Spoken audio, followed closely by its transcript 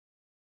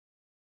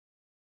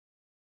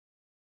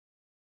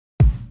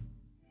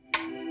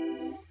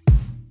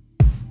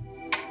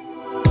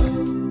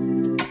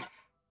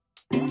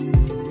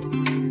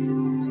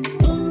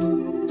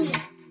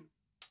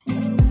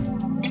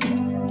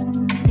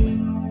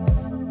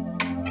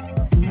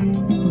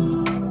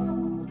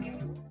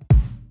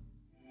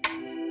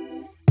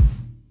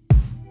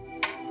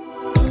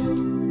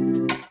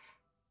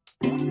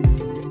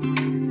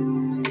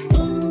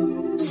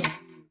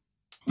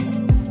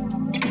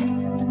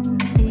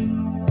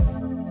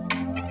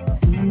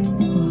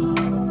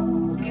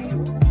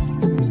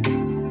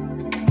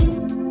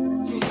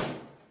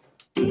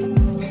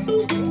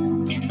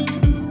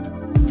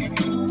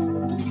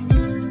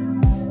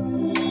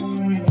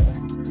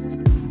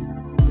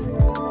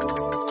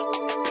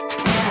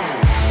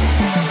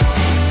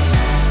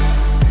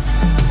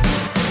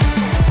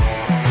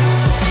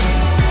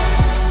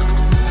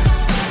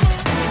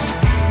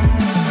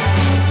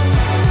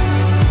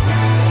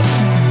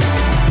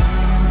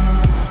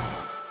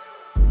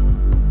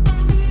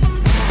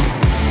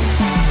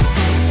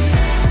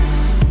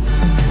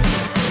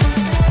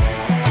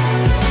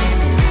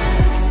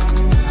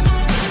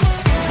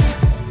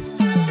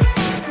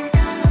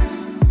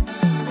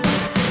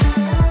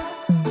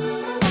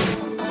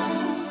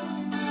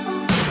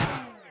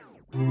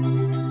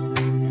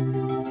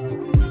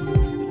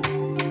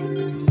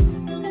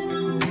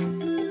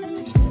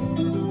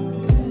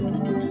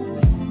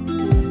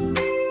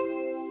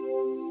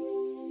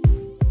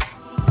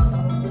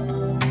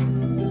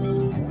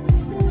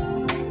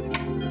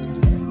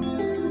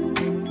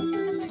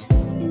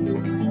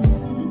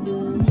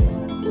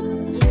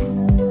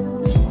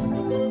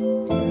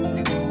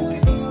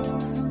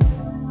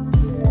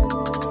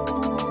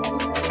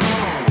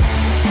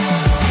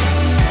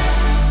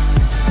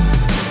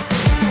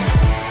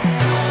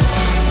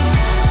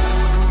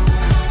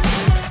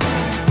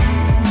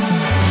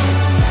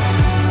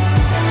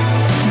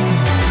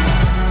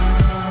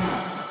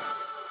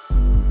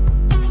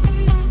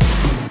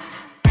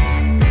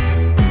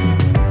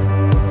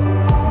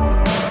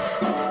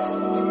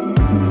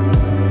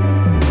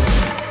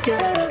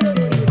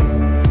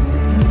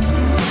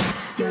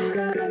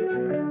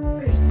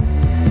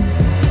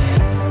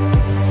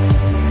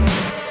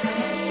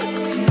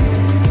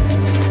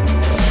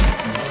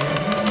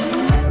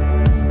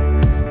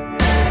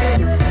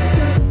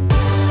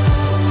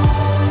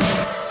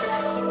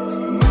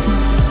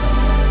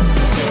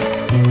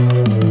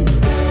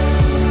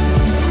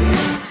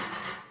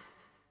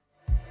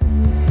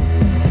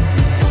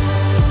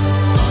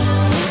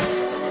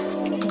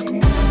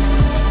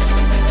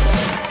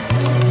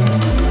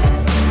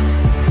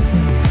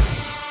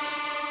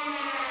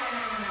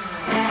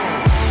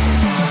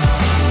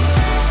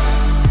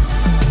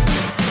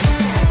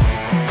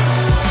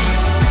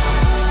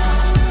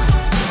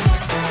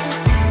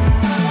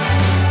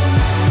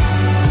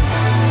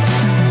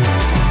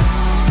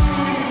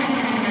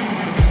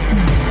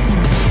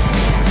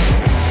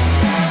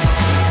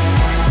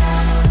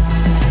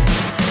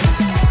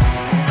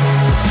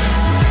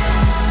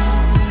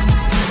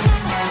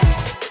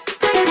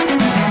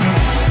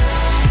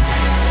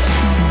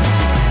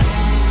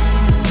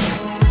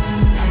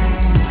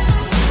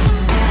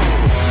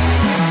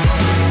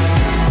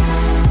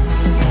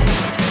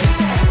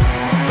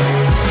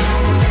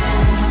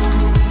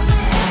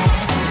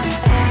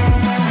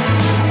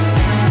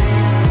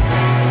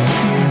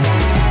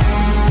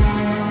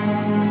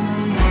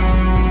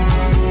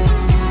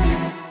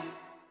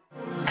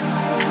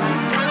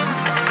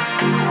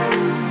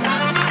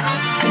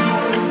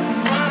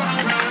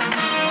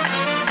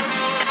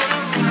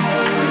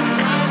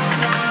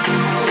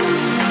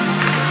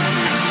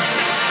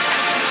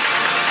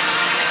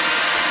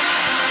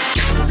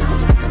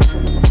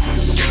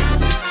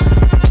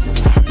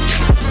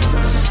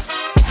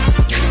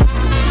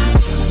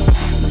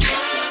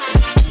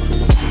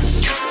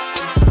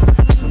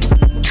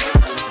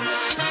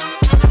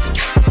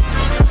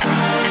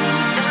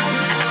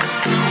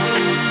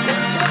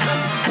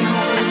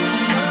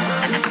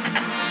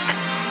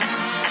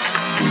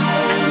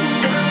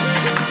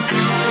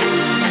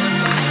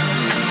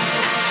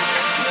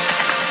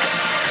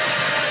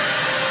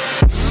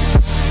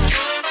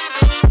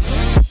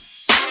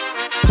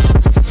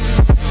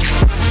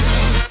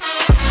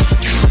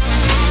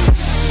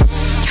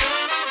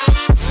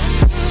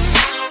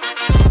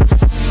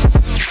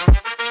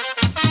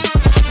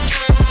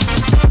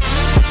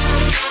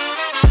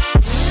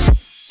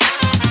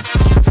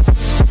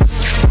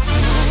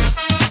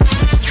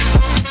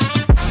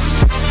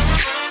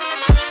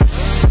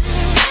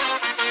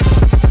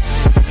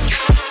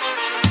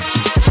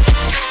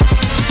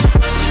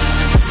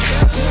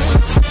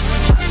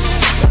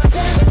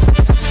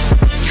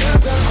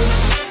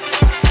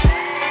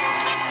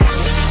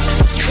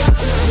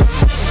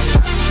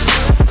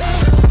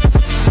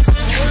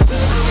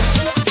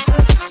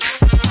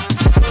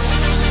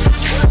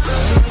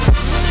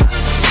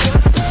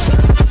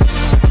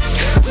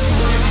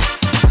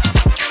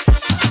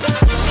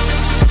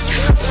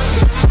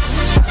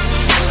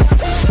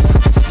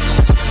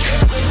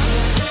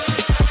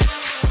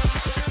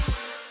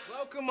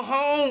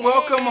home.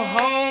 Welcome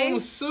home.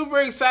 Super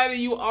excited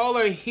you all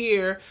are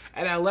here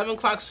at our 11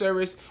 o'clock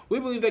service. We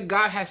believe that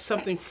God has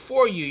something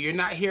for you. You're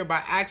not here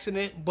by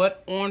accident,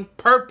 but on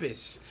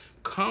purpose.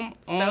 Come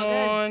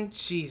on,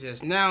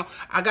 Jesus. Now,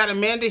 I got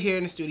Amanda here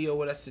in the studio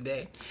with us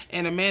today.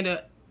 And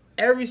Amanda,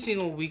 every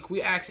single week,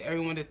 we ask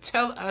everyone to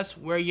tell us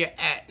where you're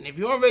at. And if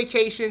you're on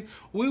vacation,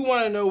 we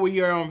want to know where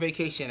you're on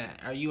vacation at.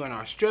 Are you in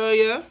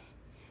Australia?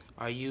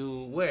 Are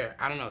you where?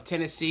 I don't know.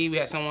 Tennessee. We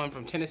had someone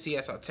from Tennessee.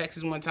 I saw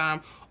Texas one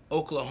time.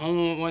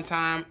 Oklahoma one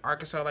time.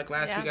 Arkansas, like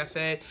last week I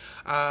said.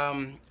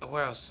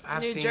 Where else?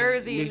 New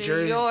Jersey, New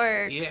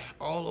York. Yeah,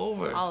 all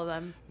over. All of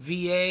them.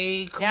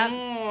 VA. Come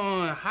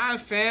on. Hi,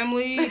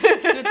 family.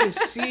 Good to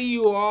see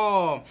you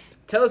all.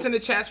 Tell us in the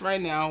chats right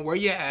now where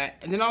you're at.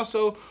 And then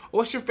also,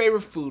 what's your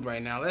favorite food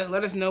right now?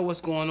 Let us know what's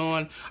going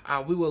on.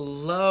 We would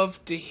love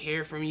to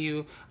hear from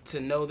you, to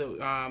know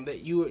that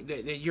that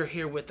you're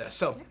here with us.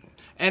 So,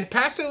 and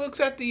Pastor looks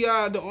at the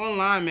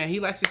online, man.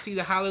 He likes to see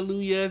the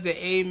hallelujahs, the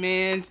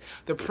amens,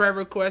 the prayer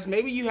requests.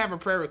 Maybe you have a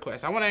prayer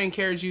request. I want to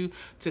encourage you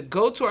to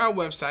go to our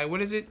website.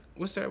 What is it?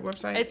 What's our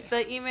website? It's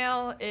the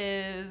email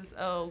is,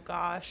 oh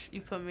gosh,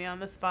 you put me on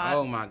the spot.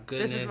 Oh my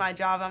goodness. This is my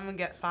job. I'm going to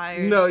get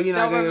fired. No, you're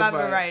not going to get fired.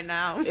 Don't remember right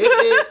now.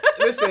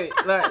 Listen,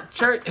 like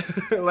church,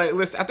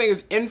 listen, I think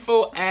it's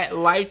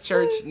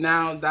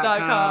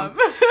info@lifechurchnow.com.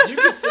 You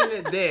can send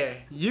it there.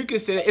 You can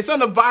send it. It's on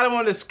the bottom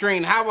of the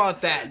screen. How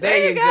about that?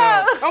 There you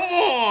go. Come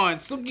on.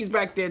 Suki's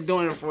back there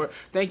doing it for.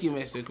 Thank you,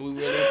 Miss Suki. We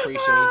really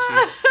appreciate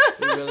you.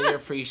 We really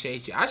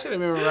appreciate you. I should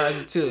have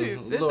memorized it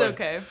too. It's Lord.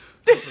 okay.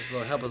 Help us,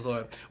 Lord. Help us,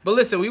 Lord. But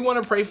listen, we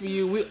want to pray for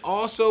you. We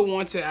also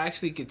want to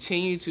actually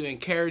continue to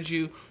encourage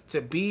you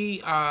to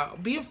be a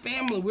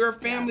family. We're a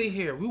family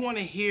here. We want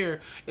to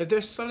hear if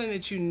there's something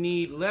that you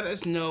need. Let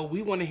us know.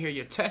 We want to hear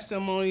your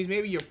testimonies,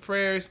 maybe your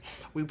prayers.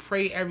 We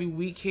pray every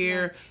week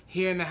here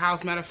in the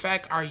house. Matter of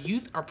fact, our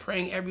youth are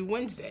praying every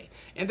Wednesday,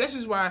 and this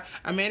is why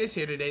Amanda's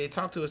here today to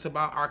talk to us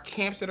about our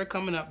camps that are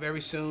coming up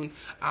very soon.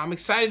 I'm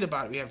excited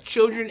about it. We have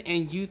children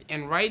and youth,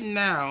 and right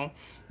now,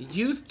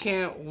 youth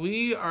camp,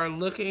 we are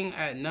looking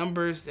at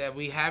numbers that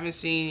we haven't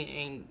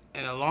seen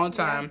in a long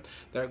time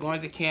that are going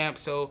to camp.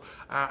 So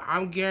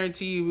I'm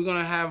guarantee you we're going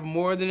to have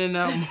more than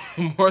enough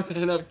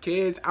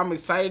kids. I'm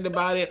excited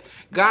about it.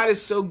 God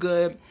is so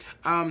good.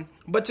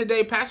 But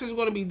today, Pastor's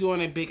going to be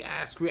doing a big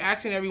ask. We're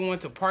asking everyone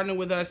to partner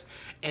with us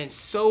and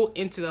sow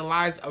into the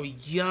lives of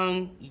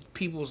young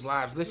people's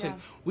lives. Listen,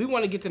 we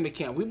want to get them to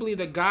camp. We believe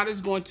that God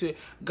is going to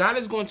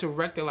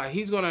wreck their life.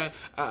 He's going to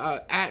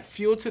add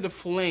fuel to the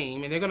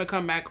flame, and they're going to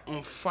come back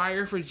on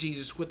fire for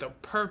Jesus with a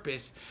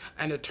purpose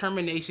and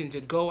determination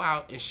to go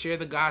out and share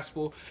the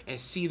gospel and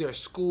see their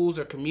schools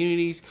or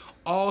communities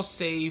all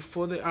saved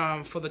for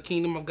the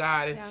kingdom of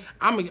God.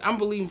 And I'm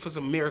believing for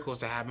some miracles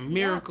to happen.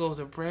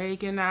 Miracles are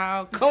breaking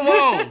out. Come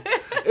on.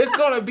 It's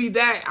going to be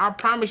that. I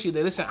promise you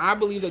that. Listen, I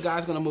believe that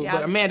God's going to move.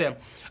 But Amanda,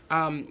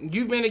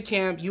 you've been to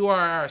camp. You are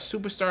our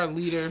superstar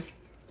leader.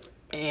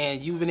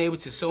 And you've been able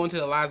to sow into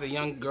the lives of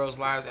young girls'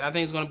 lives. And I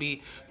think it's going to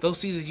be, those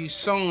seeds that you've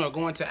sown are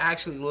going to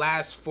actually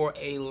last for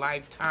a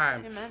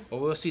lifetime. Amen.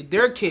 But we'll see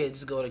their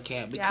kids go to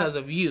camp because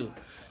of you.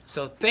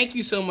 So thank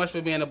you so much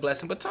for being a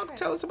blessing. But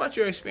tell us about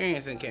your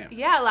experience in camp.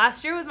 Yeah,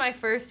 last year was my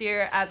first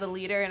year as a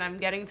leader, and I'm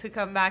getting to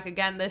come back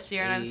again this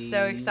year, and I'm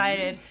so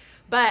excited.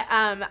 But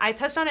I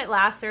touched on it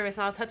last service,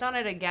 and I'll touch on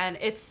it again.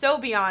 It's so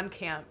beyond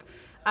camp.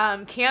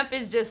 Camp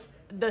is just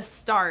the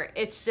start.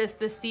 It's just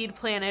the seed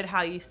planted,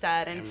 how you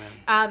said.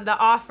 And the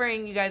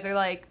offering, you guys are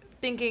like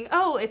thinking,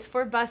 oh, it's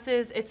for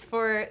buses, it's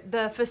for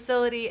the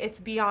facility, it's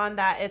beyond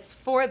that. It's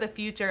for the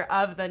future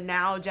of the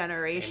now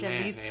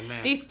generation.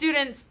 These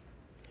students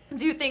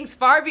do things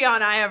far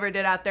beyond I ever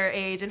did at their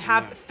age and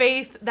have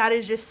faith that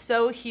is just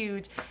so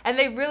huge. And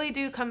they really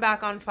do come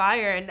back on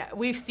fire. And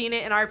we've seen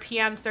it in our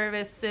PM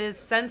services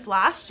since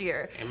last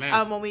year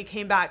when we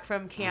came back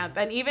from camp.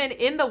 And even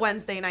in the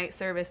Wednesday night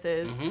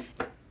services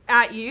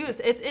at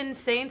youth, it's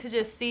insane to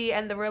just see.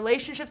 And the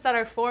relationships that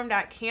are formed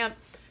at camp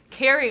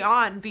carry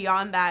on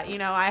beyond that. You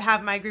know, I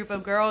have my group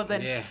of girls,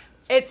 and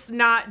it's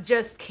not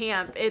just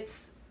camp.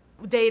 It's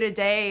day to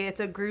day. It's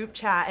a group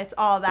chat. It's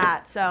all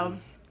that. So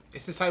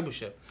it's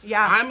discipleship.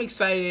 Yeah, I'm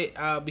excited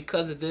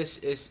because of this.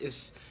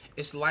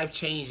 It's life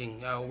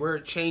changing. We're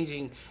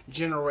changing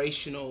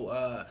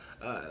generational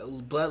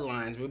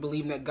bloodlines. We're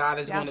believing that God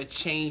is going to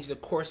change the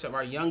course of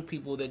our young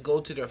people that go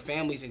to their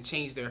families and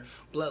change their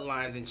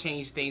bloodlines and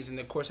change things in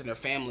the course of their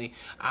family.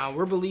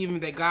 We're believing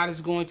that God is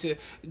going to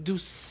do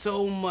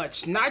so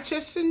much, not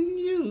just in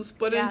youth,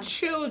 but in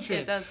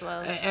children. It does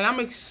well. And I'm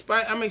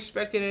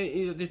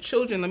expecting the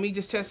children. Let me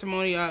just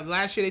testimony.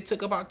 Last year they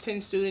took about 10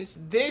 students.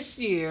 This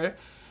year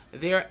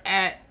they're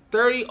at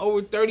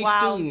over 30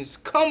 students.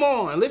 Come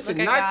on. Listen,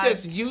 not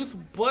just youth,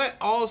 but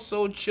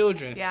also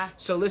children. Yeah.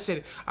 So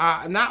listen,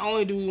 not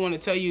only do we want to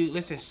tell you,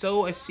 listen,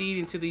 sow a seed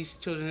into these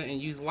children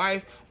and youth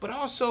life, but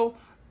also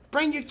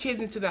bring your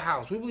kids into the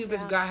house. We believe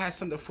that God has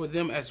something for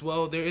them as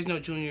well. There is no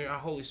junior or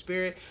Holy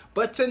Spirit.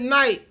 But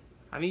tonight,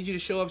 I need you to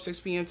show up 6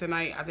 p.m.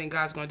 tonight. I think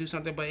God's going to do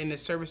something. But in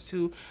this service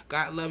too,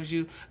 God loves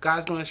you.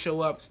 God's going to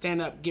show up.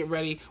 Stand up. Get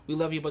ready. We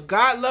love you. But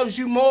God loves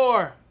you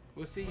more.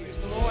 We'll see you. Praise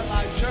the Lord,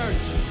 Life Church.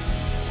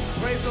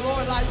 Praise the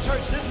Lord, Life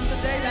Church. This is the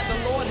day that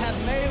the Lord hath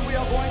made. We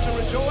are going to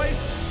rejoice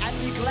and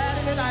be glad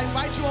in it. I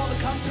invite you all to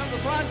come to the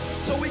front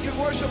so we can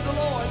worship the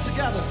Lord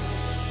together.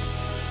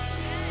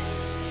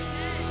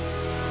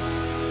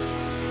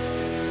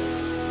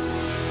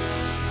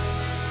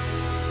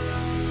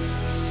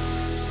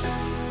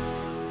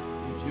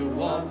 If you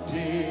walked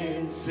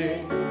in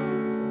sick,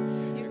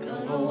 you're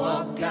gonna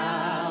walk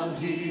out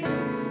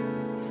healed.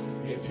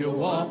 If you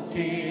walked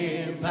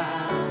in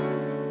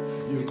bound,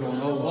 you're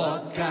gonna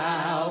walk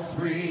out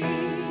free.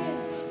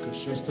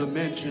 'Cause just the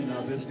mention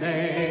of his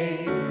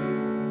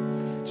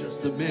name,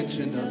 just the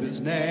mention of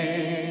his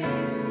name,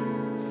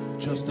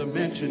 just the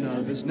mention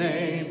of his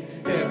name,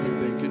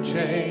 everything can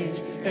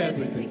change,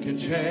 everything can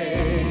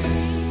change.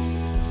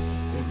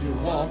 If you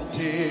walked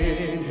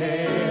in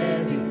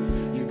heavy,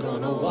 you're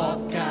gonna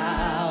walk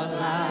out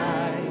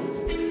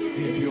light.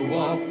 If you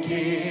walked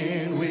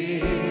in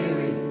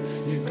weary,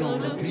 you're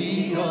gonna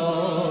be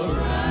alright.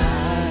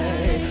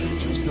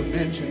 Just the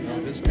mention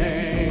of his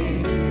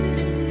name,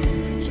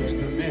 just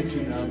the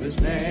mention of his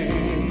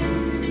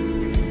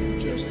name,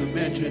 just the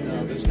mention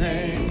of his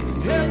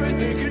name,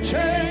 everything can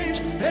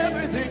change,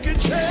 everything can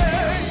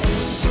change.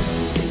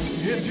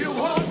 If you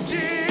walked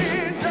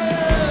in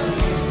down,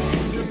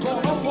 you're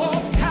gonna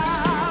walk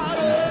out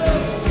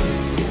up.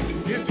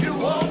 If you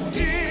walked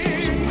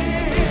in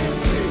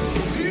empty,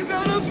 he's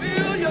gonna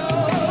fill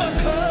your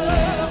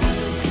cup.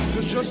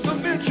 'Cause just the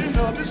mention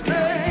of his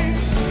name,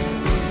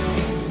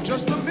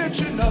 just the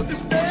mention of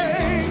his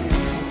name,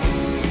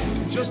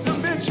 just the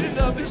mention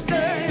of his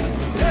name,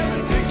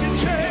 everything can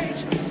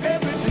change,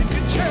 everything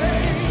can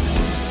change.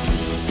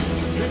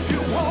 If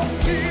you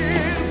walked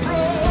in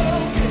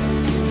broken,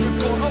 you're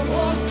gonna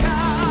walk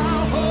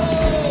out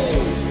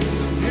whole.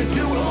 If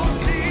you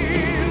walked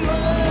in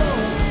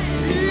lost,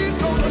 he's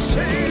gonna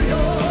save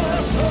your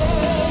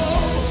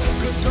soul.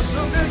 'Cause just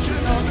the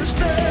mention of his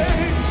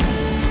name,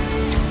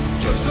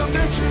 just the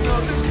mention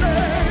of his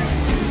name,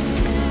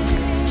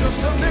 just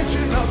the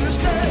mention of his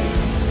name,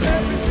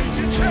 everything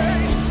can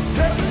change,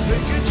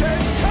 everything can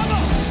change. Come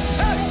on,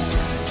 hey!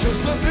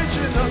 Just the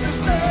mention of his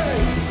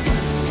name,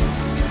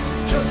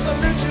 just the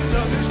mention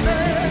of his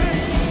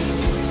name,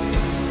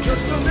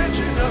 just the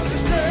mention of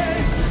his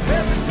name,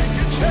 everything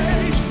can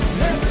change,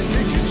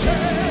 everything can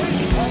change.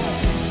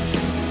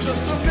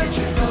 Just the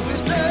mention of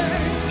his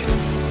name,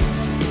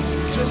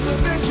 just the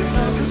mention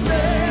of his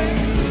name,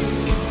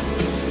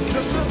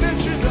 just the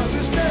mention of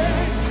his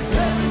name,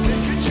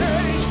 everything can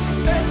change.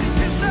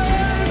 His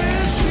name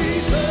is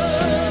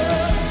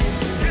Jesus.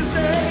 His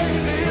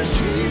name is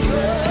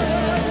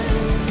Jesus.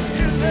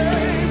 His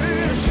name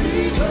is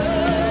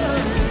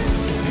Jesus.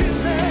 His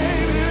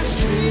name is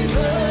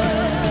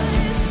Jesus.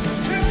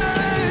 His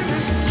name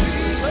is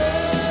Jesus.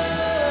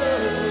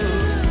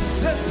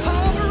 There's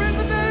power in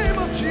the name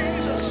of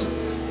Jesus.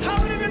 How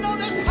many of you know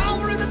there's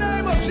power in the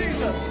name of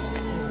Jesus?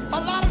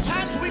 A lot of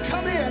times we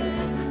come in,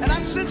 and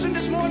I'm sensing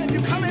this morning,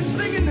 you come in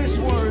singing these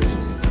words,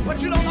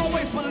 but you don't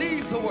always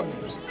believe the word.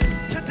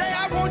 Today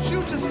I want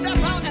you to step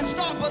out and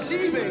start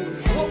believing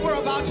what we're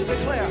about to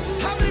declare.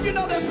 How many of you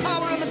know there's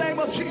power in the name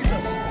of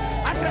Jesus?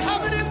 I said, how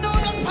many of you know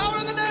there's power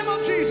in the name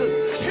of Jesus?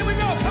 Here we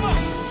go, come on.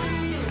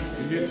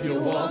 If you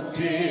walked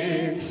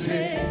in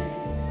sick,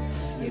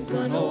 you're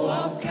gonna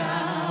walk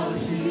out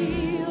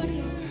healed.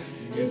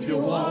 If you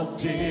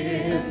walked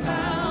in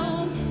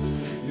bound,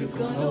 you're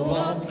gonna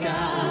walk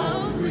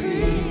out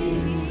free.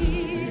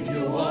 If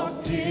you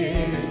walked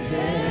in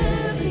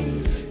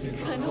heavy, you're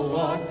gonna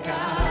walk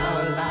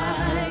out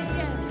light.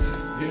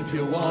 If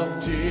you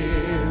walked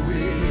in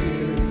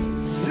weary,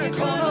 you're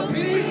gonna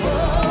be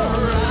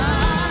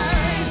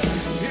alright.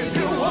 If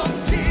you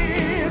walked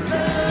in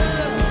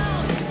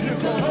down,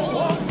 you're gonna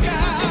walk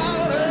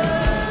out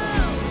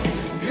up.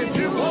 If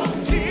you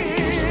walked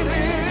in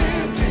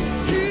empty,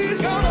 he's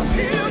gonna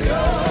fill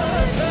your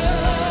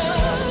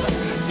cup.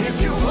 If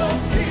you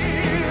walked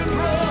in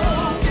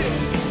broken,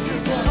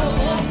 you're gonna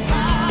walk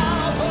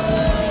out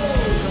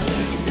whole.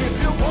 If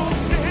you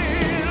walked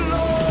in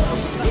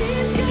lost,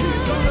 he's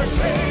gonna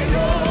save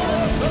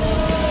your soul.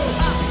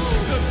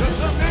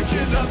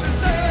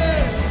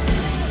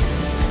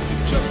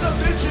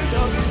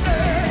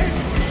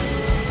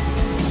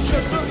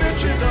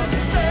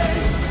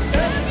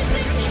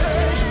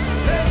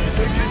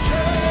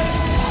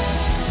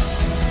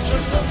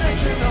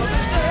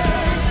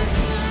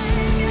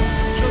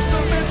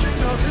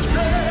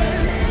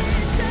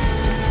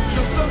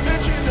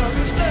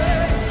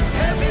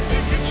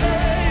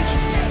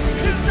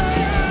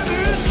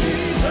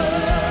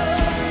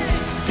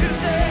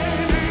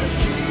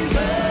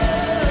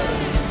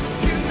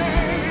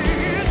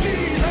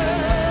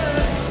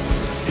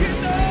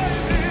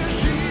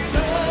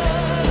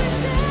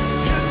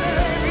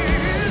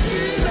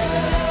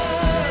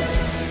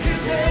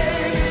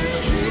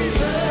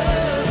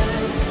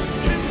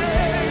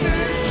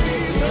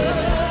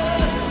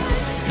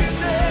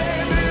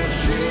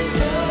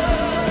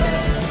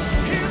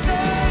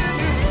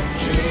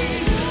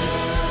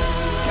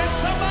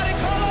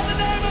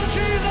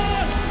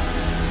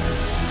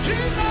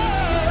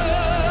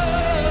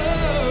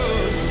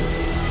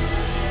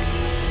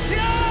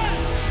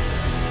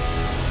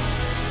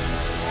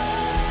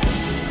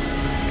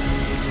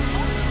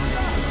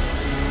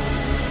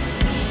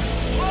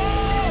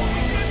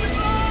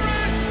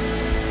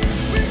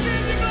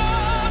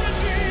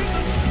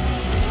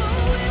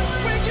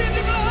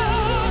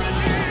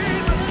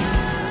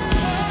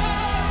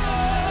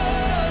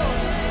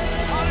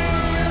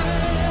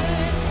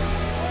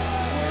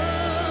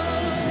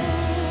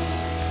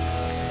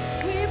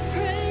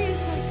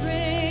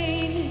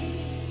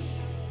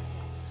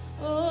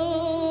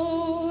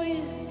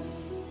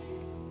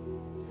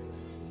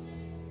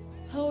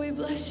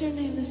 bless your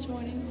name this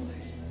morning,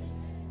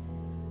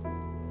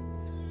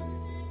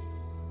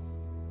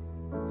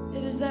 Lord.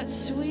 It is that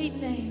sweet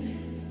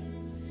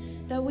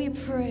name that we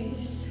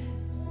praise.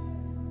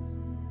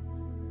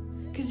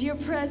 Because your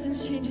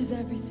presence changes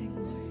everything,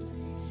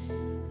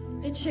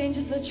 Lord. It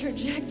changes the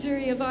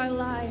trajectory of our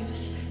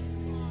lives.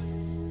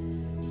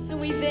 And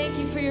we thank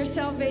you for your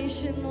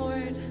salvation,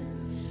 Lord.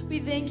 We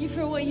thank you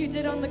for what you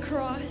did on the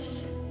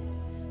cross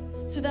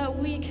so that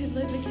we could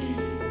live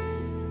again.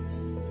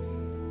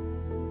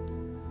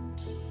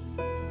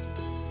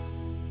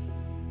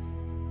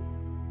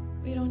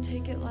 We don't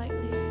take it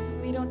lightly.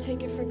 We don't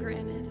take it for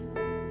granted.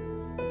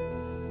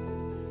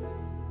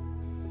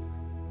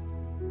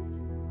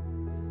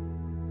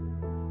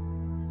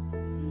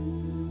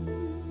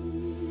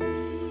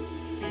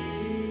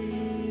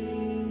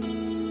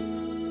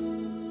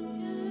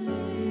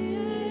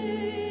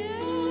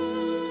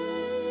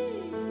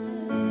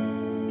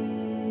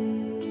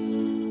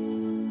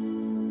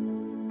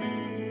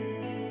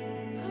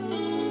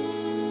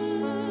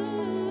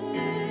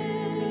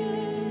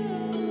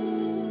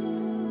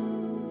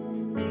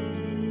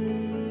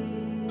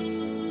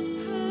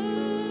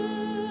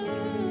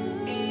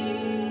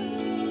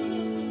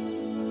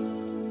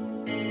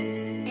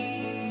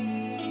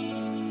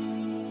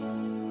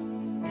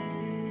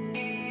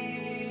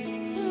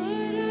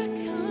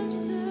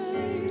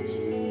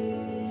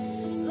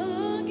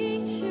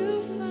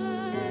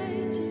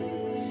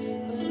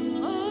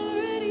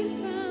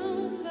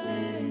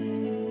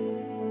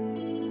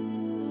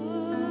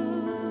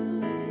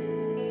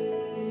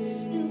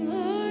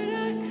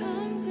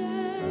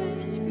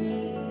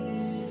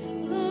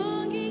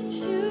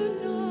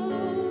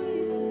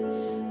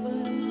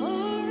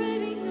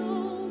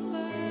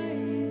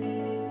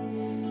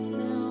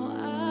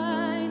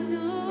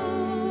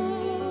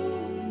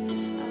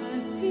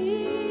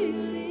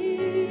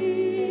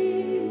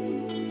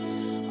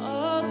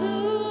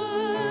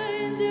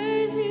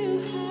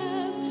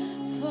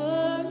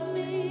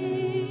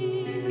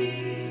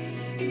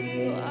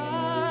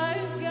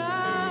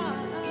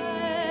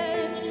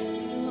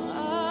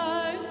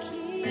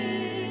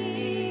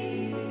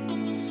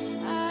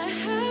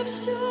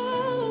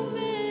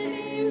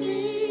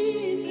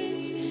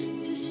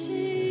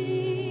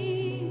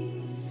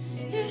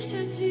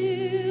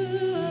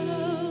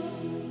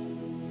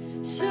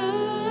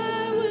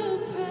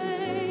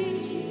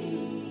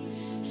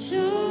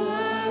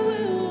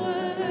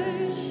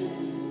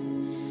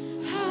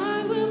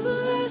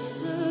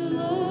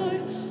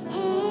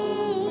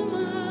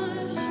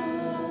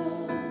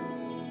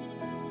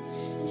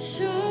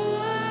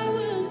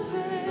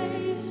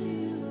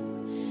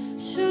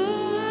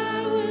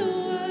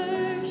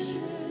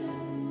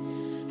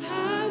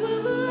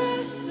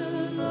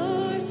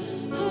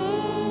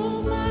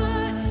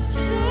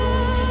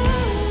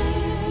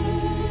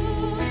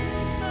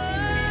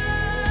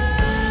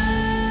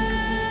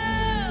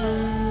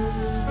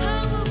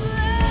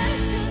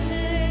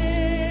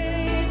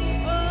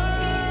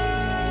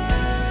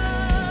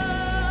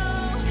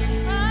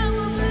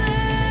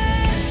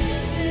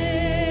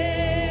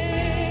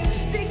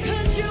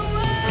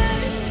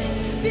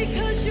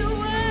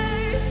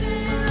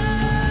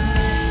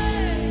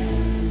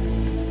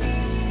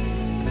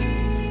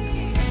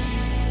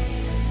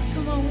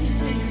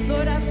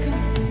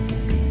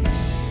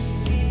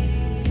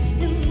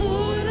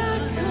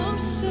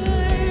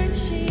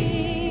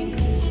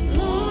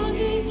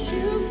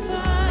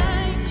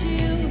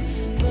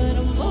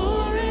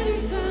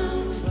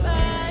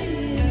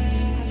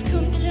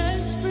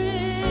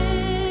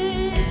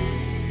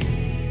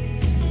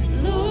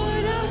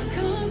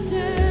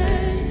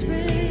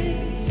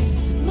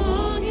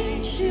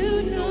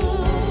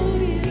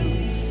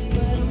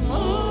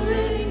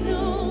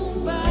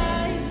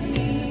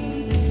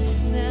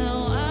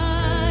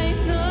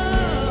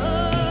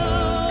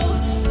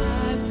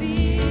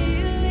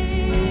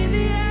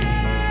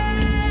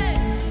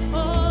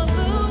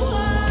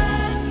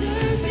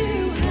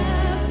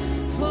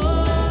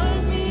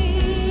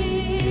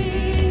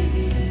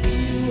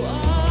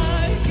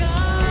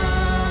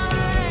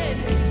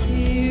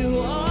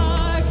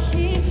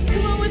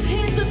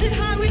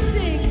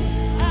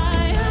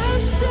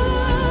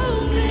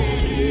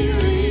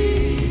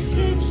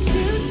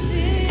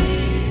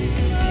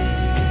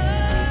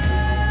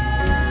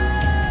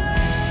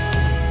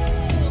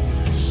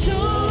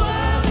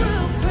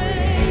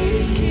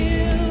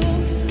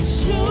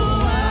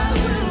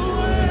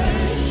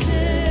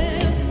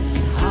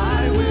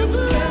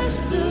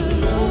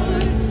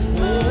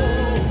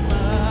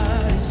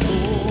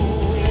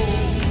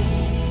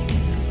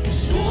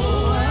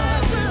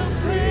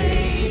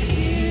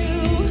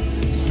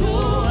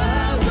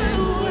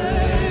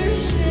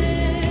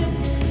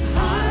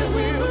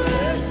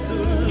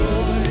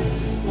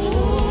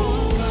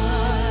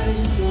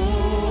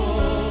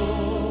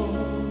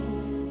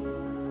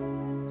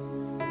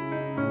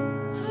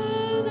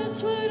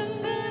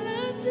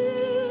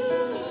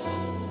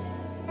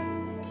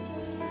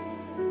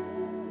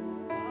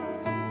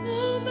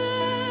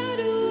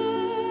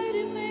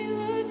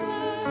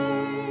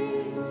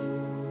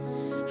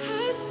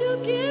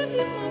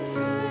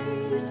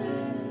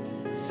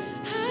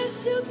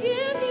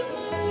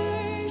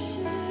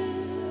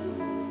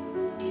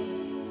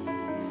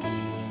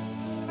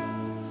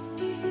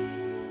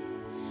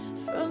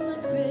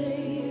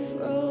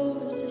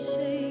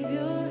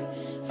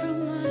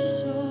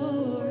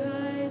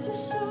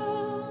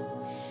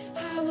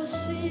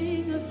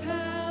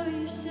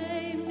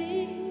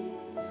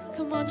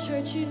 on,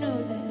 church, you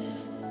know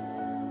this.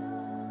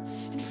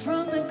 And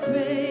from the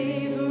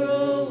grave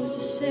arose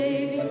the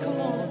Savior. Come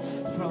on.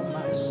 From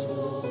my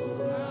soul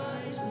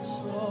rise the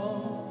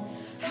song.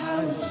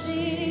 I will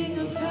sing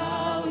of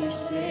how you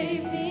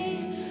saved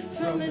me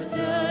from the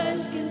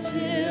dusk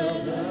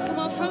until the. Come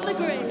on, from the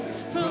grave.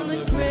 From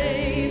the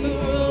grave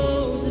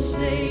arose the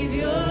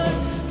Savior.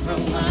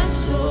 From my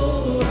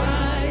soul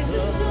rise the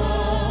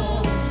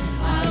song.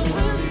 I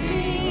will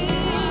sing.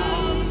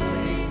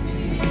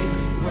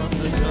 From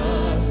the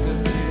dust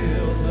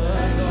until the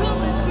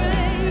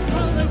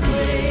From the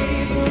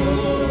grave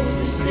arose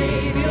the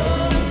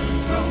Savior.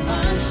 From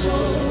my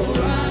soul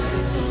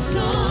rise the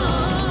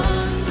song.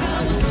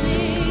 I will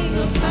sing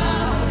of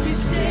how you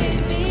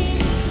saved me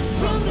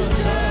from the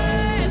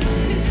dirt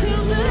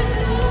until the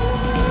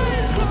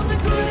dawn. From the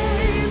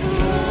grave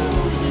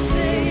arose the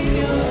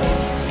Savior.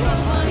 From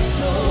my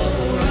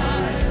soul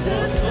rise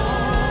the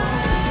song.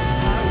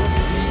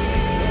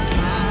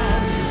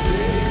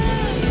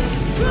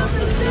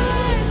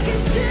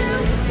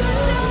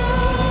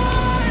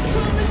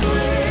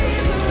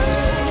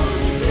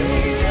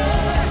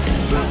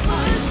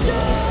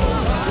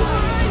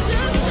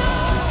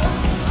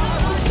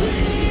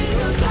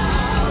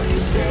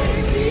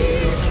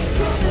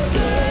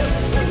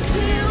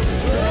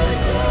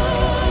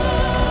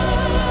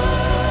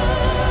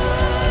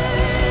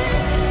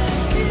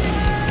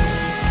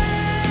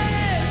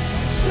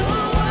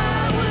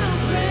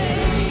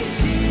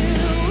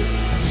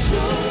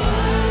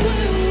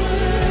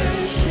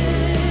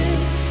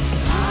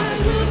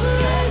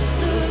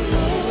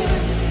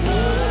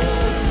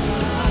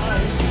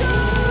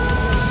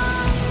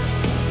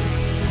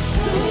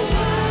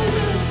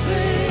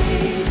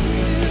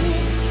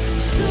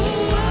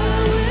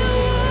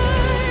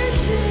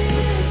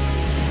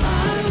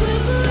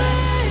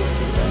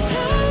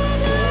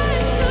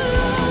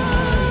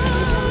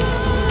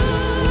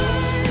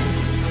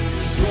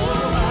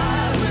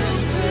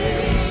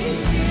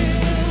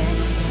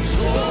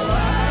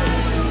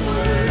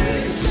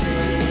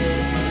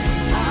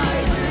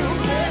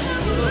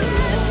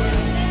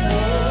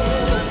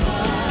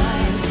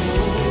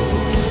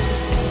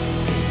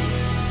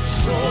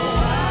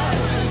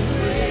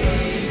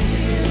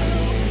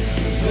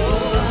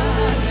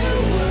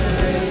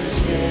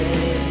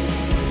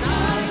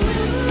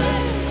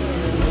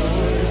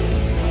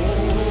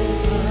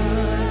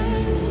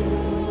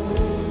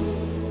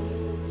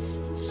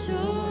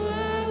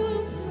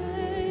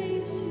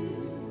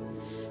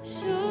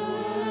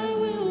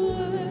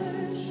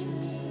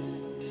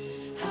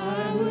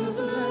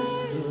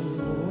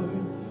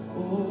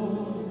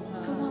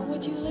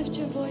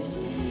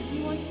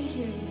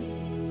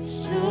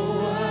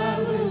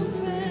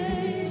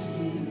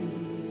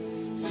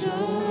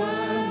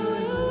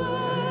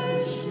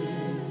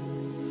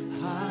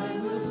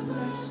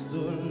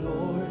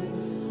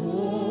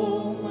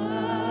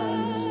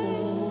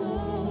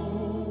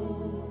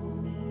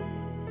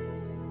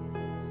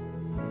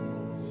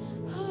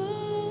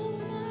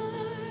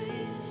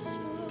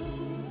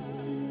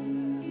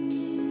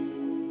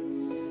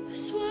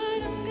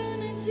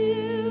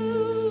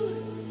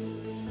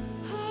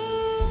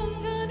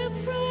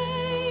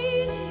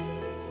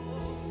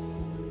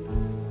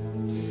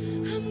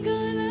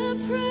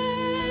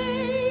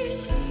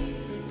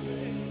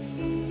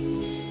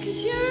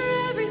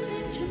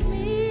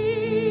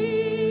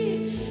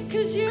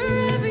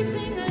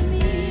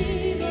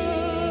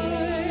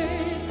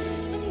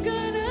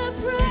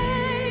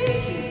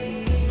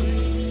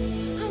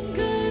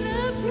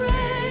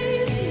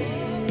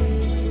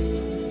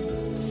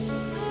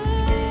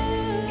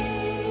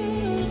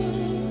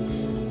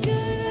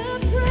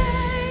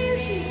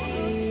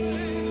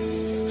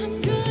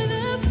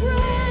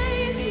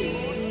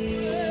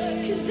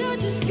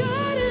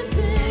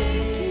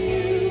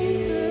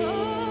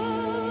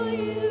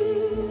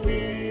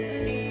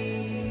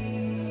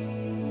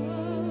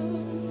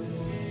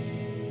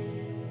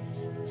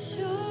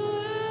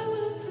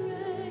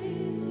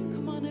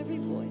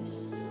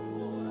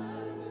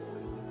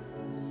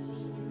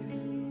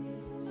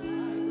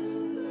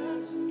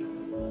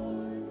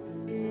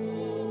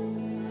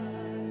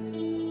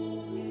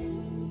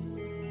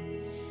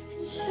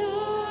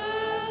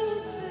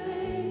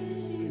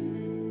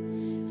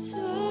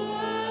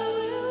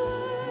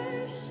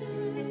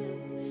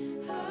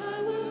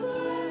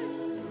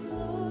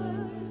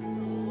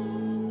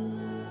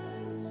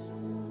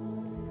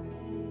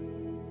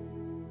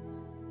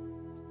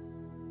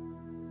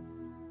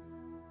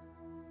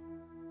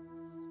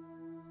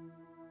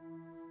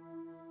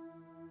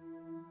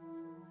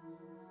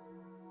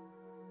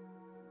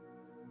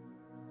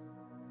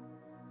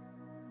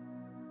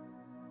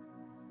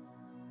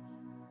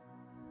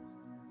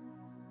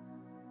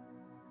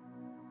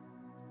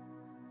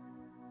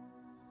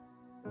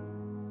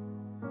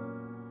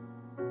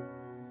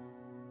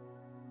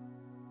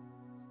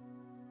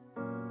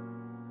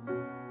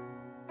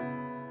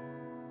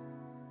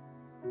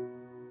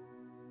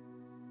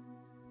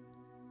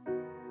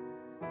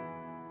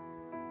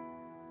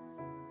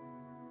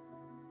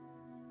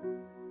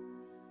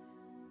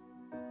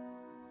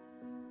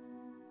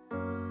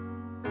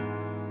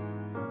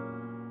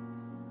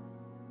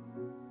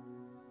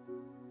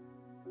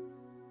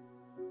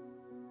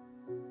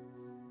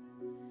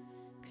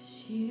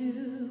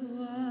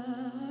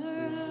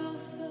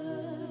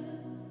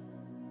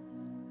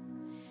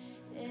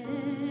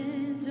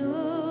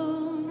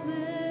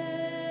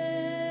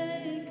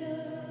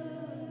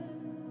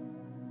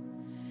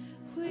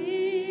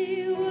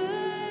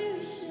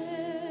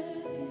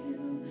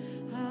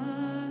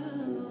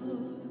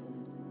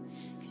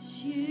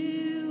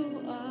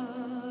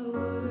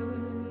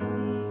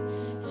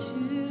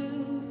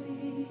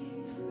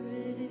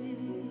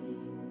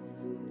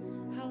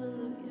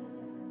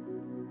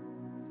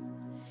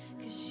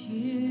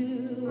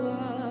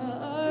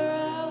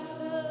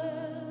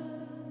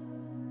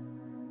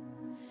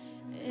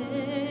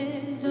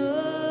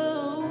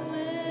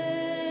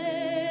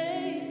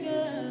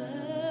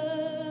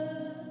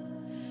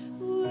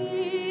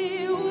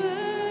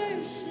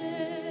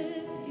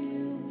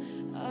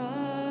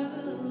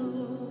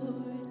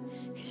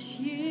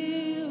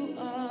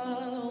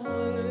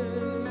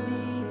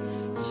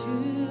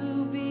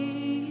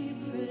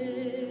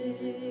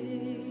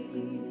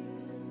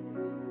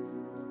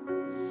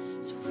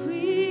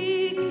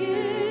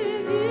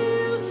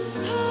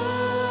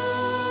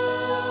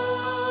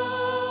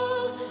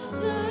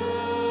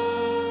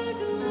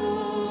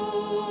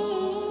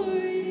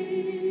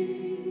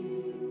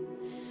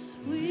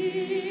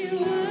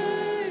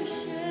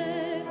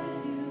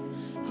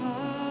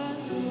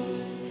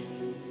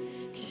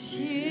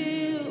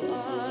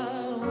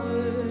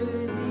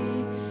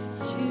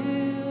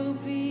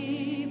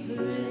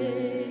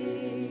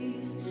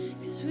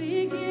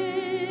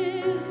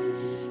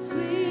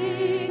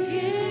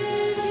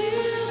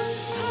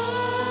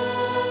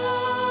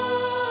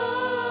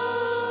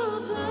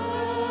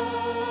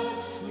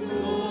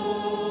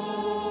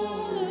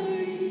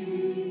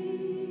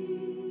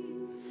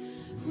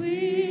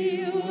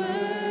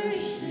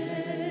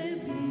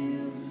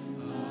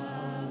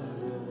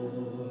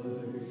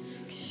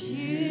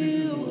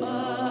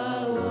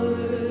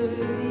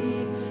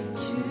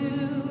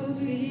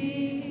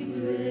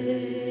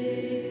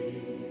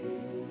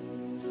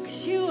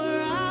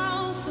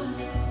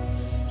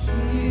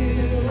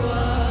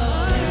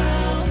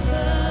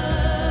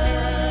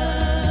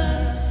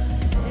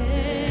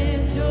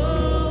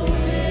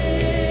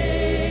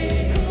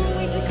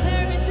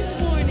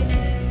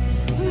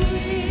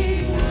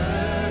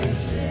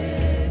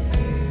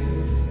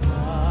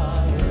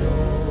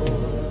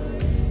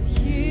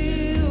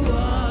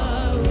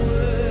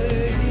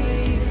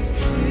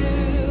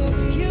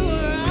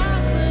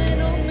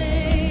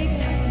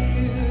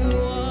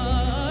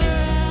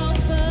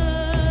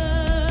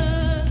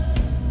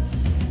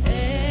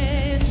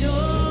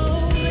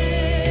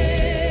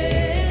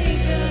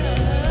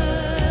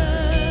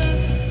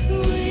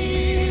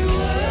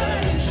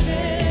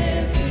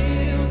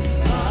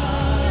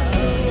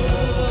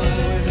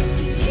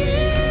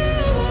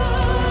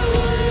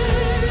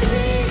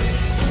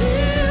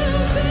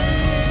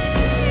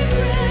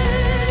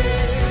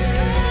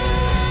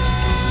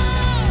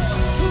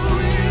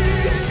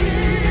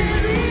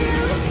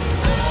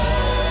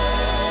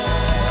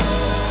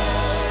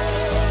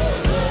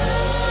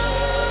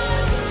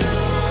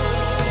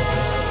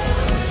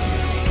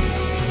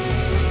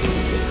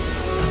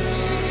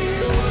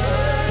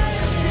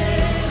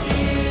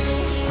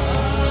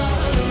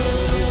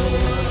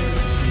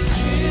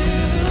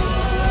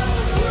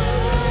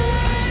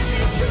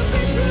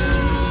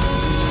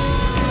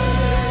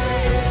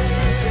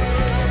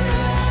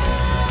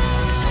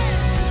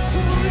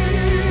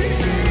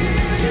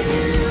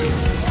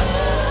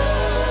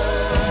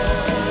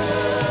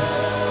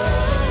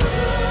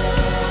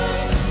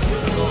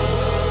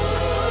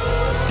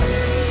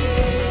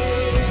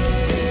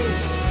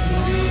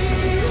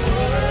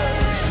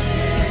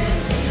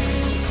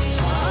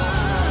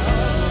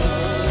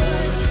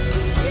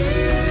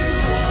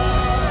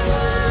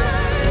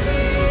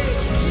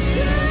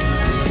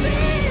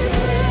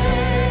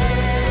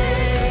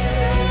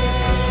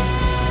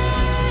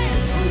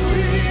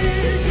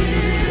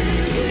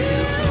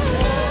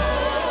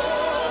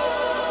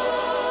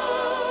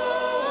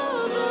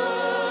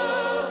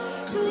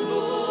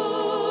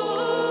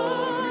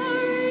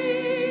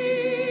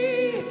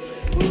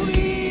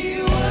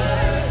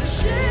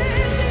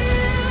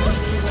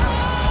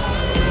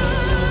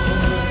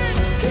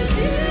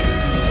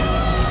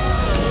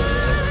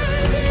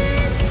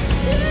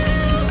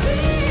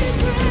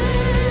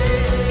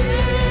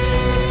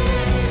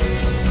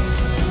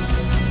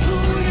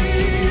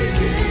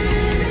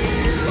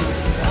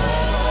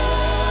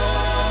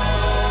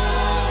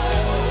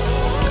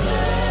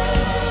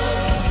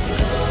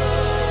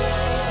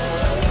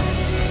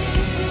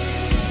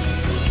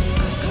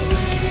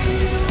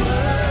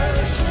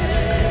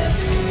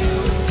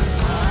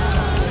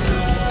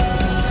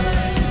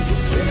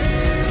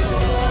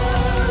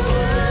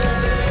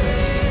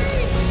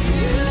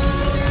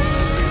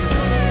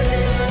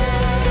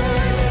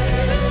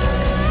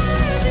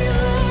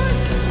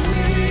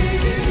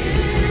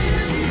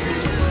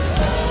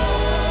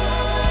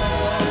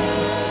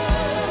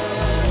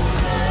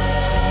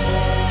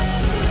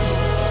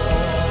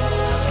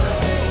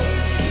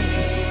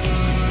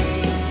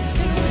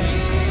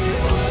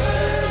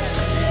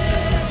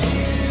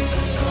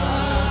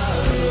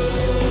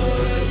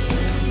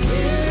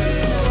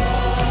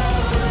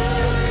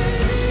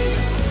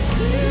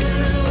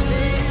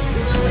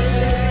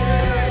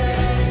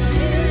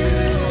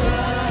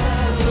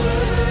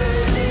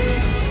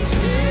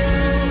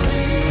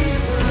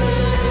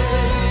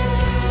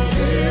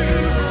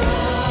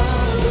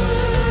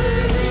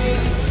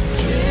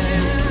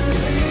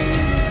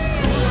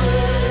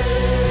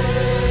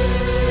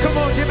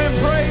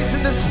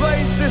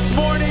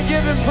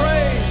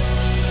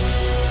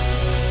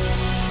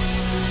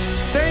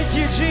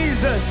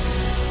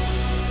 Jesus.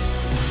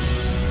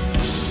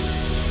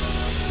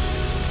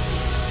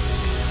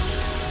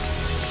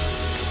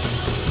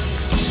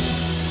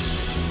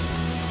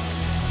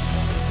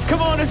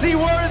 Come on, is he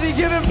worthy?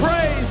 Give him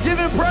praise, give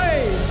him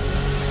praise.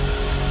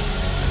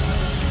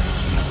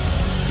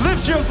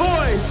 Lift your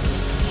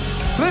voice,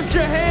 lift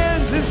your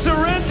hands and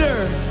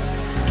surrender.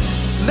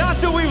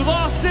 Not that we've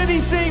lost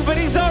anything, but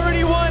he's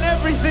already won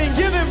everything.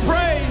 Give him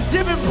praise,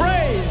 give him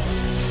praise.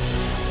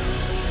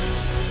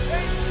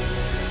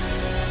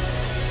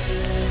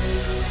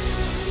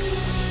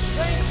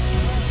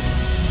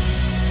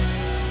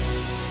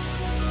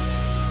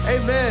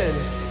 Amen.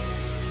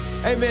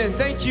 Amen.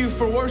 Thank you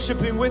for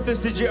worshiping with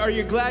us. Are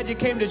you glad you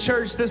came to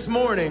church this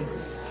morning?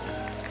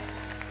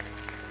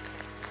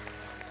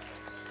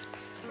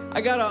 I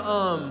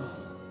gotta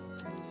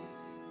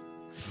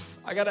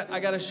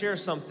share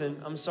something.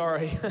 I'm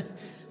sorry.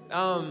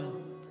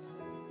 I'm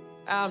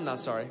not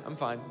sorry. I'm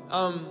fine.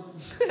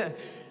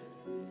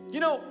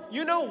 You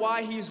know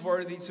why he's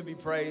worthy to be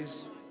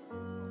praised?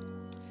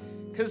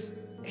 Because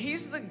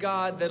he's the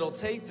God that'll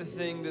take the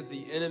thing that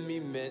the enemy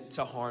meant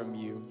to harm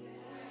you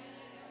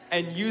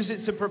and use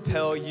it to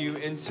propel you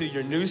into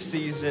your new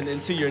season,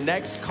 into your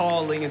next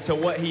calling, into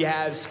what he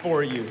has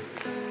for you.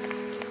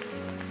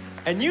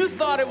 And you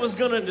thought it was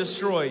gonna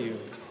destroy you.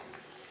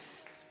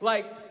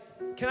 Like,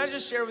 can I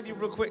just share with you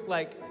real quick,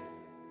 like,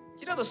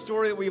 you know the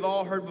story that we've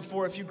all heard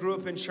before if you grew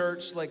up in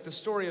church, like the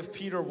story of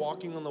Peter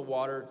walking on the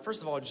water.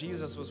 First of all,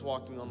 Jesus was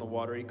walking on the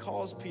water. He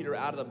calls Peter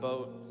out of the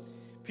boat.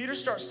 Peter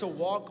starts to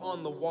walk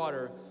on the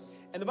water,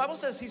 and the Bible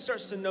says he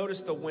starts to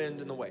notice the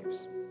wind and the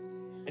waves,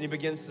 and he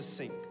begins to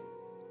sink.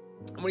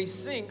 And when he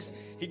sinks,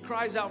 he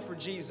cries out for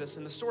Jesus,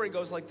 and the story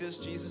goes like this: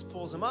 Jesus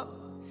pulls him up,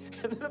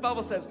 and then the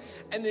Bible says,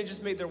 and they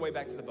just made their way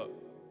back to the boat.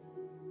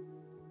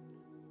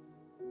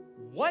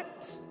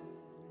 What?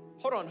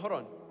 Hold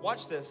on.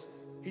 Watch this.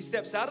 He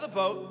steps out of the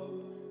boat,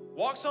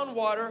 walks on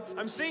water.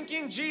 I'm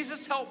sinking.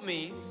 Jesus, help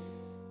me.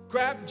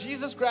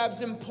 Jesus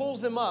grabs him,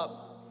 pulls him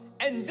up.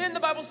 And then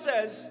the Bible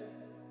says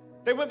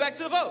they went back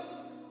to the boat.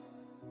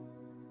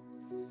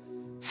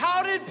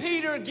 How did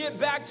Peter get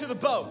back to the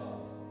boat?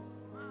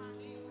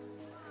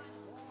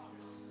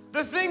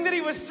 The thing that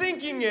he was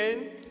sinking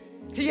in,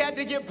 he had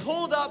to get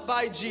pulled up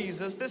by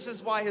Jesus. This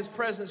is why his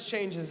presence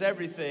changes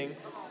everything.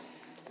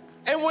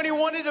 And when he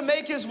wanted to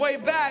make his way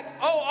back,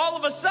 all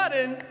of a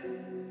sudden,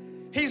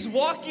 he's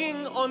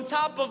walking on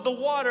top of the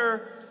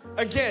water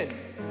again.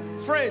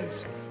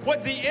 Friends,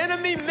 what the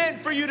enemy meant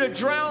for you to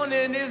drown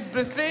in is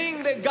the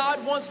thing that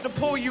God wants to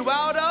pull you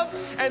out of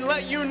and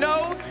let you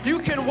know you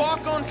can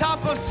walk on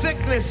top of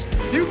sickness.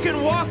 You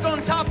can walk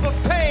on top of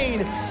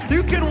pain.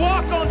 You can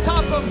walk on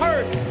top of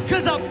hurt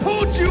because I've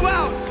pulled you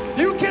out.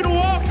 You can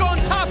walk on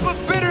top of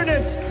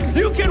bitterness.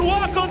 You can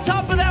walk on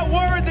top of that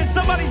word that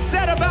somebody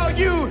said about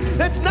you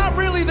that's not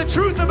really the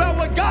truth about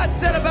what God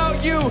said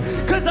about you,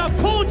 because I've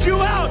pulled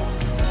you out.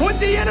 What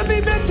the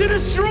enemy meant to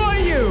destroy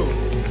you,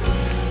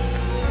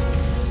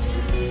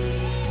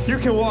 you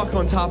can walk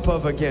on top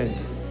of again.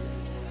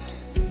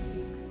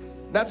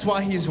 That's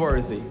why he's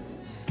worthy.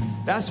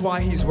 That's why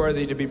he's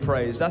worthy to be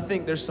praised. I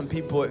think there's some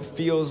people, it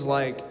feels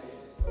like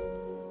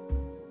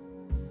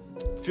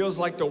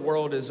the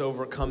world is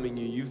overcoming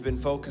you. You've been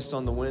focused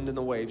on the wind and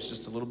the waves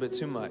just a little bit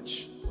too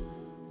much.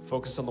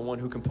 Focus on the one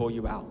who can pull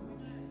you out.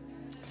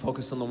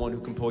 Focus on the one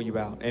who can pull you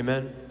out.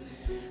 Amen?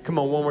 Come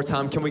on, one more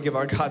time. Can we give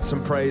our God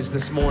some praise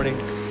this morning?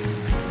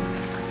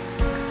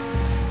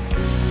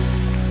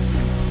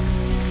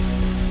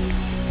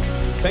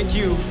 Thank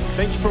you.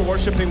 Thank you for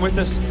worshiping with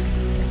us.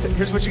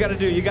 Here's what you got to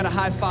do. You got to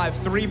high five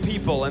 3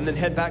 people and then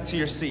head back to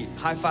your seat.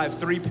 High five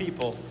 3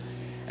 people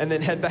and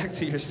then head back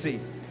to your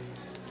seat.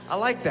 I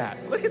like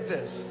that. Look at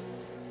this.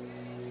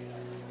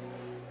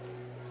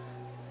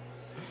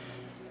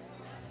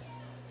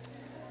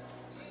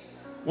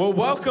 Well,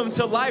 welcome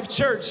to Life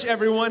Church,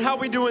 everyone. How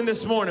we doing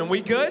this morning? We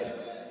good?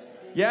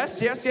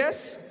 Yes, yes,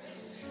 yes.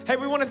 Hey,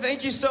 we want to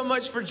thank you so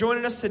much for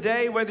joining us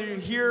today, whether you're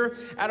here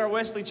at our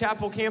Wesley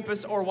Chapel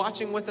campus or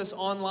watching with us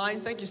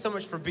online. Thank you so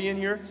much for being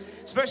here,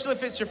 especially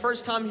if it's your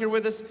first time here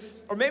with us.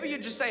 Or maybe you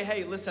just say,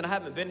 hey, listen, I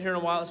haven't been here in a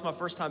while. It's my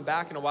first time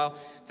back in a while.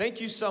 Thank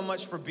you so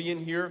much for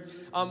being here.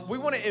 We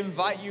want to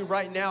invite you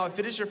right now, if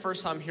it is your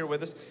first time here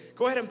with us,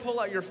 go ahead and pull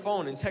out your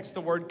phone and text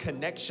the word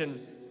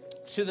connection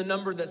to the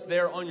number that's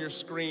there on your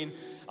screen.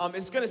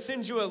 It's going to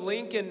send you a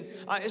link, and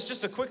it's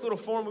just a quick little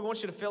form we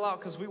want you to fill out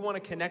because we want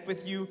to connect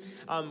with you.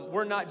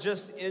 We're not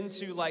just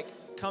into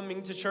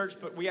coming to church,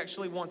 but we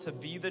actually want to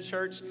be the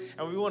church,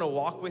 and we want to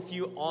walk with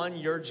you on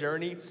your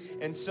journey.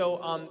 And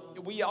so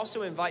we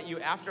also invite you,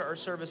 after our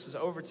service is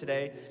over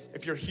today,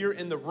 if you're here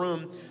in the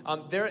room,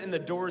 there in the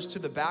doors to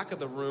the back of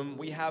the room,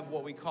 we have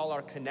what we call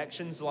our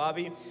connections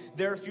lobby.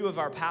 There, a few of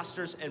our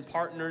pastors and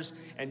partners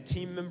and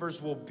team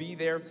members will be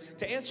there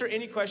to answer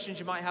any questions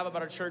you might have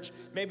about our church.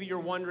 Maybe you're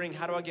wondering,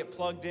 how do I get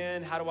plugged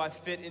in? How do I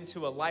fit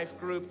into a life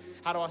group?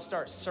 How do I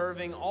start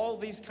serving? All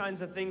these kinds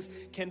of things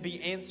can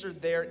be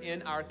answered there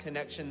in our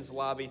connections Connections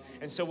lobby.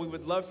 And so we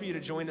would love for you to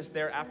join us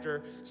there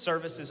after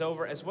service is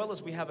over, as well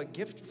as we have a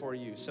gift for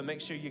you. So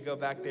make sure you go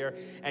back there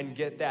and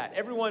get that.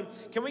 Everyone,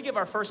 can we give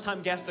our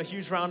first-time guests a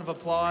huge round of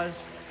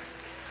applause?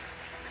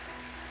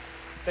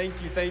 Thank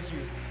you, thank you.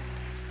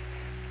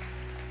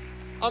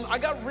 I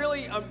got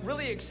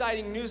really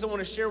exciting news I want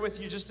to share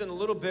with you just in a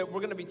little bit.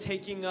 We're going to be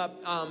taking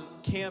up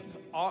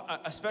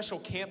a special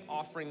camp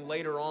offering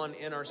later on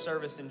in our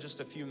service in just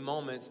a few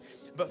moments.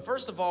 But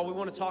first of all, we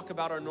want to talk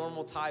about our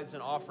normal tithes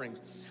and offerings.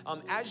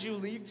 As you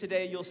leave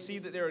today, you'll see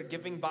that there are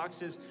giving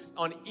boxes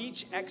on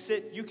each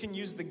exit. You can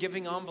use the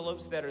giving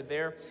envelopes that are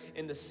there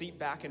in the seat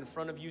back in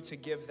front of you to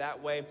give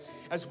that way,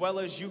 as well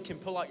as you can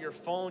pull out your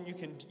phone. You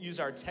can use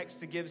our text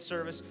to give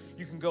service.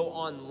 You can go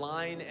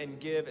online and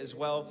give as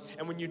well.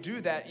 And when you do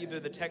that,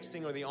 either the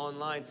texting or the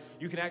online,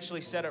 you can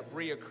actually set up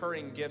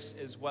reoccurring gifts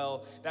as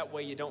well. That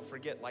way you don't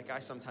forget, like I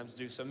sometimes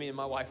do. So me and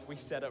my wife, we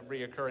set up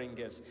reoccurring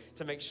gifts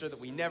to make sure that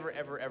we never,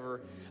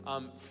 ever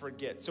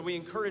forget. So we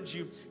encourage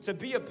you to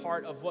be a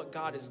part of what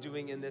God is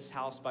doing in this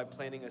house by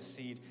planting a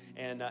seed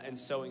and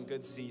sowing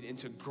good seed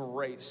into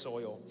great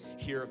soil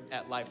here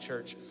at Life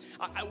Church.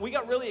 We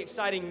got really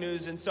exciting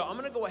news, and so I'm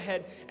going to go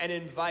ahead and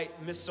invite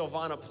Miss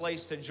Silvana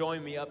Place to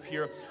join me up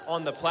here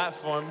on the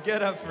platform.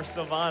 Get up for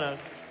Silvana.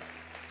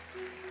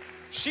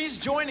 She's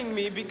joining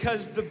me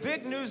because the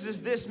big news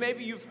is this.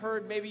 Maybe you've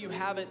heard, maybe you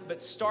haven't,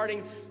 but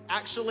starting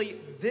actually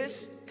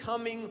this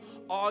coming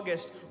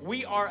August,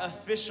 we are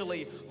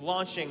officially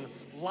launching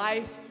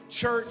Life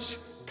Church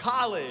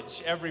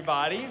College,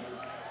 everybody.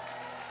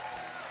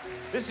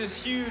 This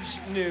is huge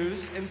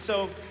news, and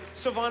so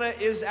Silvana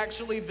is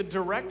actually the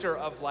director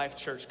of Life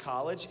Church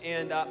College,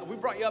 and we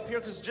brought you up here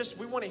because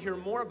we want to hear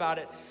more about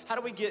it. How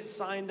do we get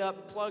signed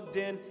up, plugged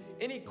in?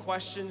 Any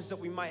questions that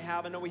we might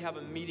have? I know we have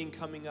a meeting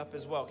coming up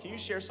as well. Can you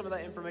share some of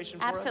that information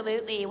for us?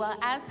 Absolutely. Well,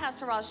 as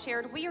Pastor Ross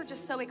shared, we are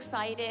just so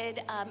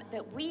excited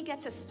that we get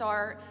to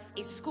start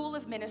a school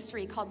of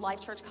ministry called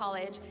Life Church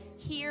College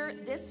here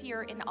this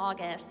year in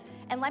August.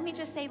 And let me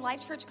just say,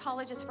 Life Church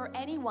College is for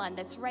anyone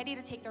that's ready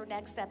to take their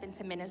next step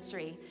into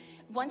ministry.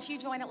 Once you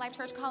join at Life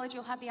Church College,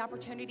 you'll have the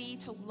opportunity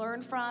to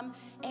learn from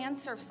and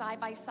serve side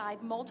by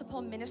side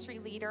multiple ministry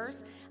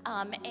leaders,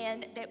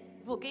 and that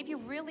will give you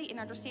really an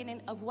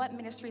understanding of what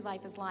ministry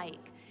life is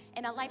like.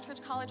 And at Life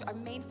Church College, our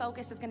main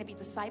focus is going to be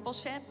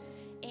discipleship,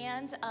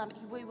 and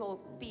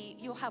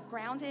you'll have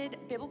grounded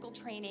biblical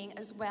training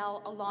as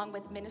well, along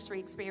with ministry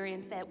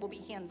experience that will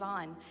be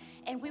hands-on.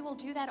 And we will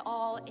do that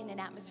all in an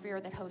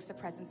atmosphere that hosts the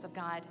presence of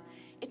God.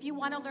 If you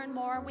want to learn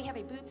more, we have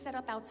a booth set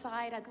up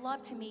outside. I'd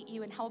love to meet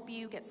you and help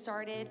you get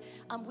started.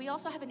 We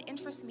also have an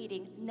interest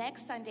meeting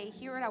next Sunday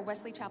here at our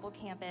Wesley Chapel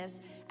campus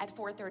at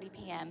 4:30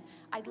 p.m.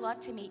 I'd love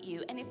to meet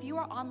you. And if you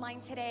are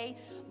online today,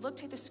 look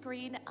to the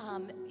screen.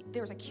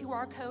 There's a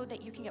QR code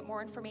that you can get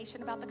more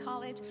information about the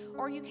college,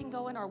 or you can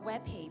go on our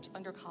webpage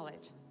under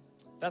college.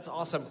 That's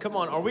awesome. Come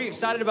on, are we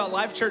excited about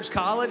Life Church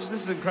College?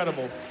 This is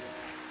incredible.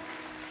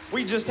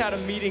 We just had a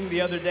meeting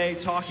the other day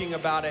talking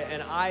about it,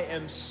 and I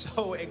am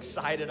so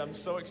excited. I'm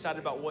so excited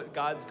about what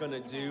God's going to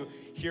do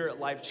here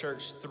at Life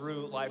Church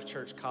through Life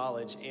Church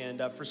College,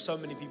 and for so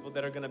many people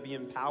that are going to be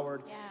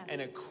empowered and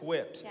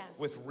equipped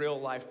with real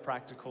life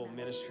practical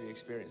ministry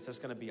experience. That's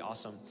going to be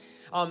awesome.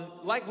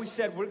 Like we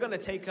said, we're going to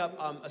take up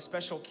a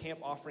special camp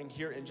offering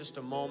here in just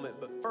a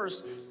moment, but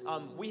first,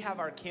 we have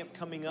our camp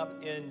coming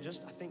up in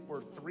just, I think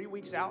we're 3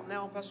 weeks out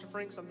now, Pastor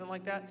Frank, something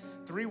like that.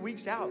 3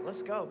 weeks out,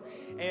 let's go.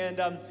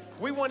 And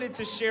we wanted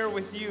to share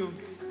with you,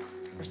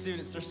 our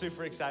students are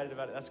super excited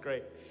about it, that's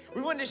great.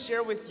 We wanted to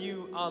share with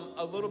you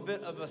a little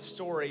bit of a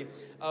story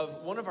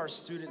of one of our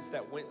students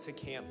that went to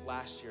camp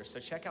last year. So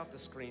check out the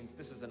screens,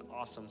 this is an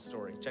awesome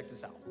story. Check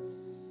this out.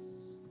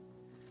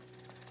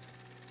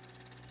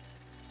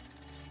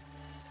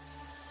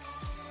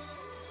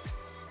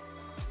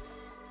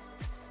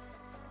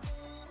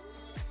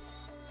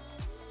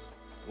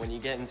 When you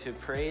get into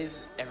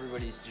praise,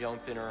 everybody's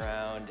jumping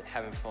around,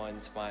 having fun,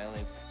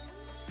 smiling.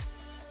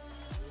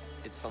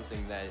 It's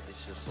something that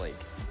is just like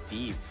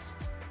deep.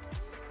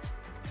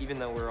 Even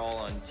though we're all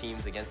on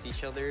teams against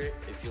each other,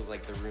 it feels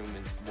like the room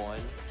is one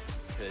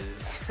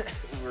because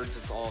we're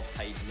just all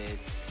tight-knit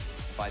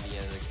by the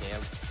end of the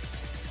camp.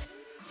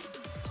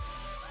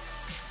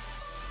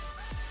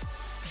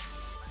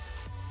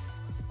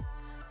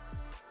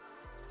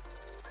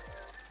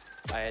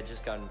 I had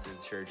just gotten to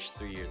the church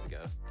 3 years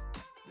ago.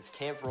 This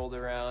camp rolled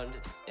around,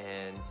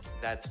 and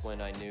that's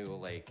when I knew,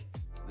 like,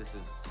 this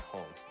is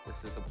home.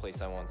 This is a place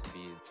I want to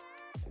be.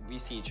 We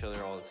see each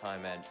other all the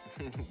time at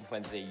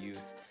Wednesday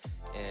Youth,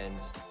 and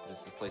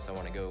this is a place I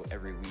want to go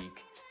every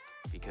week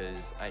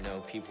because I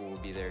know people will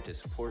be there to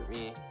support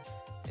me,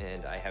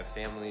 and I have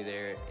family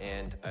there,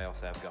 and I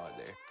also have God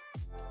there.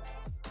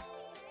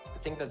 I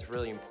think that's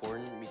really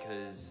important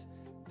because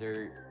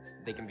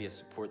they can be a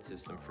support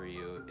system for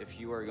you. If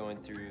you are going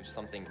through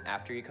something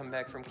after you come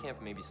back from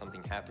camp, maybe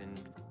something happened,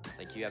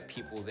 like you have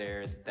people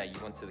there that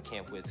you went to the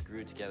camp with,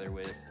 grew together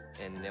with,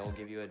 and they'll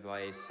give you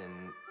advice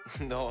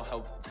and they'll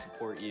help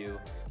support you.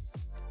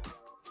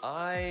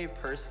 I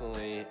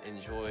personally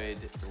enjoyed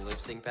the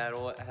lip sync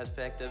battle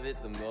aspect of it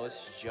the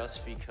most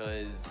just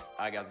because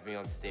I got to be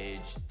on stage,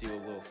 do a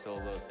little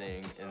solo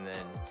thing, and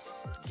then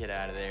get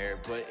out of there.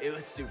 But it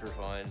was super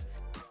fun.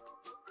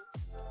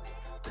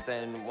 But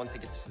then once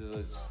it gets to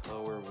those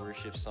slower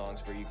worship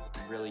songs where you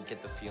really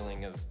get the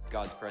feeling of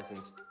God's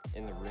presence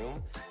in the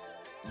room,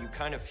 you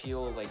kind of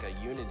feel like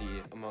a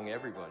unity among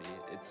everybody.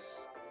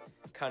 It's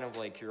kind of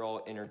like you're all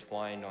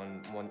intertwined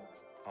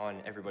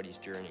on everybody's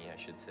journey, I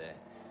should say.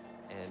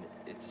 And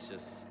it's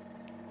just,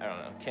 I don't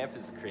know, camp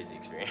is a crazy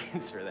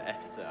experience for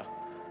that, so.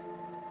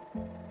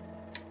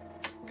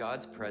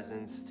 God's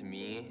presence to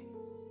me,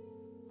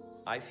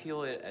 I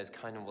feel it as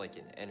kind of like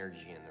an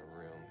energy in the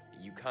room.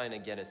 You kind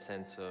of get a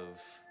sense of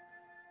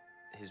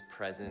his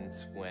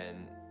presence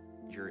when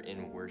you're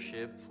in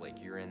worship,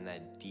 like you're in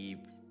that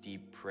deep,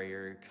 deep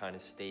prayer kind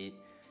of state.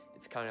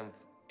 It's kind of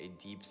a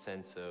deep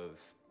sense of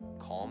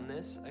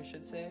calmness, I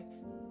should say.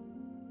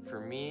 For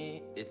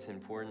me, it's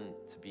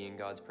important to be in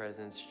God's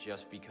presence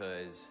just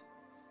because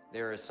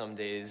there are some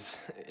days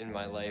in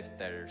my life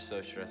that are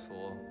so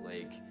stressful.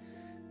 Like,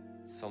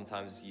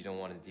 sometimes you don't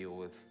want to deal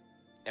with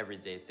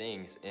everyday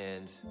things,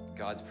 and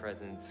God's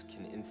presence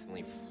can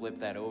instantly flip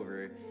that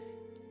over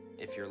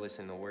if you're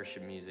listening to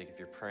worship music, if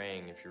you're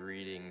praying, if you're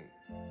reading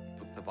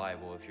the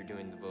Bible, if you're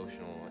doing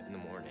devotional in the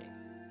morning.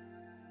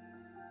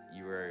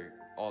 You are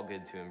all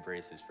good to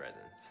embrace his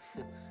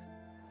presence.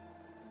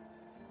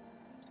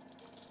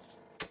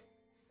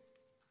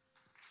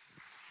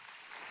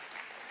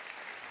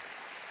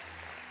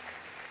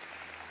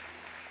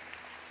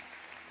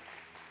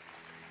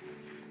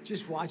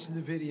 Just watching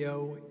the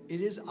video,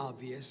 it is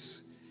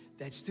obvious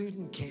that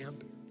student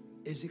camp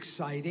is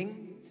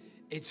exciting,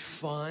 it's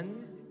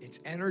fun, it's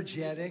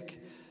energetic,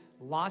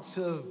 lots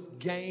of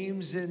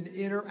games and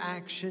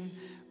interaction.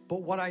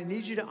 But what I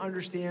need you to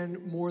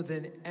understand more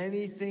than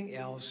anything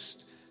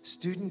else,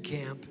 student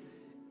camp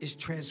is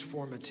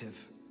transformative.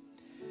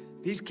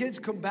 These kids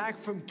come back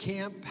from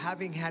camp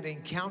having had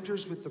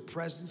encounters with the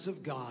presence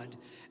of God,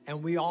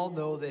 and we all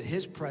know that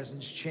his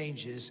presence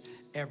changes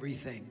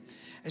everything.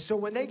 And so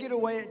when they get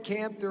away at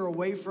camp, they're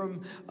away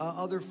from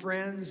other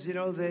friends, you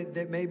know,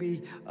 that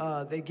maybe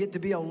they get to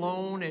be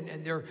alone,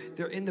 and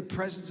they're in the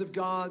presence of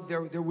God.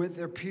 They're with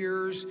their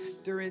peers.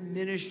 They're in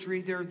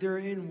ministry. They're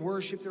in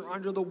worship. They're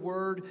under the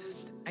word,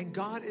 and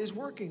God is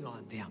working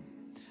on them.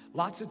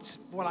 Lots of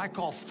what I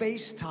call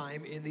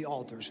FaceTime in the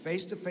altars,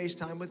 face-to-face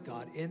time with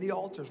God in the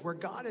altars, where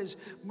God is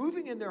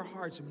moving in their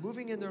hearts and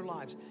moving in their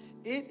lives.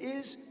 It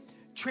is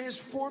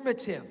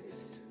transformative,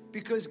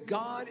 because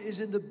God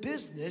is in the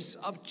business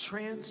of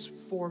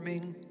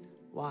transforming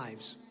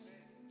lives.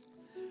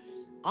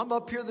 I'm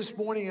up here this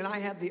morning, and I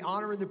have the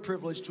honor and the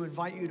privilege to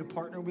invite you to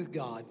partner with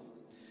God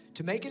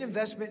to make an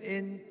investment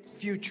in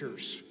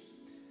futures.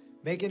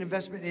 Make an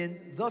investment in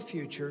the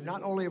future,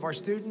 not only of our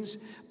students,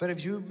 but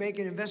if you make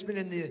an investment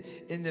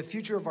in the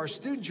future of our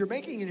students, you're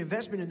making an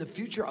investment in the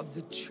future of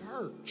the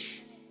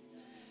church.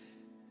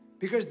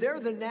 Because they're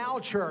the now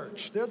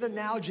church. They're the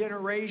now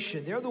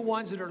generation. They're the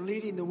ones that are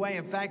leading the way.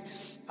 In fact,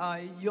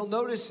 you'll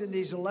notice in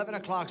these 11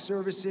 o'clock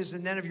services,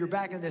 and then if you're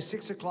back in the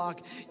 6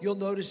 o'clock, you'll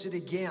notice it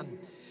again,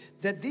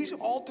 that these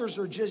altars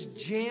are just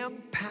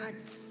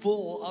jam-packed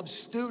full of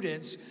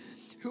students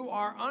who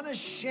are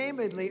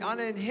unashamedly,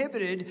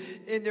 uninhibited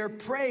in their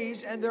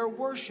praise and their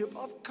worship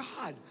of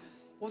God.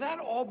 Well, that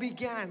all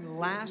began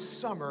last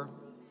summer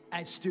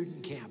at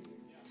student camp.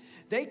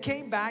 They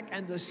came back,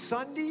 and the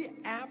Sunday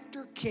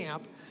after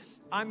camp,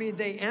 I mean,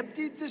 they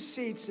emptied the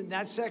seats in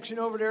that section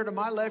over there to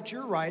my left,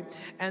 your right,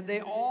 and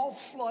they all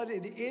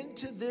flooded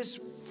into this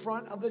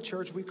front of the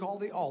church we call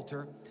the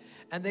altar,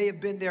 and they have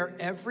been there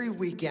every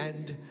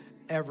weekend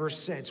ever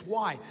since.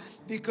 Why?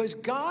 Because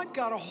God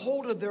got a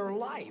hold of their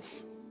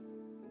life,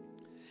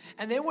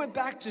 and they went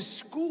back to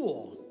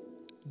school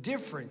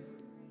different.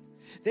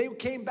 They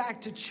came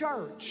back to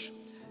church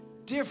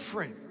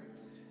different.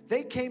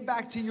 They came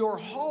back to your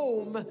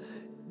home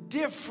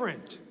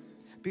different.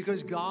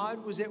 Because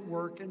God was at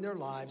work in their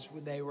lives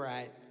when they were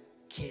at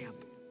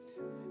camp.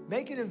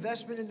 Make an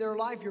investment in their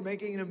life. You're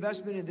making an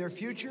investment in their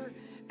future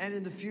and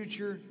in the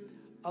future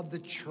of the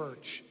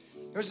church.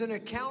 There's an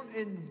account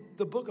in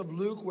the book of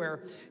Luke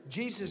where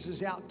Jesus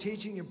is out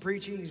teaching and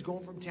preaching. He's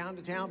going from town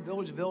to town,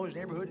 village to village,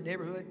 neighborhood to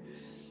neighborhood.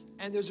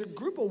 And there's a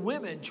group of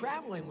women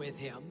traveling with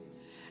him.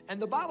 And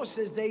the Bible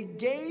says they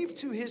gave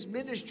to his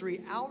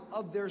ministry out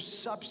of their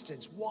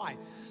substance. Why?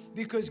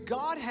 Because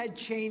God had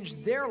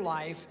changed their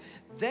life.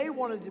 They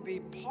wanted to be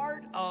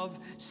part of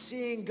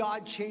seeing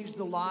God change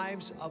the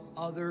lives of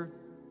other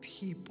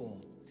people.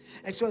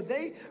 And so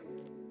they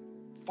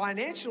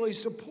financially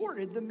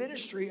supported the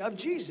ministry of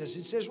Jesus.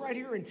 It says right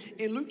here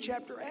in Luke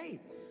chapter 8.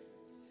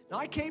 Now,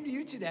 I came to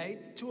you today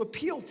to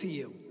appeal to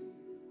you.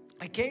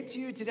 I came to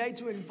you today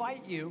to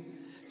invite you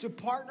to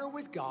partner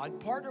with God,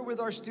 partner with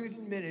our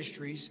student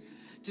ministries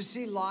to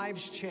see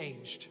lives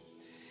changed.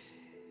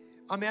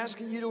 I'm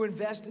asking you to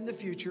invest in the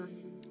future.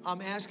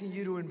 I'm asking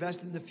you to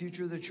invest in the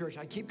future of the church.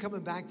 I keep coming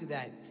back to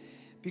that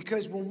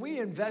because when we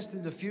invest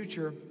in the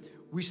future,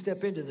 we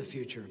step into the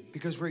future,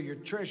 because where your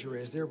treasure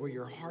is, there will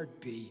your heart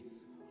be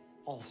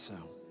also.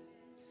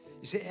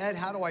 You say, Ed,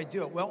 how do I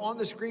do it? Well, on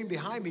the screen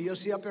behind me, you'll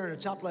see up there in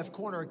the top left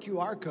corner a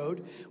QR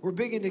code. We're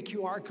big into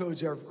QR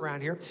codes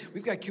around here.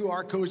 We've got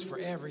QR codes for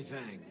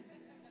everything.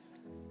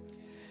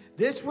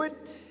 This one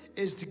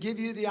is to give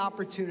you the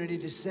opportunity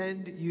to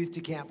send youth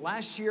to camp.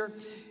 Last year,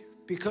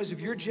 because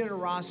of your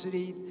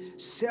generosity,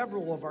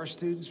 several of our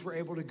students were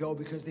able to go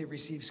because they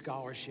received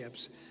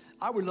scholarships.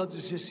 I would love to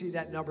just see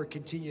that number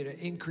continue to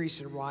increase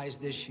and rise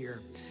this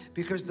year,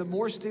 because the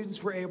more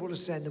students we're able to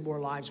send, the more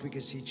lives we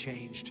can see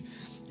changed.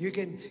 You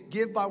can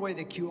give by way of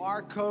the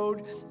QR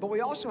code, but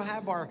we also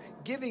have our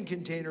giving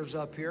containers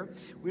up here.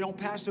 We don't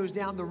pass those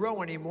down the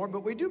row anymore,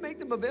 but we do make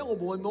them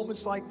available in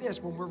moments like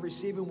this when we're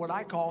receiving what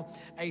I call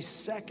a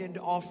second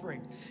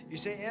offering. You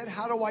say, Ed,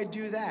 how do I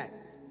do that?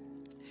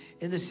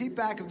 In the seat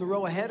back of the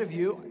row ahead of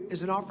you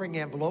is an offering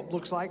envelope,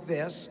 looks like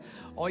this.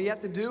 All you have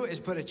to do is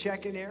put a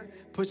check in there,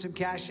 put some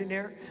cash in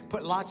there,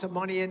 put lots of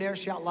money in there.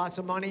 Shout, lots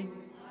of money.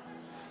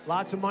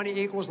 Lots of money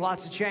equals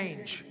lots of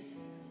change.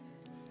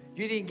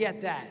 You didn't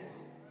get that.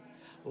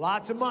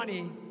 Lots of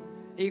money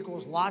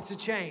equals lots of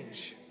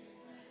change.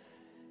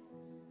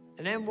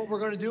 And then what we're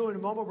going to do in a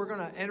moment, we're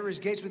going to enter his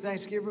gates with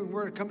thanksgiving.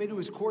 We're going to come into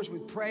his courts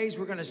with praise.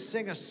 We're going to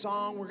sing a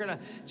song. We're going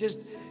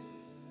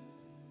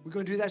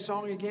to do that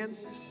song again?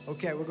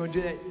 Okay, we're going to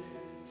do that.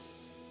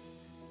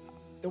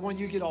 The one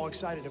you get all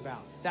excited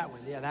about. That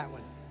one, yeah, that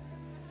one.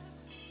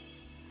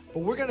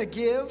 But we're going to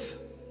give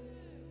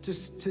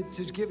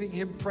to giving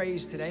him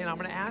praise today. And I'm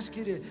going to ask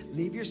you to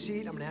leave your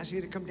seat. I'm going to ask you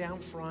to come down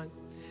front.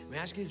 I'm going to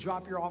ask you to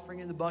drop your offering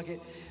in the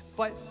bucket.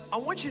 But I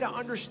want you to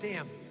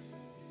understand,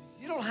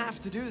 you don't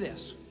have to do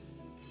this.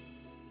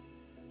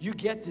 You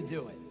get to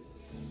do it.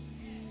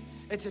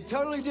 It's a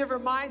totally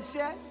different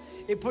mindset.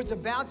 It puts a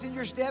bounce in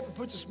your step. It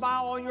puts a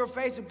smile on your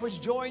face. It puts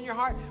joy in your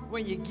heart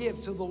when you give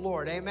to the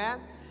Lord. Amen?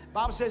 The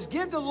Bible says,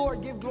 give to the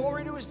Lord, give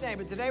glory to his name.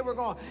 And today we're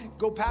going to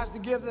go past the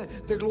give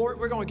the glory.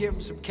 We're going to give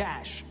him some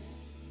cash.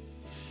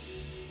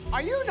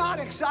 Are you not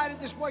excited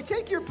this morning?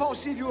 Take your pulse,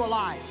 see if you're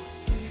alive.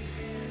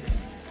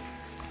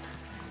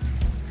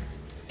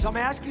 So I'm going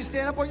to ask you to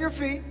stand up on your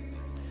feet.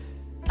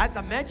 At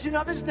the mention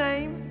of his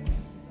name,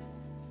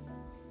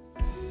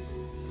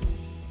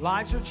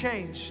 lives are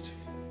changed.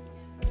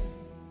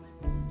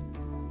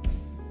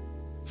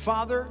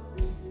 Father,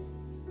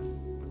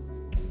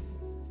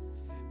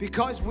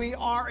 because we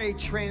are a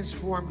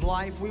transformed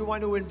life, we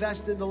want to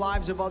invest in the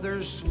lives of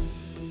others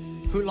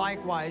who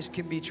likewise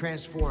can be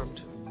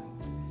transformed.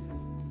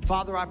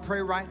 Father, I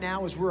pray right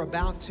now as we're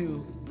about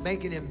to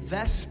make an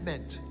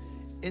investment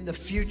in the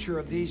future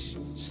of these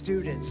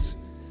students,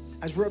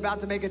 as we're about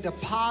to make a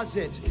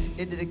deposit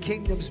into the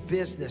kingdom's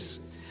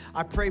business,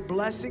 I pray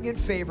blessing and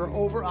favor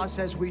over us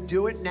as we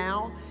do it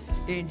now.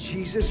 In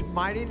Jesus'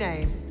 mighty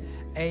name,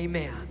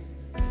 amen.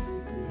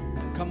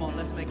 Come on,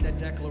 let's make that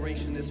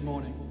declaration this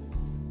morning.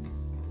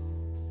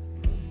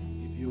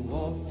 If you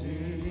walked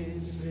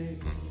in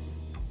sick,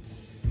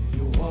 if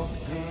you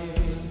walked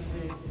in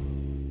sick,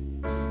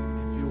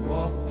 if you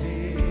walked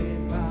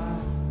in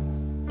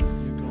bound,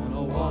 you're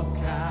gonna walk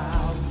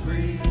out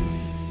free.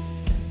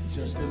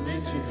 Just the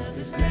mention of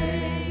his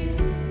name,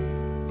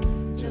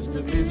 just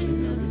the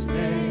mention of his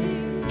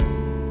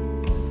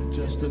name,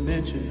 just the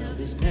mention of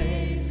his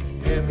name,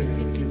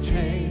 everything can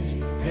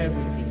change,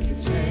 everything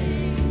can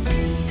change.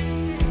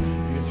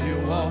 If you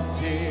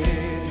walked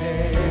in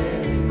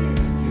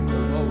hell, you're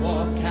gonna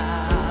walk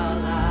out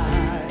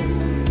light.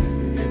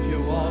 If you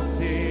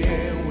walked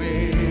in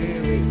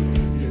weary,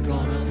 you're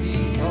gonna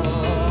be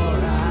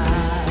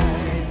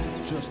alright.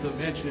 Just the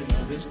mention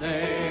of his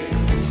name,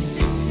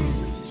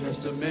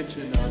 just a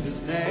mention of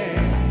his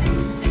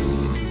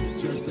name,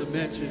 just a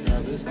mention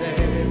of his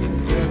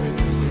name,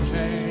 everything can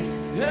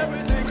change,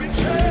 everything can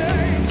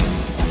change.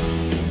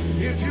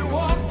 If you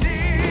walked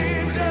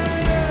in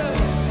hell,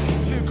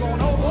 you're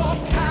gonna walk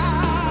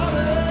out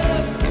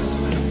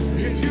of.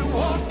 If you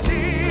walked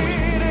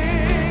in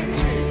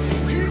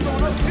empty, you're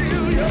gonna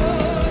fill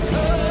your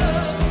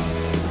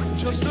cup.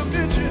 Just a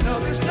mention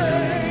of his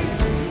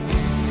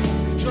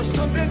name, just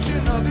a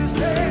mention of his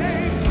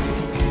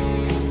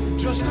name,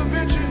 just a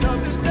mention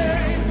of his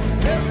name,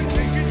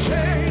 everything can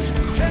change,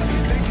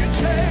 everything can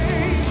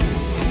change.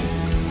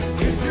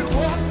 If you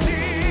walked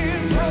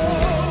in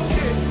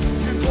broken,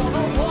 you're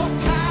gonna walk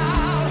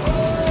out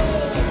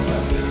whole.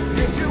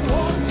 If you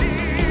walked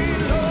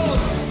in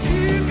lost,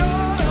 he's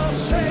gonna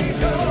save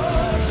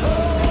your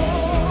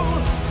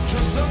soul.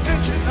 Just a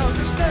mention of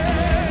his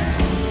name,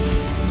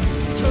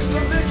 just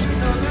a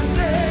mention of his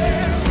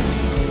name,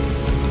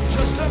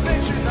 just a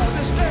mention of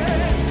his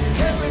name,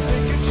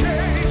 everything can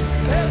change,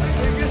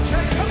 everything can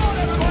change. Come on,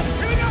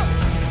 everybody.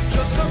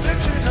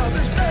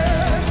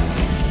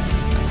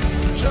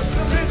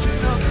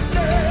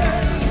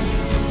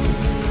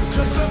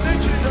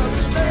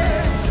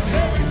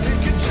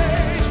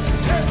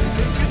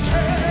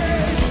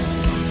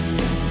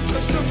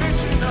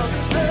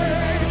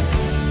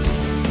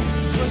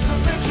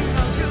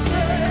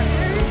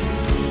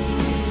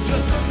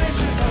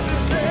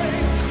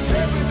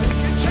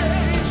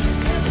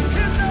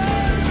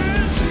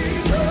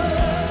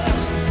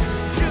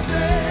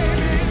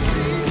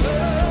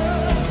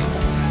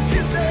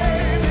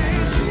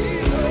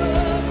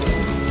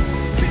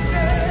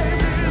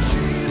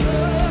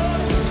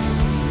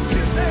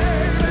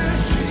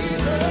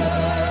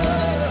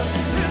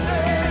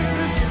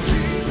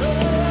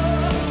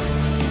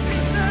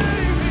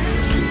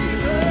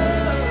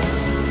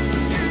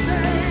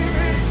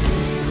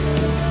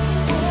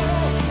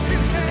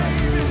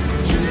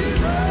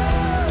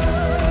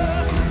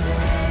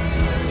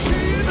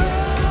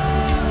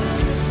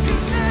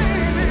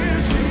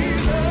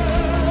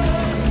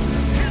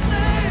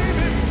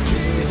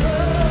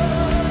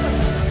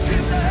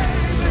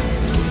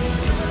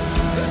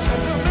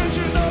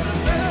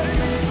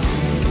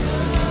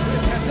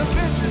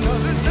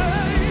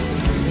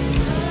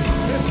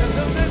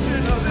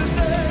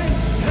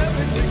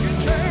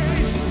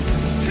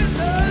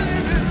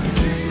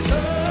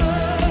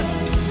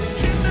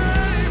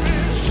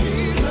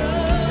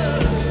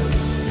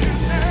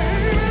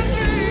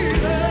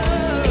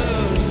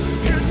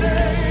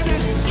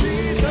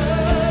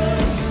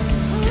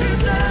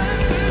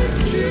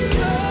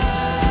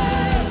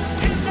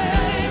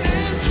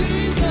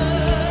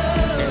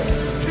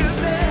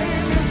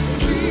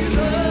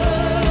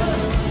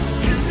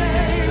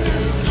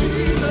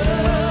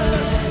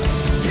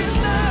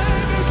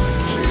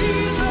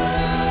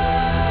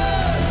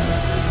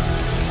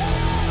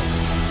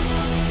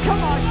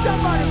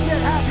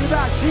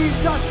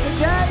 Jesus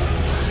today.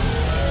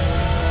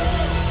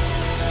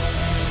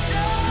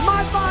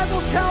 My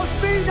Bible tells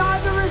me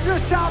neither is there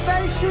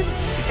salvation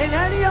in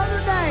any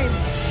other name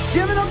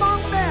given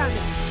among men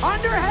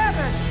under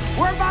heaven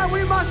whereby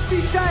we must be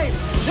saved.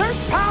 There's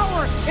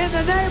power in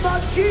the name of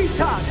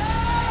Jesus.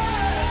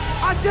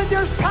 I said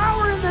there's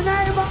power in the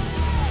name of...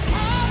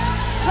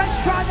 Let's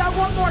try that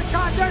one more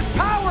time. There's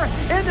power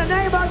in the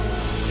name of...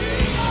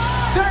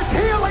 There's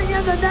healing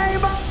in the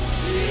name of...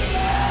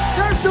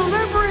 There's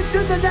deliverance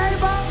in the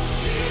name of...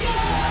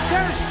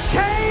 There's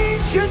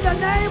change in the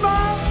name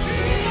of...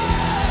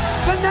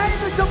 The name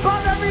that's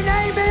above every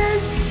name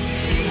is...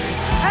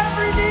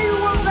 Every knee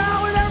will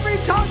bow and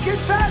every tongue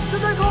confess to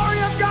the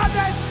glory of God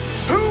that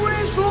who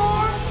is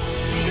Lord?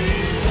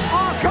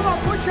 Oh, come on,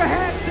 put your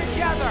hands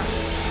together.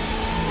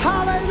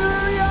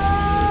 Hallelujah!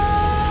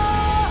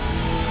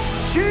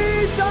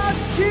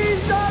 Jesus,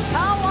 Jesus,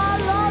 how I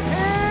love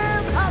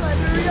him.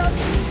 Hallelujah.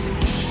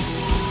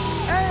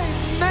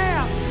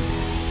 Amen.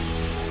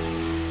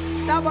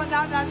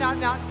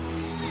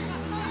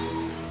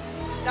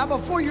 Now,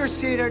 before you're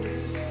seated,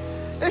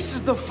 this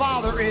is the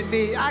Father in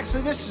me.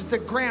 Actually, this is the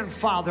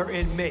grandfather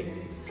in me.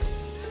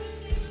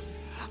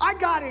 I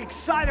got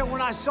excited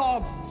when I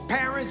saw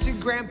parents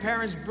and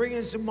grandparents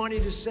bringing some money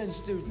to send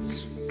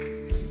students.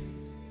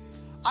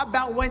 I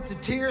about went to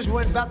tears,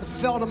 about to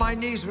fell to my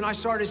knees when I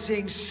started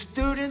seeing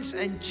students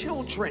and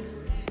children.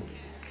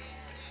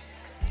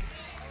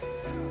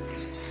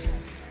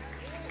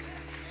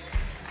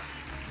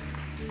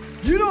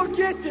 You don't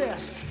get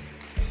this.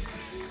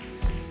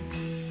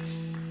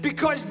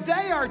 Because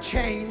they are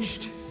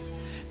changed,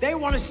 they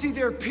want to see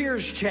their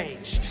peers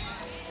changed.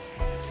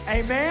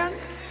 Amen?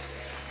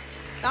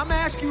 Now I'm going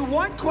to ask you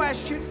one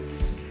question.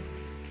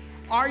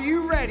 Are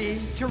you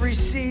ready to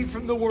receive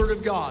from the Word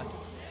of God?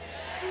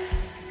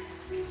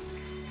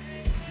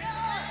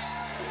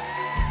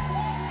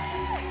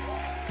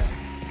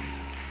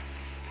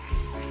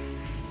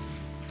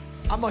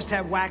 I must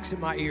have wax in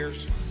my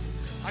ears.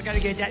 I got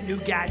to get that new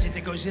gadget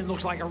that goes in,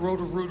 looks like a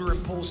rotor-rooter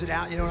and pulls it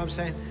out. You know what I'm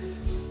saying?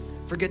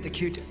 Forget the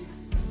Q-tip.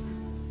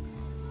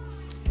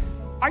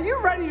 Are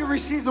you ready to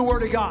receive the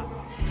Word of God?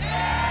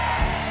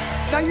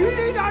 Now you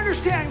need to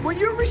understand, when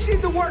you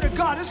receive the Word of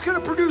God, it's going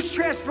to produce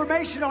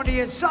transformation on the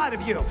inside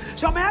of you.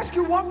 So I'm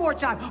asking you one more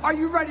time, are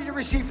you ready to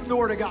receive from the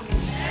Word of God?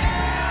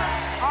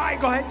 All right,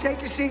 go ahead, take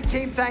your seat,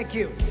 team. Thank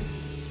you.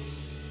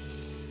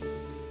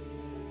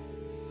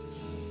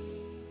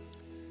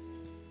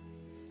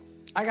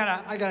 I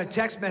got a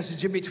text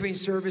message in between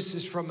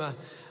services from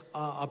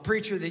a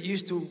preacher that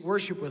used to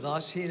worship with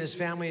us. He and his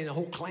family and the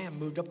whole clan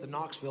moved up to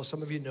Knoxville.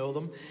 Some of you know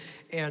them.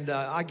 And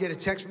I get a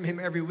text from him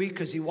every week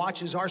because he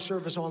watches our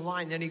service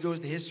online. Then he goes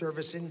to his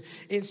service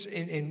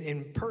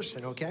in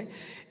person, okay?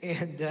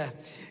 And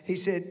he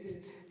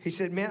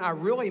said, man, I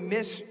really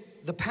miss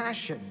the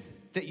passion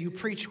that you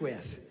preach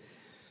with.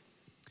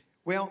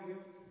 Well,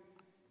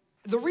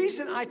 the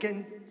reason I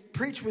can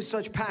preach with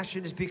such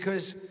passion is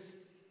because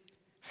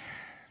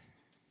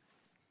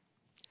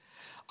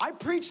I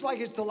preach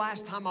like it's the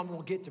last time I'm going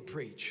to get to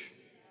preach.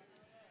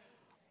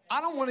 I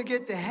don't want to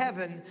get to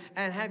heaven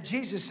and have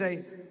Jesus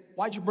say,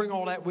 why'd you bring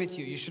all that with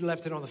you? You should have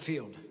left it on the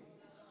field.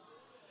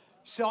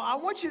 So I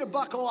want you to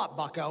buckle up,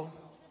 bucko.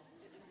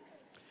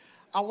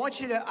 I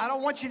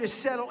don't want you to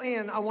settle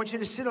in. I want you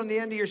to sit on the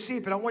end of your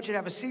seat, but I want you to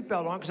have a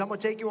seatbelt on because I'm going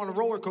to take you on a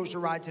roller coaster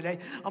ride today.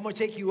 I'm going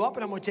to take you up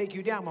and I'm going to take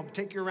you down. I'm going to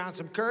take you around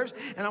some curves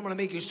and I'm going to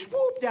make you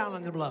swoop down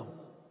on the below.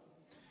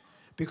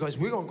 Because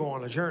we're going to go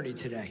on a journey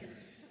today.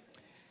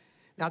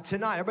 Now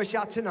tonight, everybody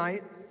shout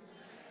tonight.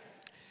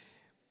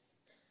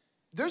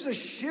 There's a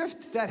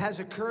shift that has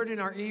occurred in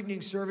our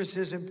evening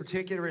services in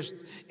particular.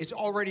 It's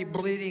already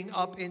bleeding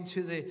up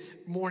into the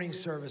morning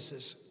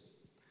services.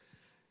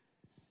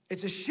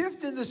 It's a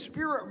shift in the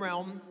spirit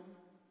realm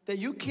that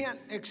you can't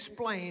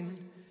explain,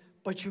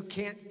 but you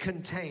can't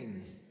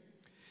contain.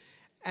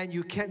 And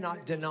you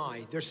cannot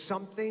deny. There's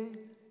something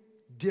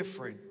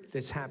different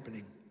that's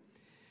happening.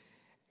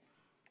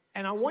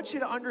 And I want you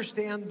to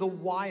understand the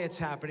why it's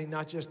happening,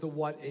 not just the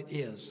what it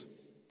is.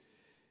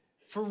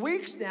 For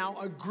weeks now,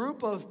 a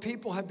group of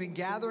people have been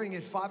gathering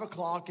at 5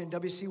 o'clock in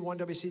WC1,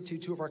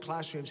 WC2, two of our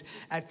classrooms,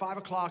 at 5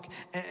 o'clock,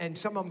 and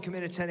some of them come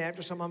in at 10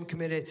 after, some of them come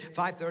in at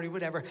 5:30,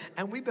 whatever.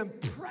 And we've been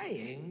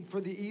praying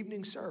for the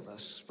evening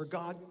service, for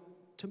God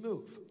to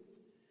move.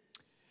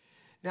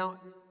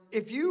 Now,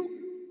 if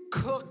you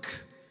cook,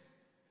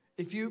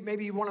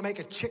 maybe you want to make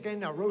a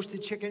chicken, a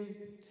roasted chicken,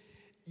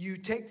 you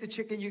take the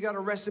chicken, you got a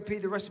recipe.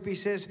 The recipe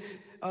says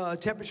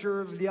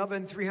temperature of the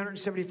oven,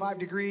 375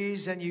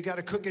 degrees, and you got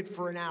to cook it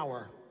for an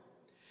hour.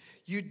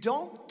 You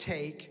don't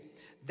take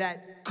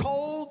that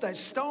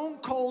stone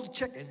cold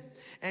chicken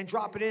and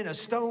drop it in a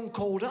stone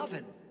cold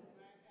oven.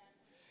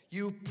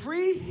 You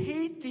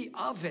preheat the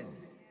oven.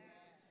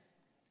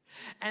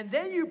 And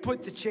then you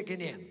put the chicken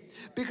in.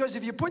 Because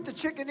if you put the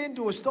chicken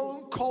into a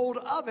stone cold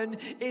oven,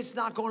 it's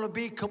not going to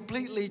be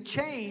completely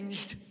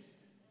changed.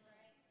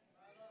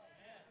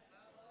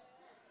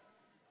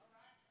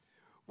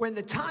 When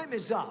the time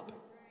is up,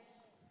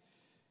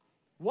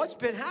 What's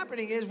been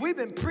happening is we've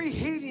been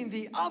preheating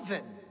the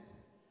oven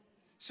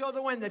so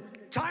that when the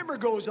timer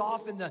goes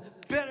off and the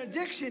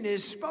benediction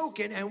is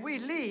spoken and we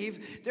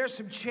leave, there's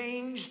some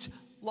changed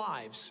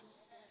lives.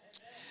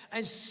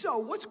 And so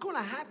what's going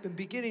to happen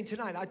beginning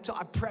tonight, I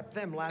prepped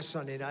them last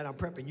Sunday night, I'm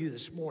prepping you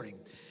this morning.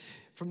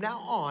 From now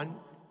on,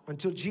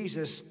 until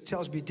Jesus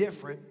tells me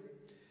different,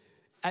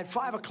 at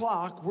 5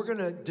 o'clock, we're going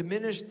to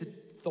diminish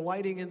the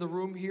lighting in the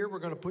room here. We're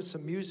going to put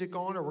some music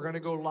on, or we're going to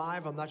go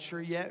live. I'm not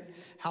sure yet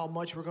how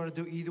much we're going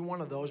to do either one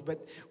of those,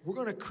 but we're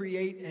going to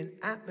create an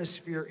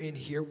atmosphere in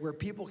here where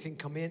people can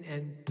come in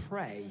and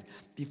pray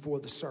before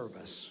the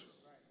service.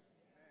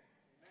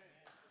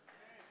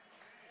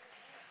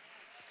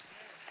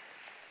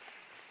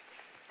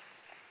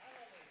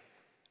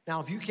 Now,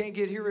 if you can't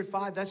get here at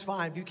 5, that's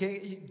fine. If you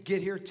can't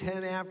get here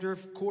 10 after,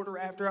 quarter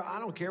after, I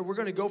don't care. We're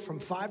going to go from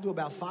 5 to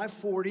about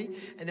 5:40,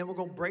 and then we're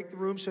going to break the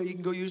room so you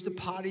can go use the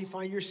potty,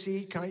 find your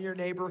seat, kind your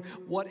neighbor,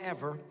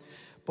 whatever.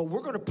 But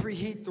we're going to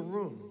preheat the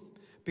room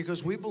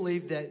because we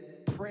believe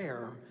that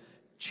prayer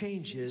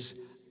changes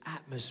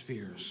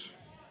atmospheres.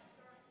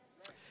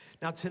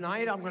 Now,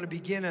 tonight, I'm going to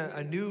begin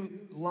a new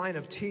line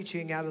of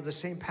teaching out of the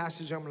same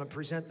passage I'm going to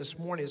present this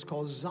morning. It's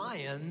called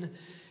Zion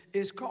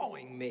is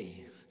Calling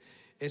Me.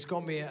 It's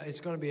going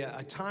to be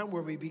a time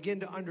where we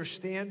begin to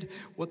understand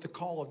what the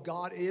call of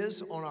God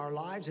is on our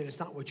lives, and it's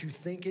not what you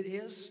think it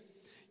is.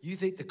 You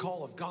think the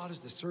call of God is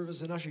to serve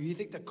as an usher. You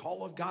think the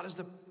call of God is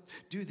to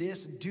do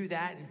this and do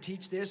that and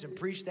teach this and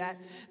preach that.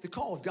 The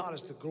call of God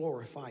is to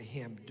glorify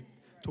Him,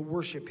 to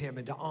worship Him,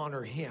 and to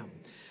honor Him.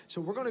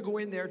 So we're going to go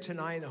in there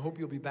tonight, and I hope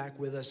you'll be back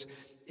with us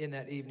in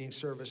that evening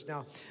service.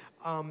 Now,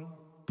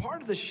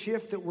 part of the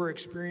shift that we're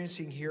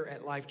experiencing here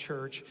at Life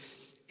Church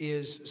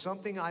is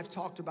something I've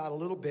talked about a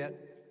little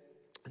bit.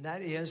 And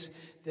that is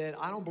that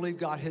I don't believe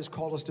God has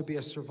called us to be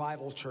a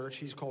survival church.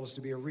 He's called us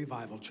to be a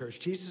revival church.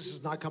 Jesus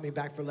is not coming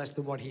back for less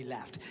than what He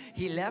left.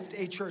 He left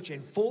a church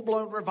in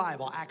full-blown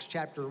revival, Acts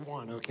chapter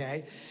 1,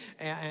 okay?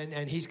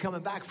 And He's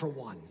coming back for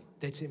one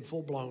that's in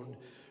full-blown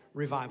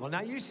revival.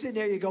 Now, you sit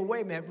there, you go,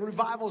 wait a minute,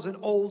 revival's an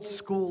old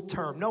school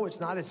term. No, it's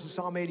not. It's in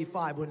Psalm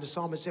 85 when the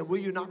psalmist said, will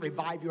you not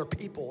revive your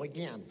people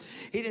again?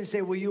 He didn't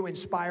say, will you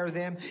inspire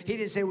them? He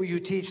didn't say, will you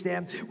teach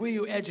them? Will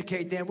you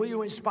educate them? Will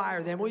you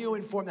inspire them? Will you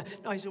inform them?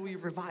 No, He said, will you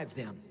revive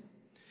them?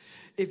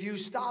 If you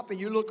stop and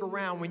you look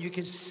around, when you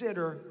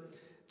consider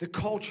the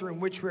culture in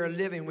which we're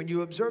living, when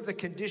you observe the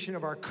condition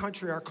of our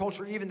country, our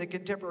culture, even the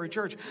contemporary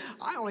church,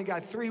 I only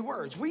got 3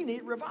 words. We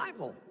need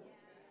revival.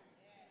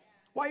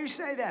 Why you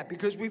say that?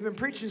 Because we've been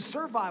preaching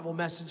survival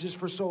messages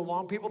for so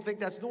long, people think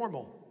that's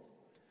normal.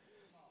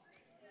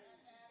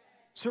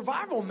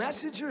 Survival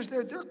messages,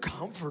 they're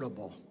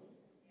comfortable.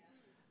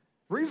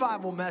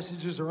 Revival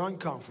messages are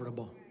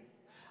uncomfortable.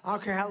 I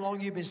don't care how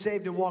long you've been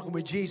saved and walking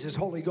with Jesus,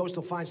 Holy Ghost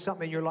will find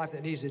something in your life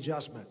that needs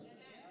adjustment.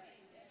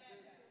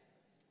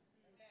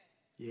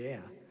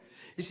 Yeah.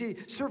 You see,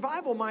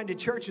 survival-minded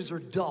churches are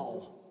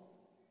dull.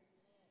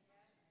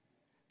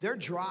 They're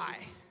dry.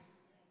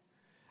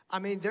 I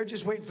mean, they're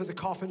just waiting for the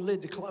coffin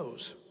lid to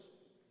close.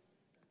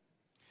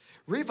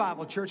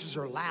 Revival churches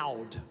are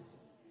loud,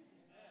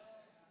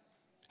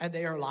 and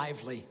they are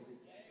lively.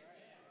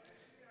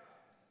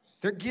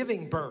 They're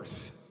giving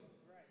birth.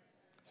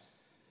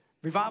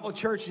 Revival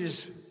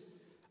churches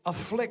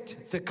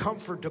afflict the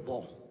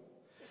comfortable,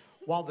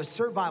 while the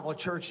survival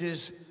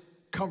churches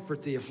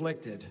comfort the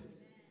afflicted.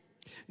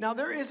 Now,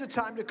 there is a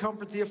time to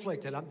comfort the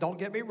afflicted. Don't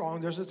get me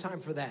wrong, there's a time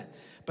for that,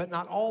 but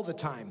not all the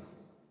time.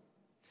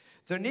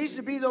 There needs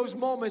to be those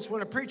moments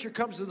when a preacher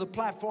comes to the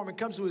platform and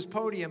comes to his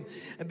podium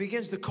and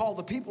begins to call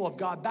the people of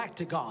God back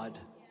to God.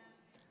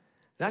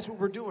 That's what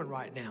we're doing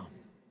right now.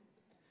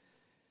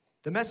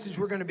 The message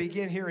we're going to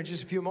begin here in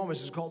just a few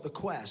moments is called The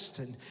Quest.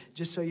 And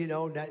just so you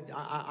know,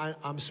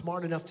 I'm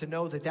smart enough to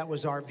know that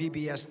was our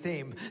VBS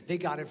theme. They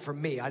got it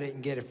from me. I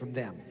didn't get it from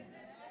them.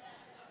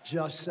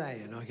 Just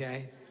saying,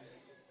 okay?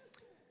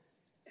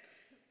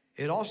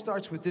 It all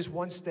starts with this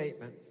one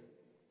statement.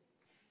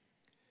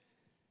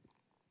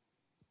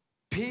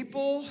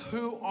 People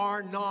who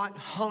are not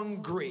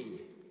hungry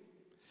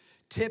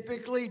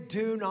typically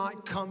do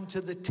not come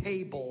to the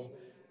table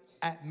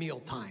at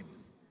mealtime.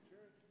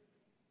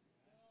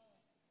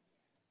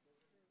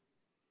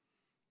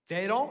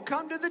 They don't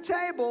come to the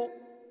table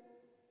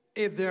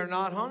if they're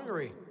not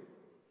hungry.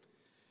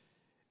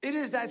 It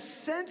is that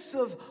sense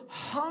of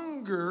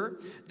hunger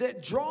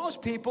that draws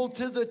people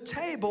to the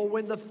table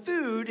when the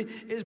food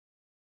is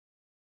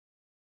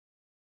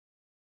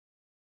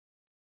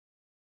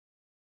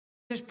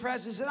His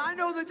presence. And I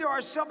know that there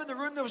are some in the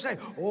room that will say,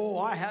 oh,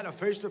 I had a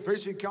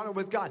face-to-face encounter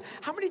with God.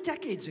 How many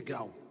decades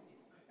ago?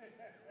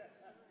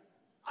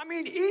 I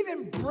mean,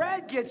 even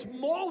bread gets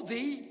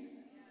moldy.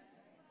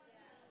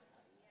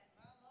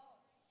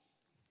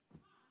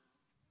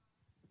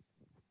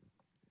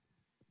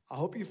 I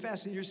hope you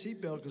fasten your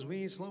seatbelt because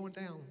we ain't slowing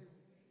down.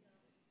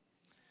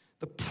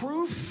 The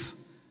proof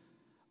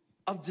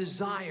of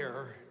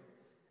desire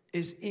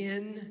is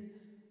in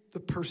the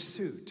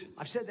pursuit.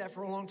 I've said that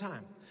for a long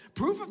time.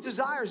 Proof of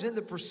desire is in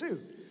the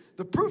pursuit.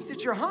 The proof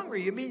that you're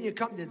hungry, you mean you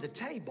come to the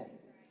table.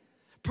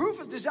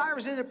 Proof of desire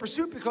is in the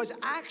pursuit because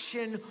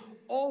action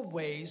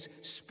always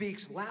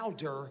speaks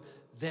louder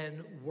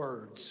than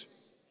words.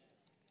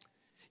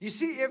 You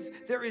see,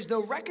 if there is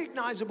no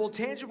recognizable,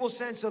 tangible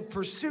sense of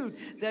pursuit,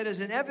 that is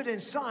an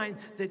evident sign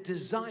that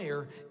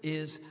desire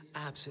is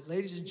absent.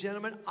 Ladies and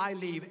gentlemen, I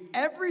leave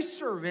every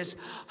service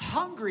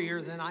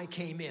hungrier than I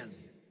came in.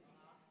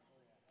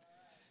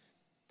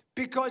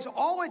 Because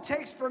all it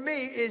takes for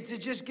me is to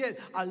just get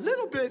a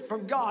little bit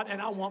from God,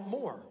 and I want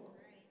more.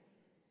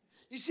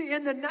 You see,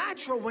 in the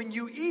natural, when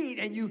you eat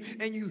and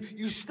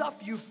you stuff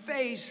your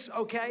face,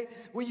 okay?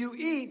 When you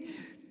eat,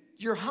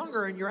 your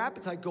hunger and your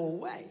appetite go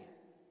away.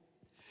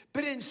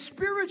 But in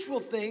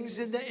spiritual things,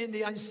 in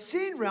the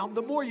unseen realm,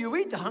 the more you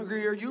eat, the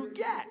hungrier you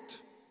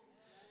get.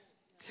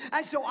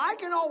 And so I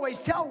can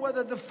always tell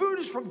whether the food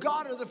is from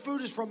God or the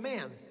food is from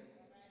man.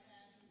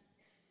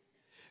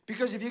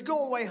 Because if you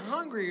go away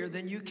hungrier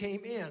than you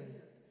came in,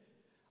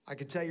 I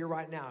can tell you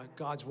right now,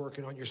 God's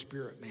working on your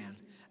spirit, man.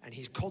 And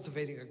he's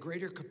cultivating a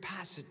greater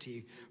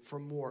capacity for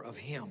more of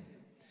him.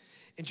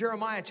 In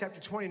Jeremiah chapter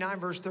 29,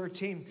 verse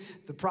 13,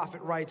 the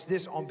prophet writes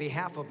this on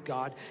behalf of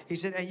God. He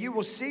said, and you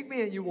will seek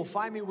me and you will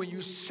find me when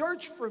you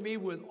search for me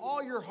with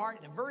all your heart.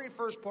 And the very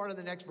first part of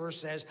the next verse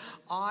says,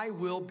 I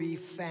will be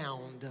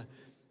found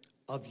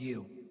of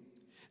you.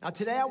 Now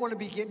today I want to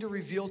begin to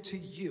reveal to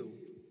you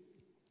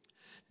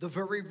the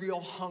very real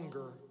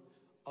hunger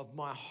of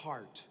my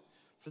heart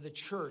for the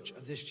church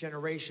of this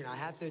generation. I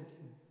have to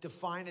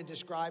define and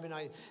describe, and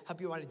I help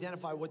you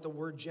identify what the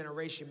word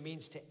generation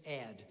means to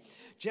add.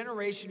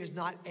 Generation is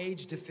not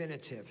age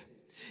definitive.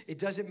 It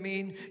doesn't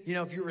mean,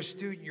 if you're a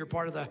student, you're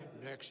part of the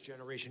next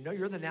generation. No,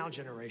 you're the now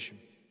generation.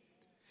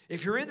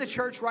 If you're in the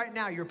church right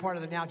now, you're part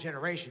of the now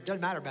generation. It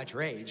doesn't matter about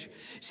your age.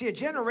 See, a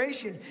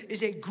generation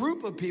is a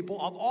group of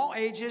people of all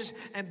ages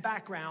and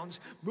backgrounds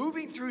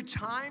moving through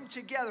time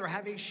together,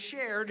 having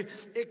shared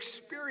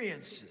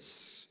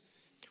experiences.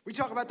 We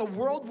talk about the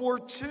World War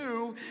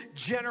II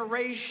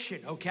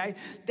generation, okay?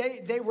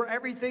 They were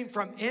everything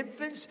from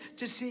infants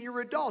to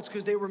senior adults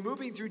because they were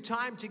moving through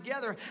time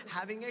together,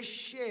 having a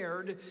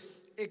shared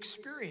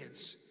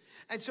experience.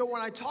 And so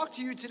when I talk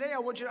to you today, I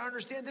want you to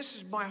understand this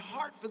is my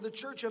heart for the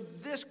church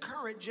of this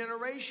current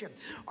generation.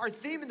 Our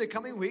theme in the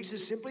coming weeks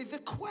is simply the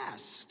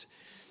quest.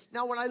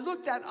 Now, when I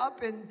looked that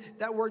up in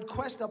that word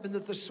quest up in the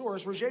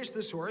thesaurus, Roget's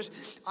thesaurus,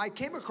 I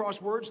came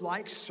across words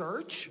like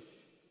search,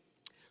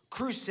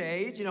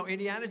 crusade,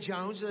 Indiana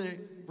Jones,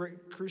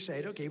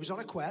 crusade, okay, he was on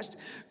a quest,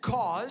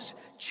 cause,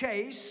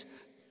 chase,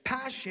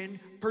 passion,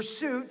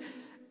 pursuit,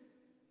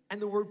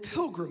 and the word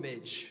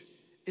pilgrimage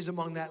is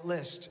among that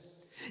list.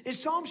 In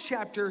Psalms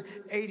chapter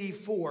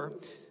 84,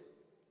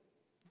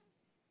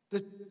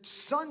 the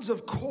sons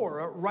of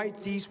Korah write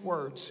these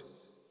words,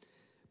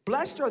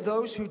 blessed are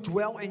those who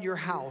dwell in your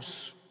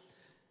house.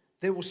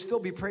 They will still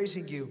be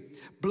praising you.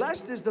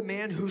 Blessed is the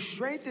man whose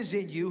strength is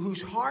in you,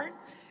 whose heart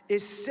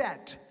is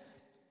set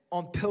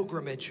on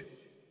pilgrimage.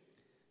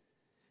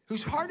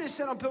 Whose heart is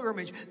set on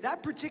pilgrimage.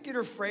 That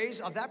particular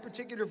phrase of that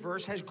particular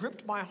verse has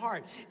gripped my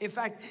heart. In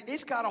fact,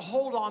 it's got a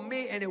hold on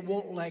me and it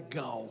won't let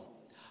go.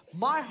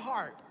 My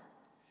heart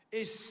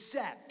is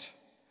set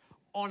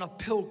on a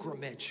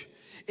pilgrimage.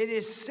 It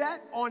is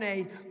set on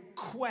a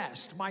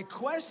quest. My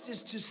quest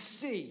is to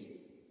see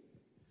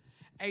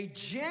a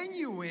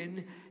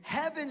genuine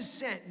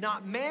heaven-sent,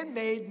 not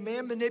man-made,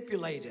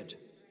 man-manipulated,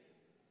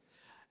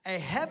 a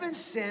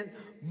heaven-sent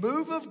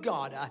move of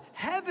God, a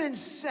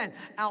heaven-sent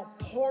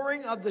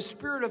outpouring of the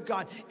Spirit of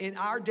God in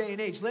our day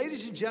and age.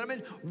 Ladies and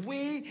gentlemen,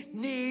 we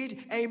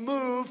need a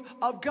move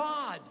of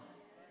God.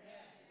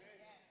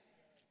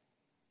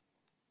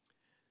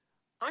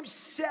 I'm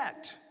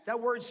set. That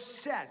word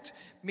set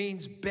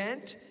means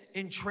bent,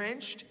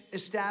 entrenched,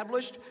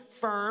 established,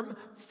 firm,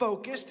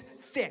 focused,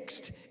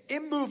 fixed,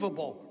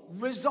 immovable,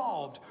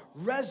 resolved,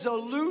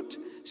 resolute,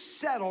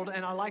 settled,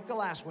 and I like the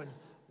last one,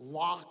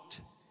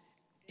 locked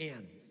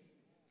in.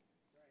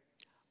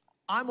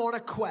 I'm on a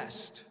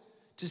quest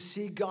to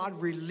see God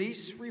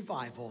release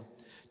revival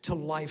to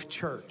Life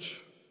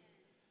Church.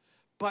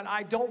 But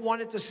I don't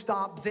want it to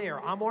stop there.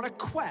 I'm on a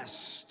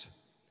quest.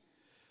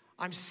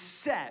 I'm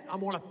set.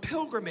 I'm on a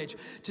pilgrimage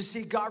to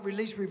see God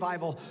release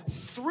revival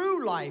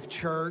through Life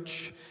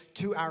Church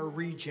to our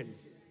region.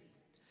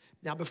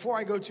 Now, before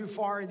I go too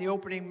far in the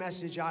opening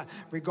message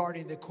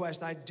regarding the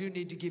quest, I do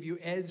need to give you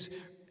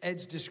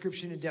Ed's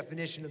description and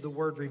definition of the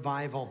word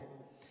revival.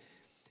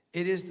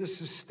 It is the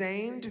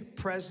sustained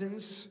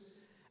presence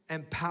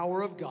and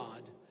power of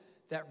God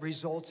that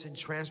results in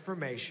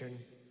transformation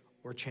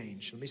or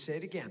change. Let me say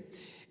it again.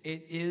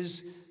 It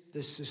is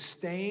the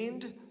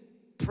sustained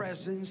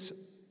presence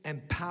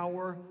and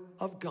power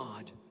of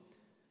God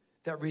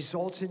that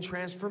results in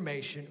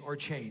transformation or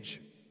change.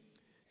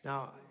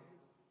 Now,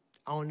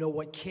 I don't know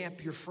what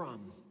camp you're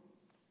from.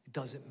 It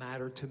doesn't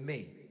matter to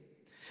me.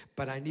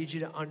 But I need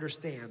you to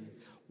understand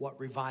what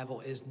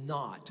revival is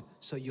not,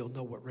 so you'll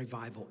know what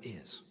revival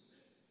is.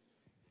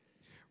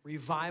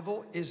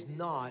 Revival is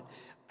not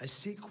a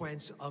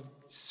sequence of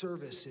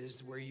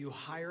services where you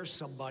hire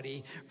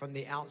somebody from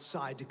the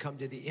outside to come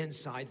to the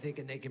inside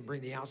thinking they can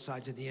bring the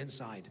outside to the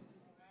inside.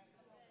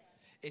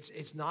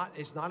 It's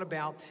not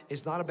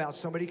about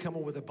somebody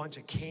coming with a bunch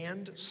of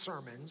canned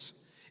sermons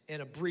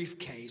in a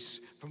briefcase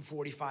from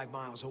 45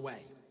 miles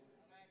away.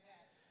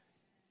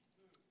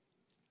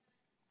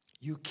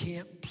 You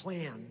can't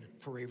plan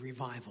for a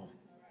revival.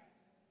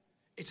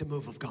 It's a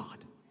move of God.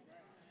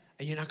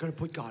 And you're not going to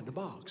put God in a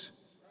box.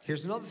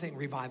 Here's another thing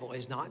revival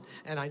is not,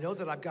 and I know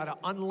that I've got to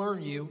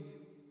unlearn you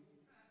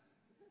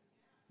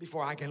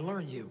before I can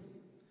learn you.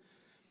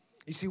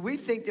 You see, we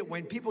think that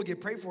when people get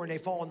prayed for and they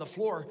fall on the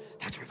floor,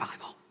 that's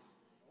revival.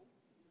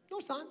 No,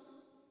 it's not.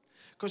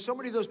 Because so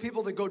many of those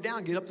people that go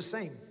down get up the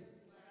same.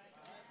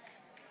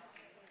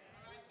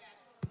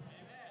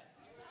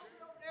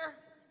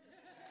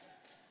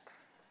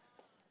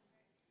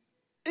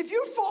 If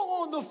you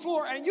fall on the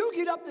floor and you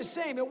get up the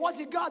same, it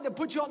wasn't God that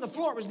put you on the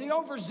floor. It was the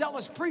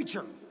overzealous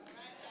preacher.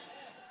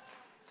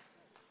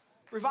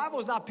 Revival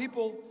is not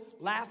people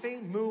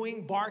laughing,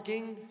 mooing,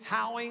 barking,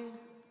 howling.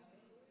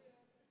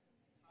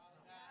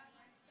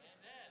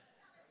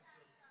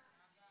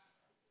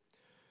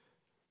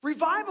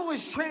 Revival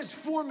is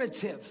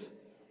transformative.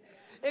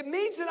 It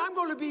means that I'm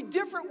going to be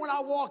different when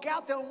I walk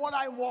out than when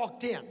I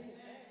walked in.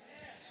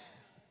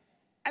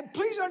 And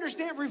please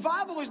understand,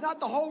 revival is not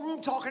the whole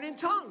room talking in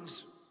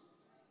tongues.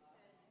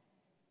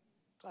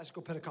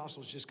 Classical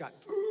Pentecostals just got,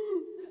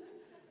 ooh.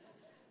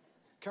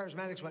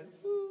 Charismatics went,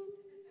 ooh.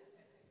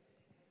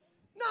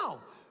 No,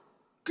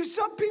 because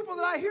some people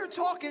that I hear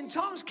talk in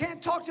tongues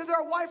can't talk to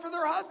their wife or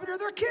their husband or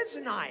their kids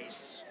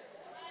nice.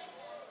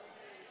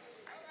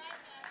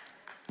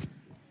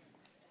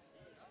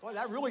 Boy,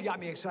 that really got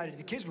me excited.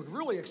 The kids were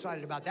really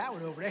excited about that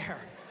one over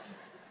there.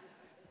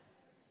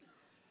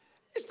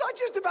 It's not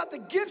just about the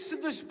gifts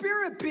of the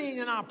Spirit being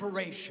in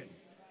operation.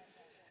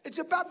 It's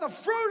about the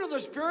fruit of the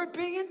Spirit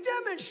being in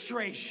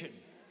demonstration.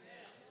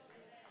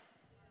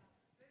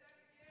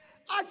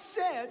 I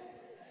said,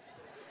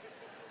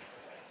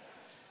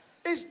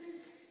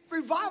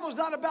 revival is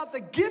not about the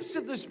gifts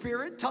of the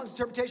Spirit, tongues,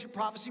 interpretation,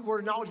 prophecy,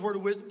 word of knowledge, word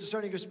of wisdom,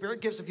 discerning of spirit,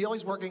 gifts of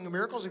healings, working of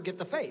miracles, and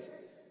gift of faith.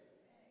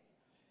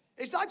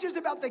 It's not just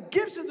about the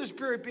gifts of the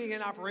Spirit being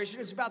in operation.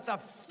 It's about the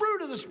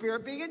fruit of the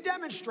Spirit being in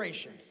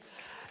demonstration.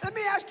 Let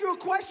me ask you a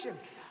question.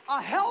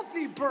 A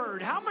healthy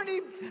bird, how many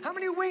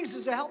wings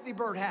does a healthy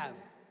bird have?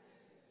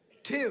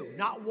 2,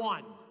 not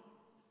 1.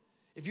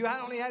 If you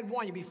had only had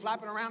 1, you'd be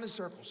flapping around in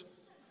circles.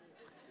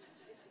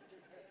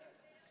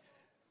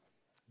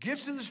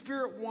 Gifts of the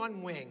Spirit,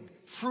 1 wing.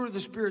 Fruit of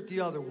the Spirit,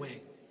 the other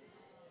wing.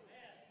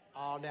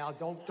 Oh, now,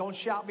 don't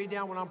shout me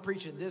down when I'm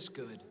preaching this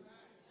good.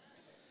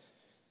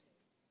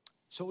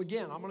 So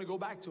again, I'm going to go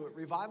back to it.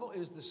 Revival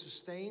is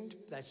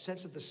that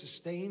sense of the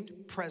sustained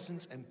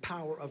presence and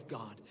power of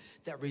God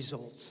that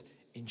results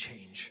in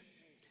change.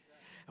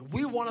 And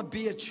we want to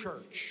be a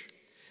church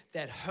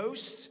that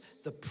hosts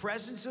the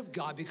presence of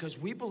God because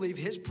we believe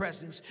His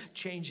presence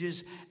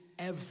changes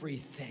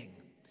everything.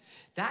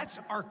 That's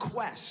our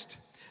quest.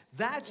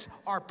 That's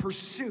our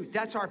pursuit.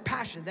 That's our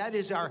passion. That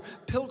is our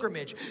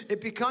pilgrimage.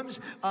 It becomes,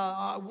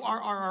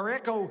 our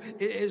echo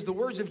is the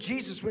words of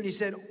Jesus when He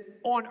said,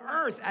 on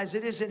earth as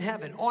it is in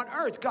heaven. On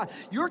earth, God,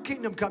 your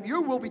kingdom come,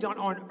 your will be done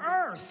on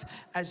earth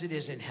as it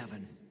is in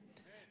heaven.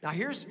 Now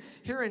here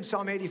in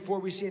Psalm 84,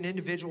 we see an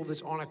individual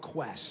that's on a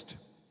quest.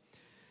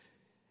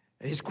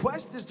 And his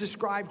quest is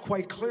described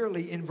quite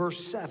clearly in verse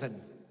 7.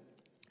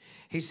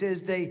 He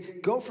says, they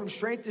go from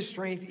strength to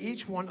strength.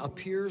 Each one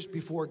appears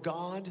before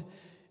God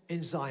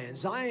in Zion.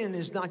 Zion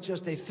is not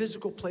just a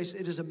physical place,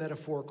 it is a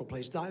metaphorical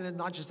place. Zion is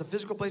not just a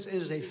physical place, it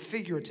is a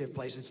figurative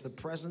place. It's the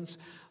presence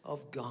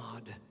of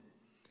God.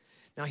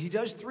 Now, he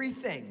does 3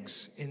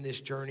 things in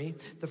this journey.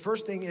 The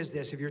first thing is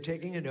this. If you're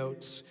taking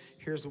notes,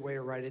 here's the way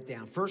to write it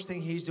down. First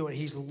thing he's doing,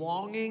 he's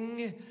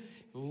longing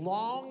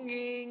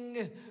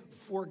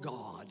for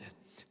God.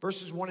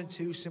 Verses 1 and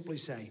 2 simply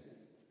say,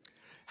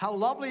 how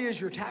lovely is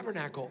your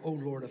tabernacle, O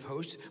Lord of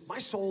hosts. My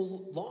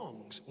soul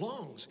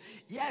longs.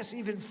 Yes,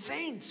 even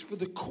faints for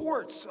the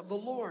courts of the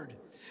Lord.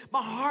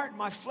 My heart,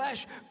 my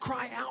flesh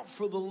cry out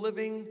for the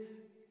living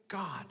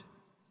God.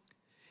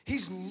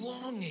 He's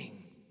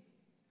longing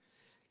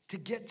to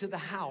get to the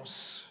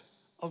house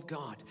of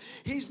God.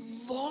 He's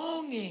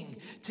longing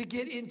to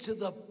get into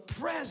the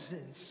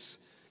presence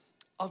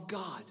of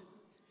God.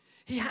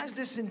 He has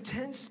this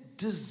intense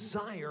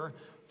desire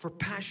for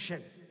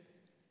passion.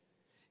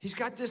 He's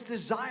got this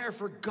desire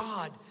for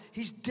God.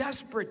 He's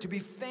desperate to be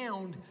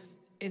found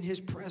in His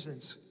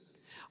presence.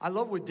 I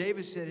love what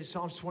David said in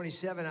Psalms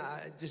 27.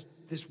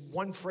 This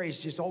one phrase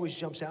just always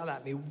jumps out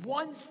at me.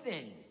 One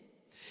thing.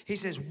 He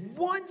says,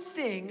 one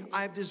thing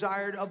I have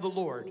desired of the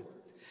Lord,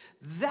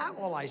 that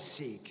will I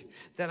seek,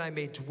 that I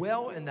may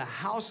dwell in the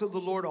house of the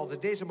Lord all the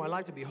days of my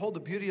life, to behold the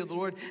beauty of the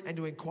Lord and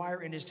to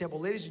inquire in His temple.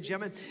 Ladies and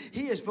gentlemen,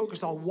 he is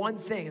focused on one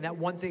thing, and that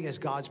one thing is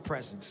God's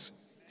presence.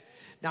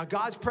 Now,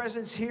 God's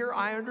presence here,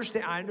 I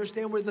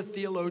understand where the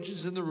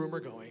theologians in the room are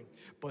going,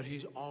 but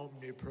He's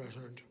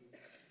omnipresent.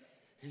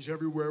 He's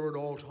everywhere at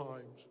all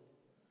times.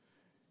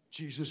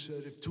 Jesus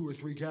said, if 2 or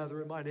 3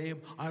 gather in my name,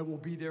 I will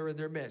be there in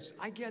their midst.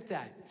 I get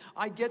that.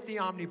 I get the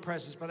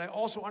omnipresence, but I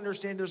also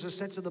understand there's a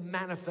sense of the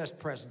manifest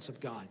presence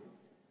of God.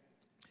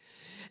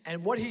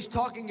 And what he's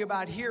talking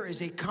about here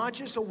is a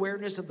conscious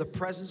awareness of the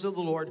presence of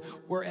the Lord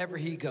wherever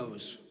he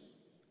goes.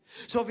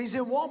 So if he's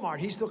in Walmart,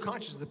 he's still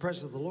conscious of the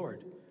presence of the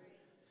Lord.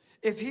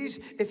 If he's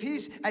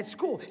at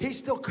school, he's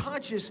still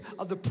conscious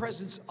of the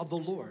presence of the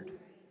Lord.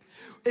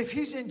 If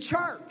he's in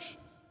church,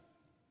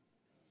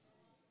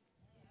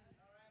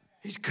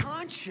 he's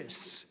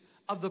conscious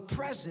of the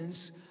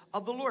presence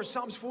of the Lord.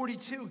 Psalms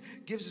 42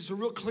 gives us a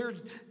real clear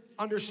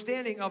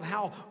understanding of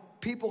how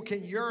people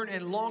can yearn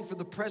and long for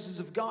the presence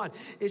of God.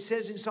 It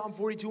says in Psalm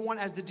 42:1,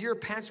 as the deer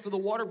pants for the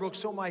water brook,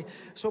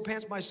 so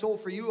pants my soul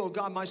for you, O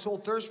God. My soul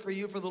thirsts for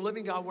you, for the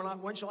living God.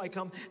 When shall I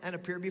come and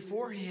appear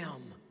before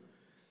him?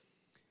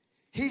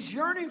 He's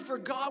yearning for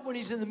God when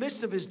he's in the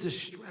midst of his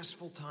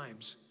distressful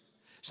times.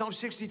 Psalm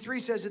 63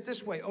 says it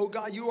this way, O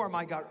God, you are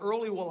my God.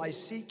 Early will I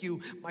seek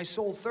you. My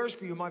soul thirsts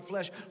for you. My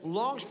flesh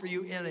longs for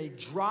you in a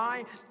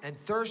dry and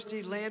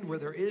thirsty land where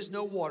there is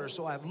no water.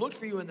 So I have looked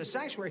for you in the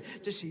sanctuary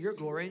to see your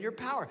glory and your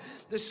power.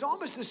 The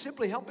psalmist is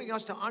simply helping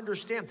us to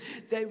understand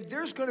that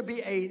there's going to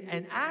be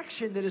an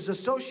action that is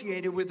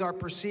associated with our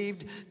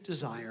perceived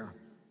desire.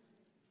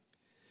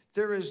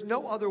 There is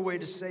no other way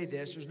to say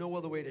this. There's no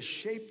other way to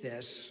shape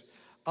this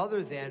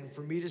other than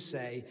for me to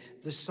say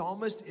the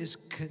psalmist is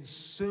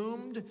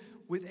consumed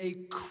with a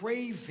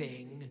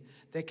craving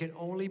that can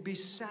only be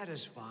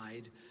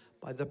satisfied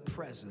by the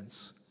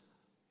presence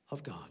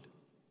of God.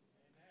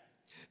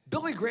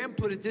 Billy Graham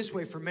put it this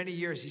way for many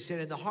years. He said,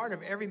 in the heart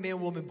of every man,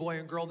 woman, boy,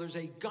 and girl, there's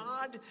a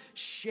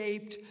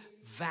God-shaped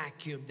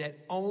vacuum that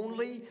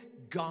only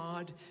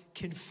God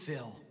can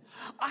fill.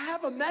 I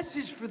have a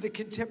message for the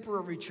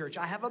contemporary church.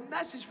 I have a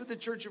message for the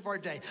church of our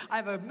day. I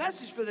have a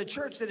message for the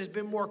church that has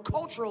been more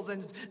cultural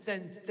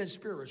than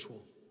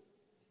spiritual.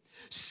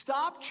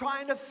 Stop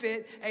trying to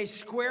fit a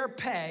square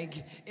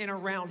peg in a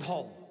round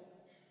hole.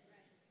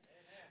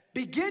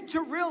 Begin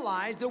to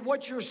realize that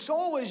what your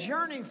soul is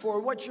yearning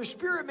for, what your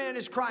spirit man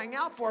is crying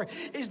out for,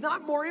 is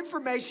not more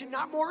information,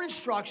 not more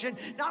instruction,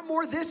 not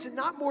more this and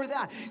not more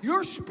that.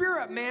 Your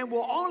spirit man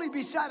will only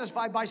be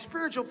satisfied by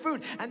spiritual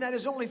food, and that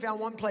is only found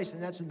one place,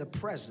 and that's in the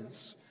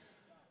presence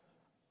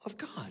of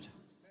God.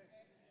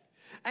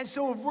 And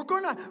so if we're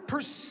going to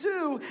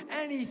pursue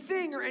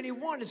anything or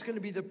anyone, it's going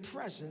to be the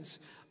presence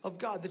of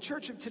God. The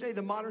church of today,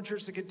 the modern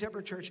church, the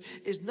contemporary church,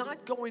 is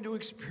not going to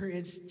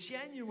experience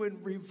genuine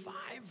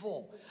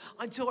revival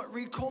until it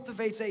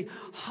recultivates a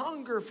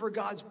hunger for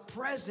God's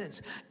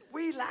presence.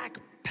 We lack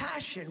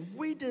passion.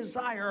 We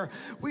desire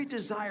where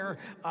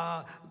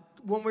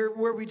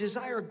we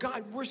desire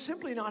God, we're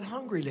simply not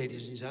hungry,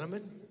 ladies and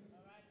gentlemen.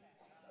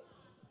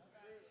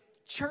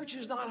 Church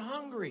is not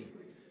hungry.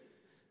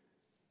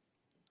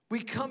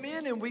 We come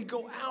in and we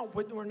go out,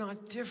 but we're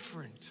not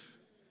different.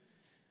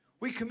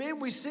 We come in,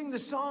 we sing the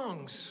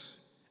songs,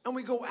 and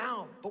we go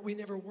out, but we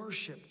never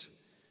worshiped.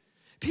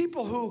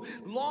 People who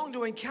long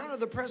to encounter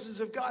the presence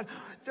of God,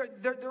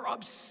 they're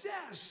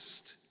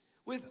obsessed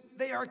with,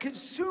 they are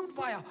consumed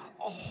by a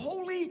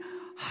holy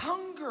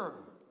hunger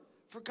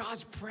for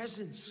God's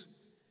presence.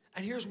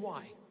 And here's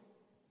why.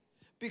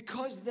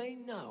 Because they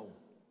know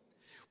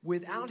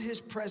without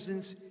his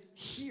presence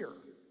here,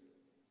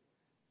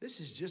 this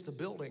is just a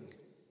building.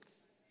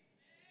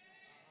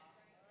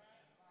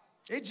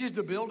 It's just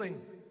a building.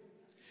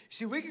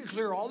 See, we can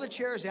clear all the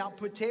chairs out,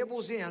 put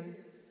tables in,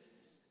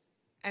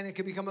 and it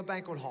can become a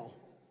banquet hall.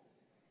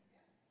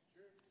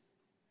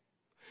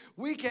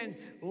 We can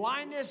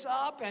line this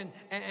up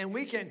and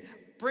we can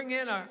bring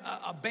in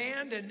a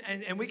band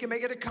and we can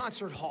make it a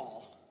concert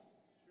hall.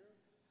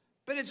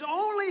 But it's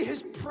only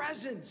his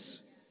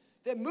presence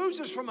that moves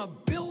us from a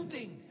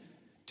building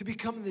to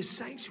becoming the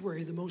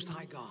sanctuary of the Most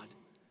High God.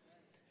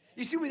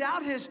 You see,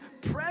 without his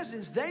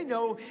presence, they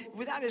know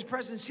without his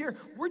presence here,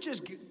 we're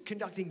just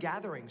conducting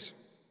gatherings.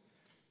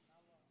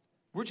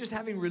 We're just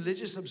having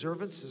religious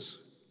observances.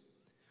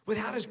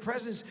 Without his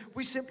presence,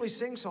 we simply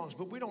sing songs,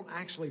 but we don't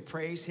actually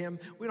praise him.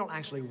 We don't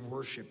actually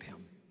worship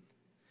him.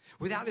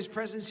 Without his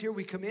presence here,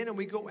 we come in and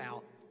we go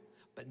out,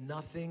 but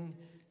nothing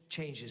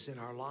changes in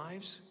our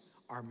lives.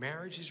 Our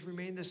marriages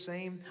remain the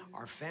same.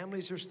 Our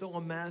families are still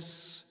a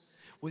mess.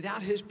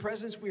 Without his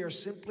presence, we are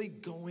simply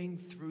going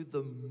through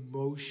the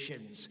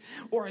motions.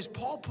 Or as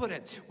Paul put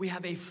it, we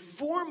have a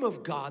form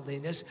of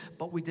godliness,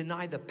 but we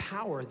deny the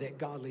power that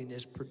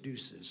godliness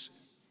produces.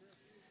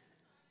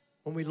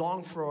 When we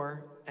long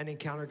for and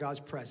encounter God's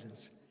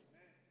presence,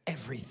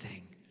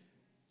 everything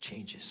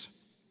changes.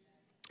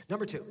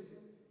 Number two,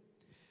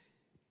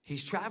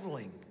 he's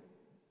traveling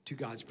to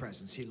God's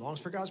presence. He longs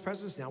for God's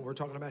presence. Now we're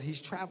talking about he's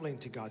traveling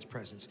to God's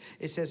presence.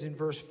 It says in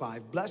verse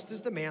 5, blessed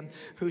is the man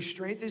whose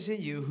strength is in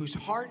you, whose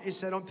heart is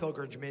set on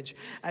pilgrimage.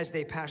 As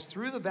they pass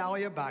through the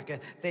valley of Baca,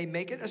 they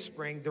make it a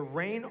spring. The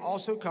rain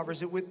also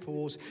covers it with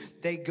pools.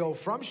 They go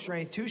from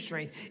strength to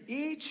strength.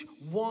 Each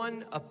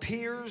one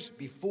appears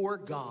before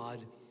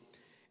God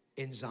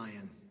in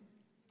Zion.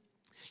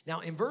 Now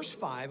in verse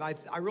 5,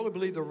 I really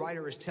believe the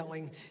writer is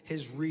telling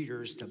his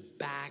readers to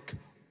back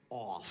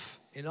off.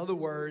 In other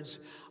words,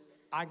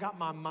 I got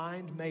my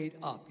mind made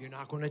up. You're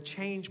not going to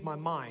change my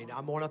mind.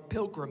 I'm on a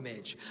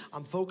pilgrimage.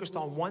 I'm focused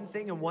on one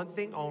thing and one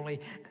thing only.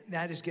 And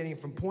that is getting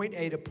from point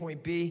A to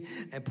point B.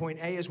 And point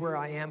A is where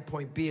I am.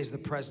 Point B is the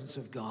presence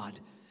of God.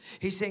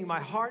 He's saying my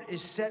heart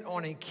is set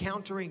on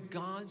encountering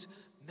God's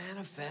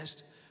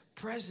manifest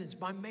presence.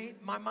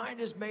 My mind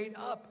is made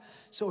up.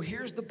 So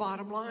here's the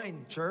bottom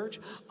line, church.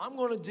 I'm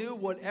going to do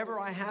whatever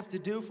I have to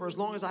do for as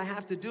long as I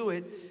have to do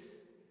it,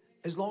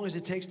 as long as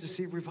it takes to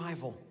see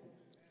revival.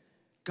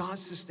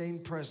 God's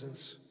sustained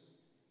presence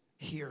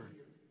here.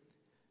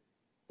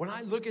 When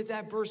I look at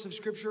that verse of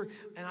scripture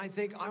and I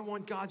think I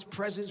want God's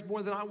presence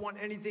more than I want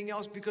anything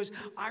else, because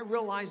I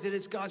realize that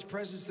it's God's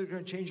presence that's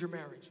going to change your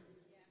marriage.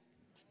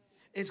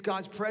 It's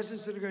God's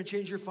presence that are going to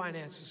change your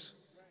finances.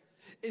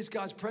 It's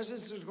God's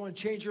presence that's going to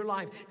change your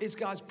life. It's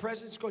God's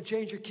presence that's going to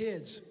change your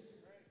kids.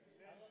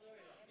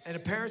 And the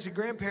parents and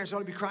grandparents ought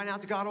to be crying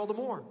out to God all the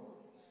more.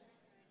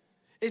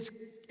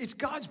 It's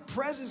God's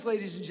presence,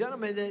 ladies and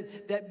gentlemen,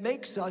 that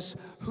makes us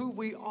who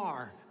we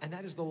are. And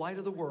that is the light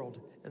of the world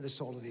and the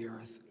salt of the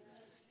earth.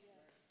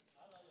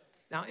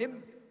 Now,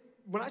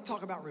 when I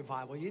talk about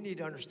revival, you need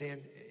to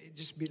understand,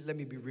 let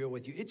me be real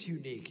with you. It's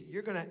unique.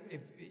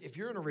 If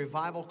you're in a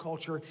revival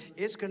culture,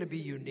 it's going to be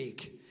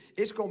unique.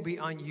 It's going to be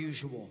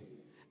unusual.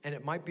 And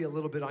it might be a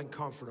little bit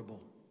uncomfortable.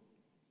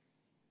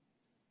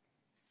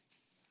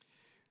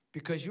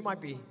 Because you might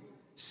be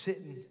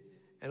sitting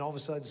and all of a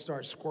sudden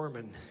start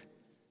squirming.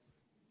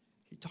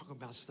 He's talking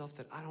about stuff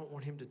that I don't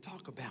want him to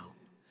talk about.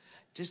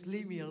 Just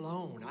leave me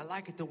alone. I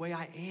like it the way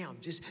I am.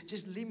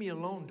 Just leave me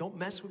alone. Don't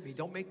mess with me.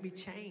 Don't make me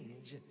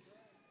change.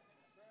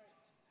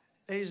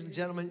 Ladies and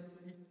gentlemen,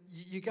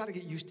 you got to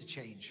get used to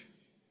change.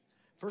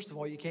 First of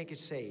all, you can't get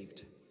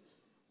saved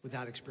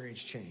without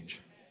experiencing change.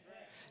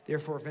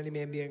 Therefore, if any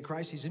man be in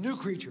Christ, he's a new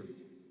creature.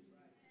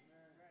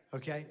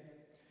 Okay?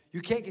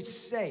 You can't get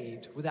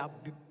saved without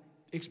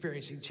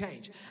experiencing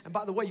change. And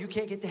by the way, you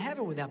can't get to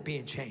heaven without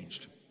being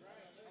changed.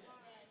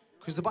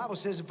 Because the Bible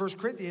says in 1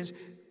 Corinthians,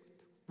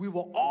 we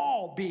will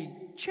all be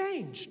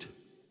changed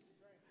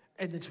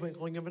in the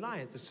twinkling of an eye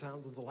at the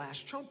sound of the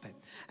last trumpet.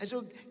 And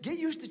so get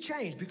used to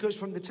change, because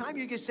from the time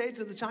you get saved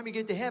to the time you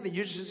get to heaven,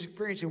 you're just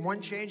experiencing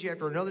one change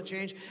after another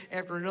change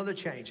after another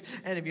change.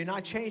 And if you're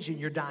not changing,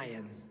 you're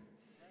dying.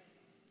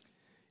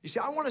 You see,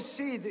 I want to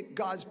see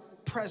God's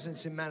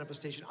presence in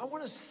manifestation. I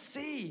want to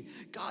see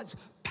God's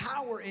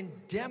power in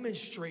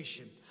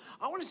demonstration.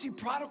 I want to see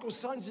prodigal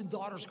sons and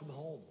daughters come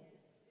home.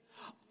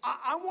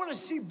 I want to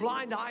see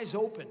blind eyes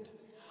opened.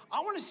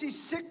 I want to see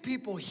sick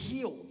people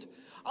healed.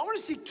 I want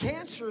to see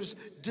cancers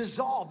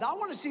dissolved. I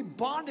want to see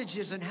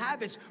bondages and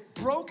habits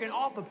broken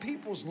off of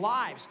people's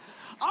lives.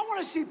 I want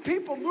to see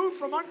people move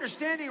from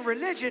understanding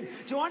religion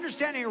to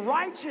understanding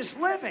righteous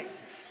living.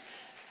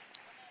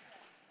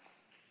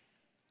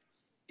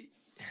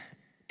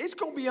 It's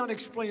going to be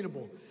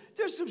unexplainable.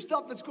 There's some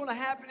stuff that's going to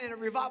happen in a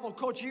revival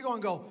culture. You're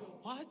going to go,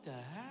 what the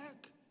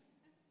heck?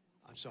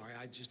 I'm sorry,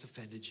 I just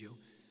offended you.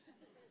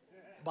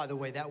 By the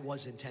way, that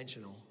was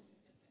intentional.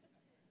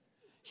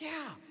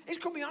 Yeah, it's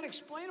going to be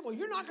unexplainable.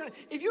 You're not going to,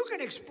 if you can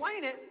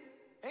explain it,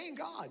 ain't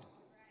God.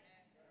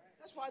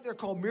 That's why they're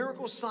called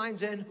miracles,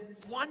 signs, and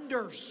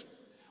wonders.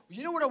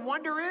 You know what a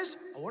wonder is?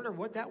 I wonder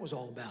what that was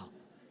all about.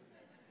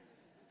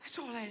 That's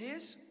all that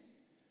is.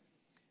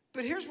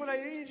 But here's what I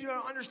need you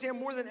to understand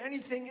more than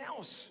anything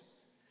else.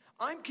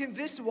 I'm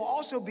convinced it will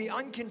also be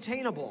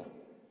uncontainable.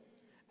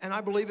 And I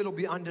believe it'll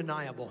be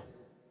undeniable.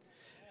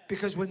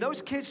 Because when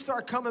those kids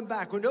start coming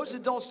back, when those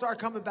adults start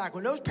coming back,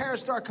 when those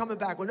parents start coming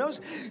back, when those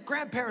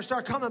grandparents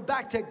start coming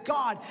back to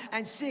God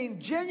and seeing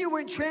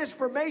genuine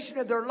transformation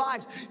of their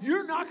lives,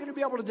 you're not going to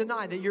be able to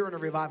deny that you're in a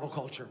revival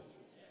culture.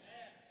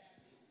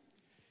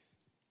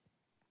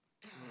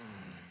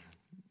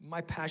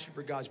 My passion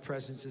for God's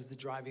presence is the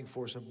driving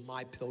force of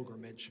my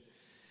pilgrimage.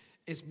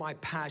 It's my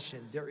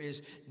passion. There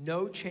is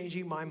no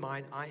changing my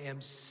mind. I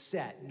am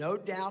set. No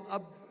doubt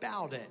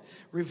about it.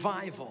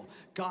 Revival,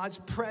 God's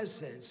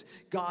presence,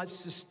 God's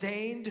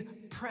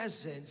sustained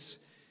presence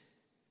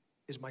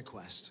is my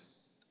quest.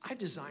 I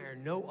desire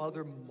no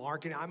other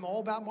marketing. I'm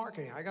all about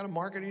marketing. I got a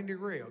marketing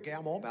degree, okay?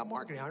 I'm all about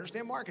marketing. I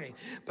understand marketing.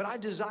 But I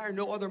desire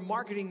no other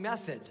marketing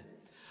method.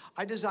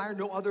 I desire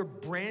no other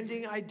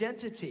branding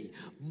identity.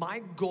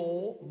 My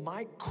goal,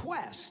 my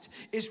quest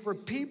is for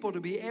people to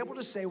be able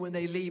to say when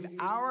they leave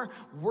our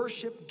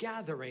worship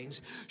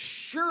gatherings,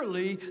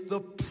 surely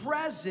the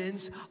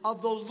presence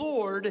of the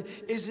Lord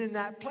is in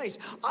that place.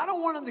 I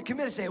don't want them to come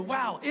in and say,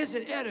 wow,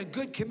 isn't Ed a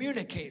good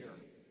communicator?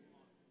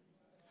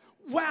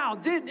 Wow,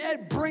 didn't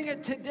Ed bring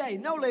it today?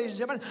 No, ladies and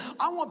gentlemen,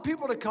 I want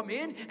people to come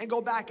in and go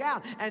back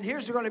out, and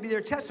here's going to be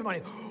their testimony.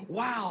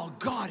 Wow,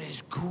 God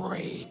is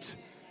great.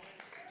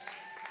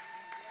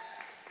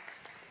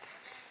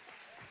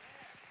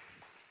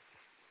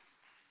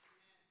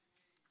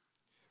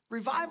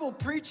 Revival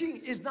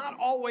preaching is not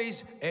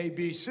always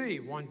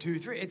ABC, 1, 2,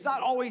 3. It's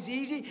not always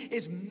easy.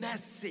 It's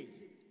messy.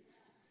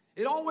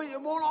 It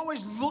won't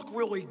always look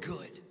really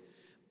good.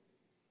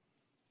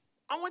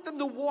 I want them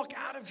to walk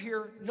out of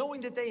here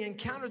knowing that they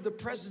encountered the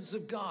presence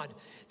of God.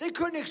 They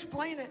couldn't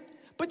explain it,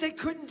 but they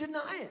couldn't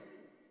deny it.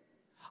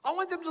 I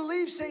want them to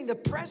leave saying the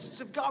presence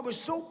of God was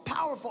so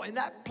powerful in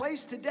that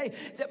place today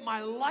that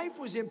my life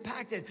was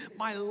impacted.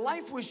 My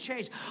life was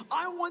changed.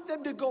 I want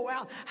them to go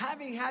out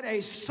having had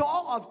a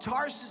Saul of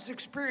Tarsus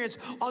experience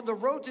on the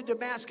road to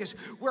Damascus,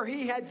 where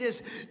he had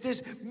this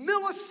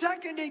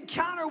millisecond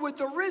encounter with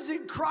the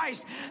risen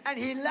Christ, and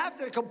he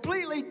left a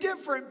completely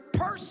different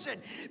person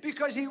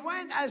because he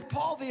went as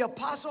Paul the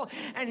apostle,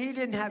 and he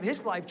didn't have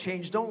his life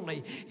changed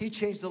only. He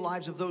changed the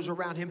lives of those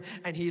around him,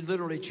 and he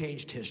literally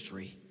changed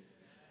history.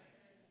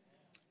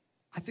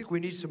 I think we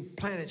need some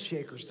planet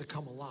shakers to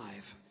come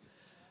alive.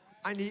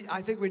 I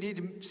think we need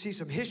to see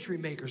some history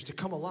makers to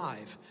come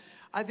alive.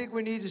 I think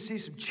we need to see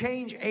some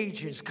change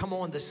agents come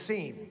on the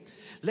scene.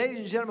 Ladies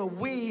and gentlemen,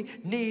 we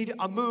need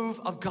a move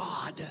of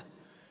God.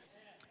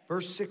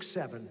 Verse 6,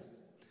 7.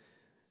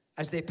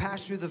 As they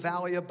pass through the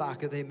valley of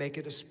Baca, they make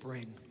it a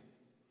spring.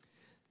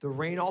 The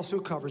rain also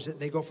covers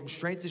it. They go from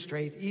strength to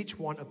strength. Each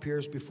one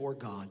appears before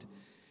God.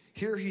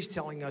 Here he's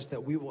telling us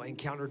that we will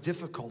encounter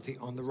difficulty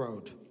on the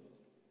road.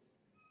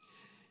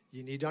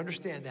 You need to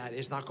understand that.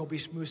 It's not going to be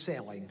smooth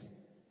sailing,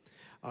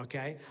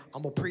 okay?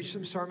 I'm going to preach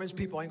some sermons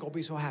people ain't going to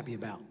be so happy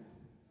about.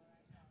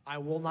 I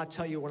will not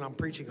tell you when I'm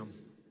preaching them.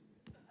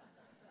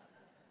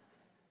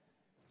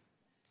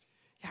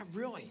 Yeah,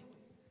 really.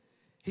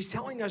 He's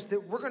telling us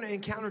that we're going to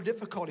encounter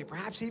difficulty,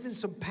 perhaps even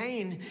some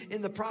pain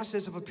in the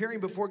process of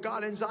appearing before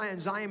God in Zion.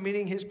 Zion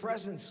meaning his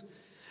presence.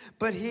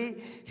 But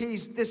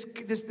he's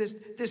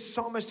this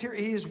psalmist here,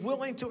 he is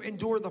willing to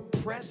endure the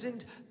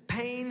present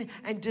pain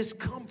and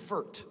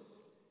discomfort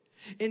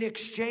in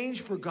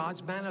exchange for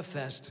God's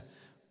manifest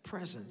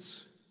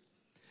presence.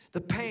 The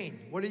pain,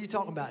 what are you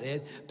talking about,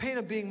 Ed? Pain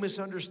of being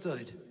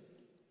misunderstood.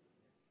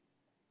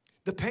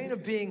 The pain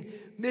of being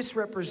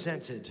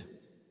misrepresented.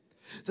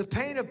 The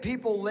pain of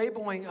people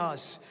labeling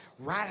us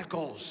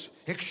radicals,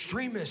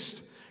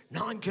 extremists,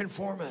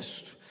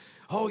 nonconformists.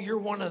 Oh, you're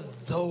one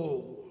of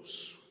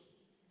those.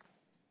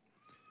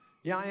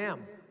 Yeah, I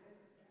am.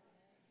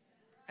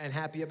 And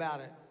happy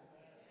about it.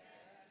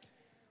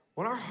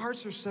 When our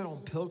hearts are set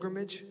on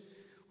pilgrimage,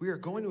 we are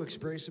going to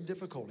experience some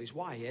difficulties.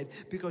 Why, Ed?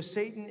 Because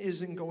Satan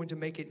isn't going to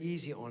make it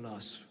easy on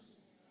us.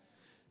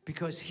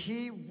 Because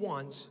he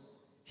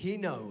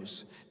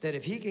knows that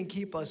if he can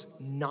keep us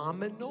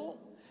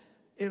nominal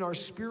in our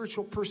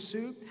spiritual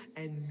pursuit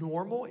and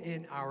normal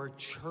in our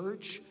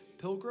church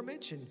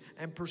pilgrimage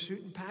and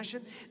pursuit and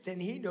passion,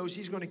 then he knows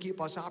he's going to keep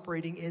us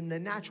operating in the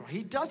natural.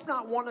 He does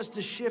not want us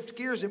to shift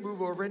gears and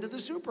move over into the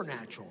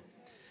supernatural.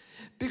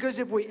 Because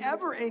if we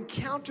ever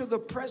encounter the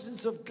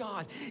presence of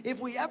God, if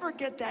we ever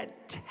get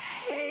that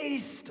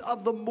taste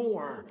of the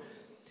more,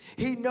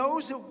 he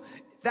knows that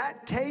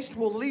that taste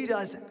will lead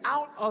us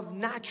out of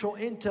natural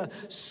into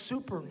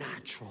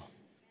supernatural.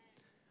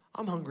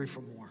 I'm hungry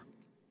for more.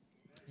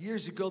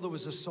 Years ago, there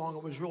was a song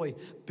that was really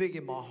big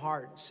in my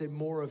heart. It said,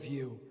 more of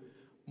you,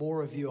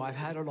 more of you. I've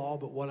had it all,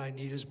 but what I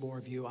need is more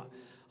of you.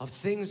 Of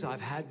things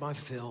I've had my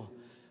fill,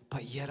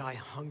 but yet I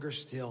hunger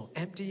still,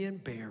 empty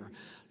and bare.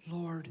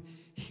 Lord,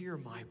 hear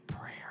my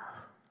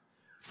prayer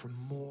for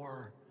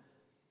more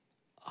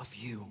of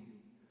you.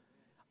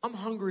 I'm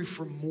hungry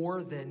for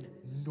more than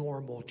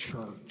normal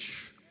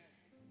church.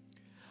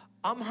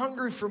 I'm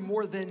hungry for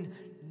more than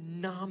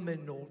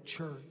nominal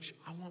church.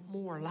 I want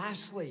more.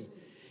 Lastly,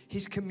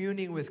 he's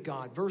communing with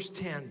God. Verse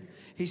 10,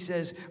 he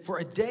says, for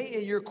a day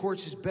in your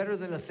courts is better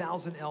than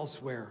 1,000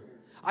 elsewhere.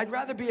 I'd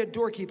rather be a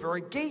doorkeeper or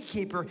a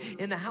gatekeeper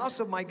in the house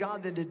of my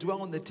God than to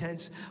dwell in the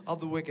tents of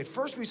the wicked.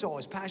 First we saw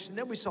his passion,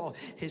 then we saw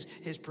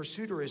his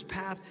pursuit or his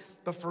path.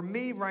 But for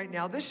me right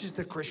now, this is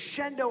the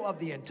crescendo of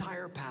the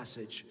entire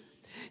passage.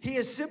 He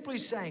is simply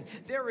saying,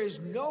 there is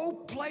no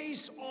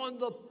place on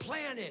the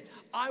planet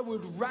I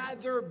would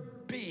rather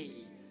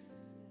be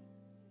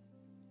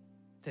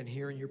than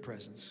here in your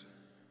presence.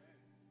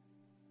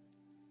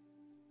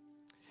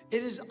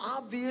 It is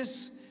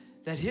obvious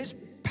that his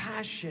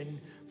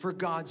passion for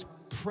God's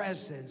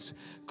presence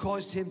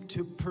caused him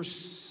to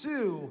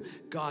pursue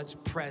God's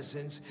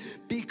presence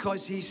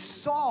because he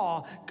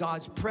saw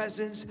God's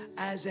presence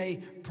as a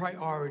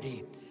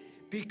priority.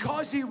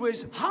 Because he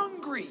was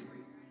hungry,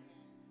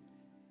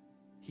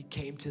 he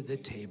came to the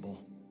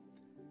table.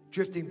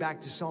 Drifting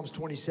back to Psalms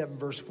 27,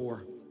 verse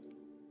 4.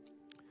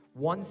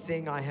 One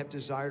thing I have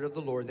desired of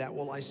the Lord, that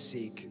will I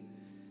seek,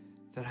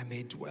 that I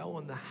may dwell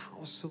in the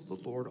house of the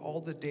Lord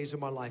all the days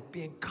of my life,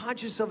 being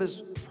conscious of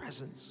his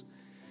presence,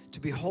 to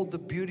behold the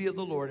beauty of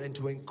the Lord and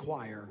to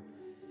inquire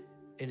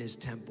in his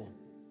temple.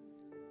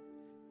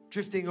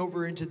 Drifting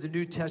over into the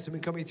New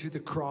Testament, coming through the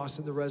cross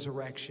and the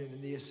resurrection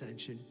and the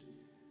ascension.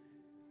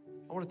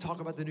 I want to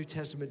talk about the New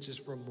Testament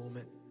just for a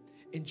moment.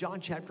 In John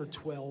chapter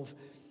 12,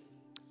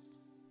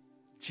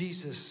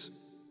 Jesus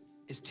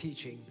is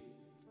teaching,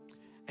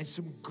 and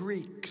some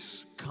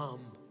Greeks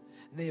come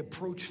and they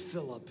approach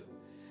Philip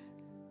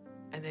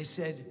and they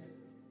said,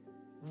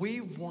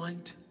 we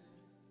want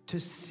to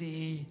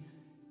see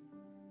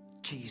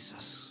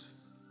Jesus.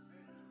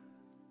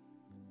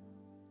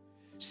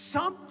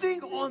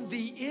 Something on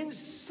the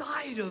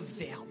inside of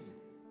them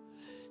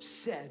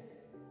said,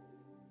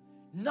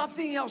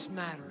 nothing else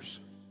matters.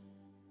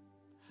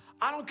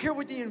 I don't care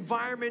what the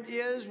environment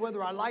is,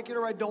 whether I like it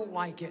or I don't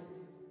like it.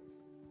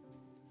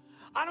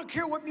 I don't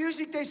care what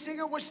music they sing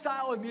or what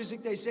style of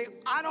music they sing.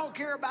 I don't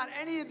care about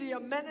any of the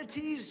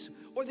amenities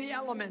or the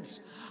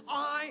elements.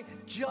 I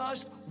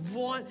just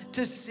want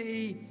to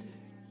see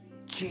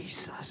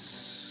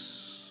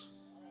Jesus.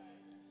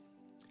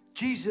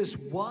 Jesus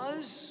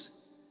was,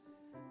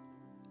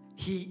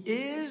 he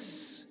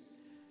is,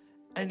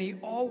 and he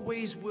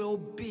always will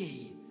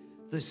be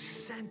the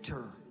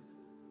center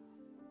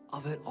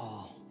of it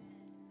all.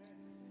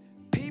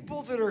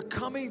 People that are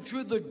coming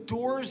through the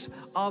doors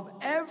of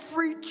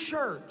every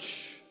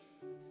church,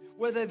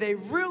 whether they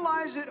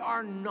realize it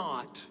or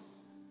not,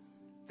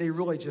 they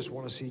really just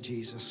want to see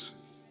Jesus.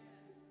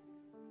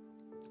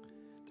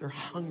 They're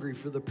hungry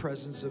for the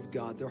presence of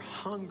God. They're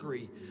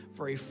hungry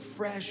for a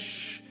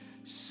fresh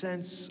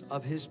sense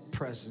of his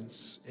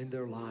presence in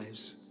their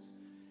lives.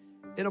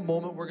 In a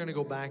moment, we're going to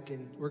go back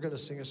and we're going to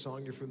sing a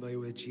song you're familiar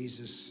with,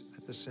 Jesus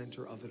at the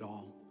center of it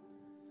all.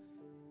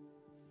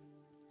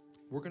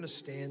 We're going to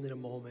stand in a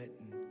moment,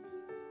 and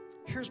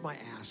here's my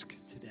ask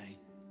today.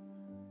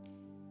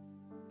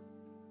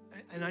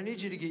 And I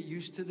need you to get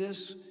used to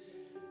this,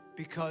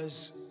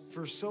 because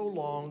for so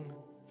long,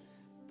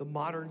 the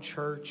modern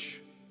church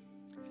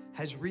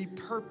has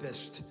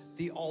repurposed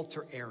the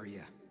altar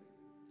area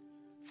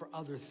for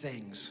other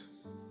things.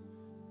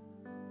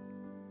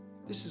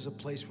 This is a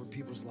place where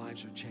people's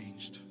lives are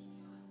changed.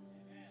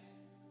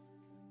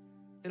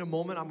 In a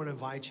moment, I'm going to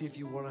invite you, if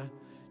you want to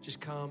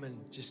just come and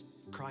just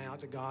cry out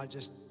to God,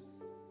 just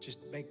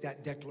make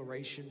that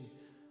declaration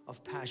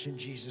of passion.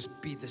 Jesus,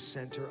 be the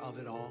center of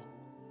it all.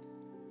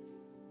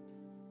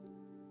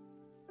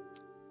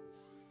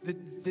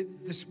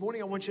 This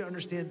morning, I want you to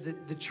understand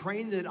that the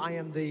train that I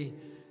am the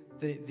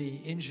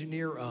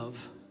engineer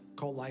of,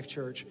 called Life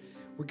Church,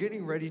 we're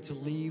getting ready to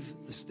leave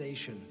the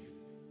station.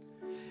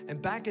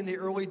 And back in the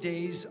early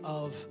days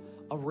of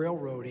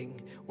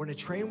railroading, when a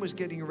train was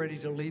getting ready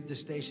to leave the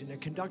station, the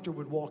conductor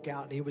would walk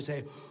out and he would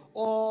say,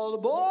 "All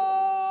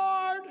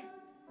aboard!"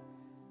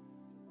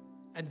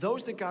 And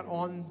those that got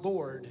on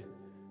board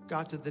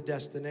got to the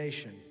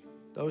destination.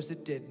 Those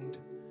that didn't.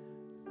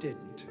 The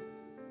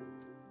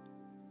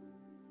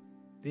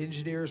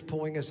engineer is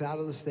pulling us out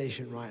of the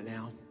station right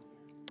now,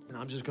 and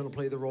I'm just going to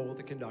play the role of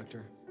the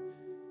conductor.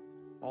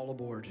 All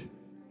aboard.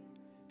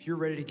 If you're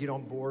ready to get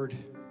on board,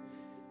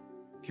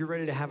 if you're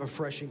ready to have a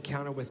fresh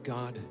encounter with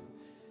God,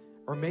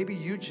 or maybe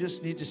you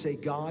just need to say,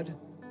 God,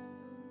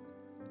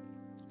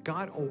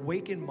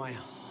 awaken my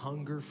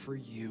hunger for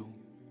you.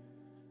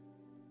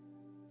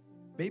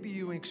 Maybe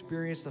you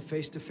experienced a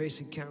face-to-face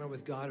encounter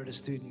with God at a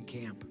student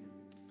camp.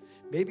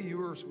 Maybe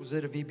yours was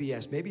at a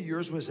VBS. Maybe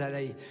yours was at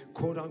a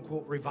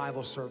quote-unquote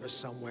revival service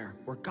somewhere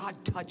where God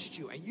touched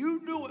you and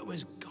you knew it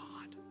was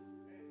God.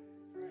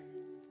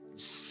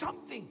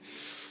 Something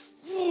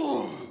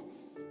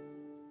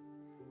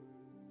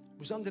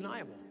was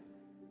undeniable.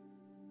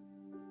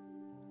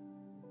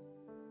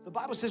 The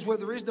Bible says where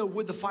there is no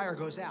wood, the fire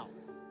goes out.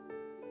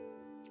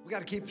 We got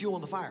to keep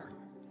fueling the fire.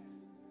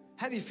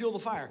 How do you fuel the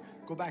fire?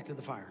 Go back to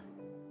the fire.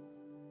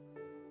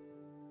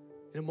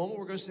 In a moment,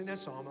 we're going to sing that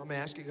song. I'm going to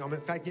ask you.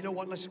 In fact, you know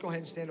what? Let's go ahead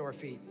and stand to our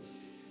feet.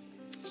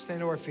 Stand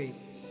to our feet.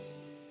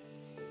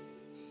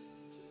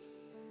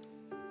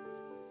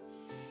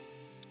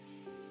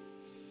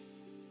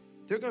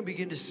 They're going to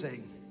begin to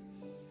sing.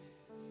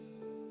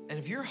 And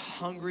if you're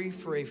hungry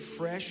for a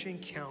fresh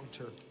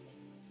encounter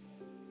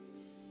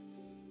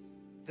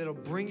that'll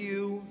bring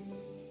you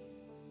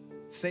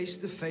face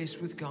to face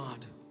with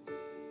God,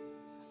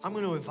 I'm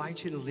going to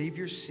invite you to leave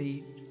your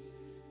seat.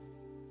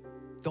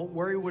 Don't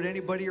worry what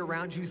anybody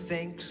around you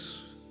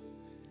thinks.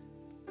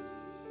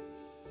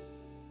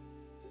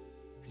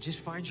 And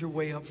just find your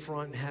way up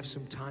front and have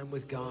some time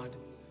with God.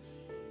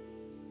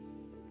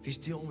 If he's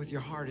dealing with your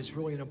heart, it's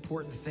really an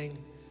important thing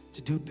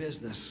to do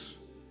business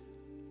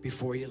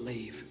before you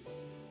leave.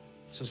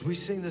 So as we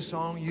sing the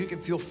song, you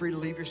can feel free to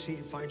leave your seat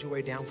and find your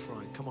way down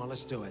front. Come on,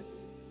 let's do it.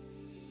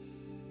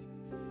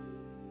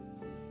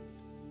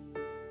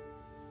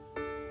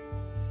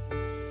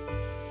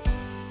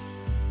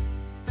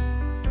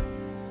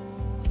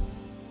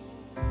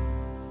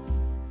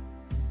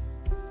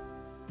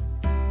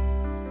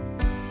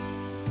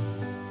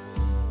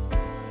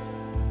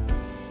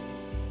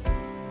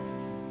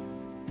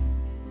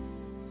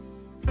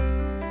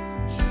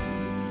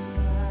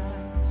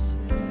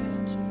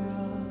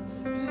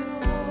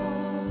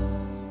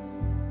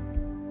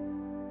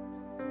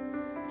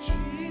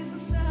 Jesus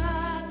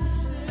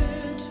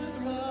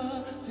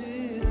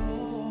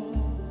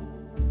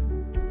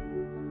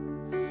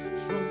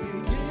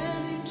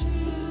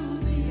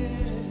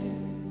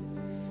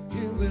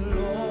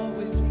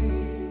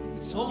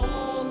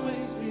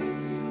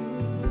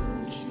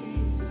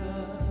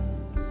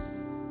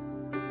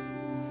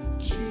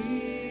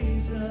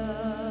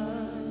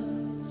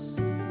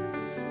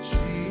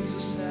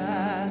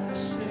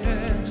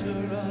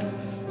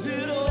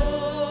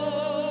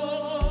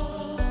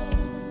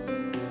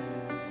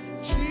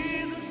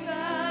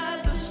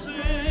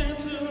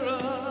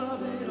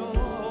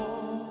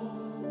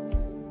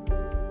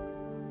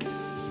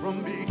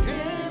From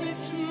beginning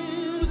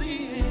to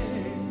the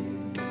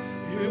end,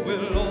 it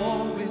will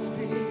always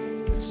be,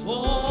 it's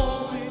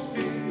always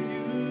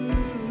been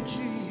you,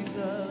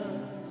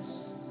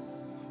 Jesus.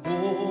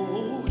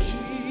 Oh,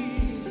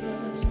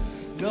 Jesus,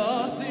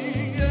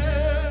 nothing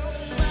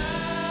else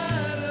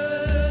matters.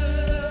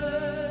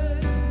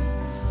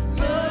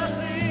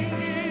 Nothing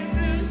in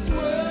this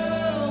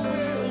world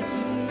will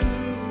do.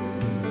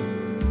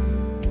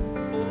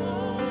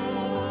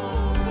 Oh,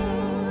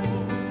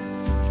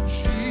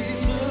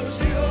 Jesus,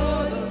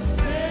 you're the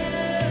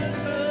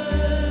center.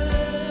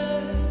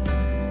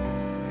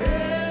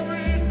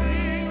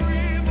 Everything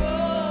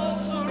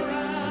revolves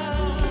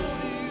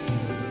around you,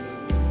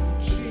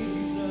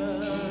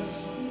 Jesus.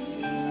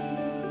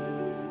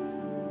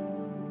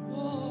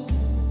 Oh,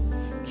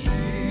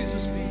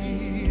 Jesus,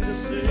 be the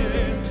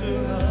center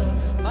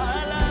of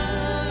my life.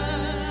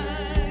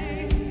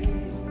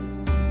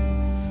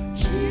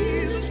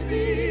 Jesus,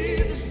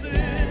 be the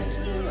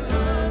center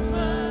of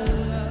my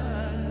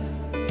life.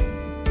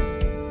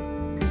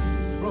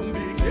 From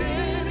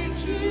beginning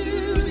to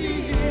the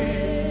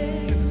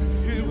end,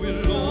 it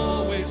will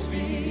always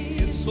be,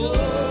 it's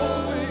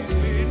always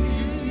been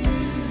you,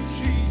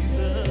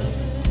 Jesus.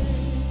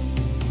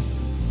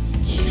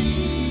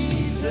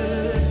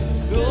 Jesus,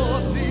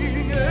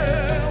 nothing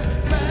else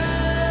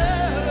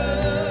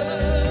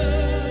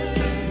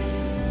matters.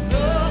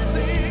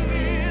 Nothing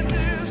in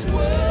this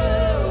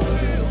world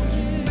will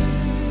do.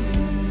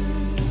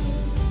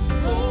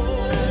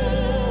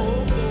 Oh,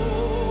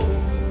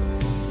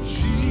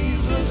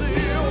 Jesus,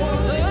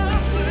 you're the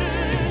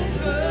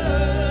center.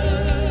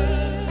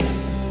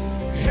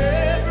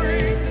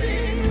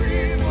 Everything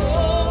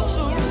revolves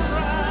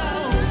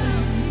around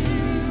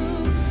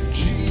you,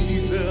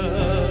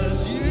 Jesus.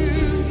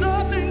 You,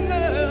 nothing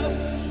else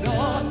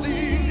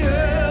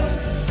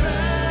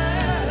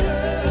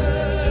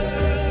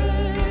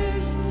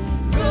matters.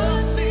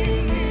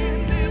 Nothing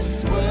in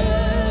this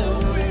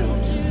world will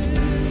do.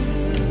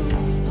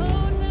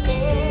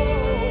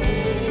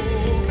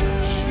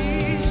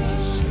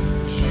 Jesus,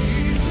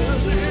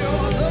 Jesus,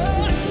 you're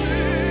the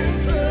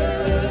center.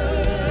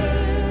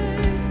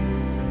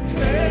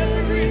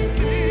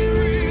 Everything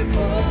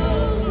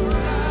revolves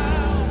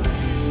around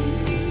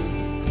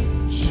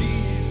you,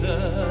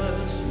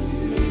 Jesus.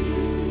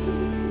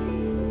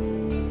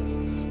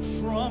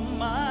 From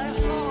my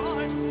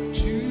heart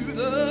to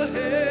the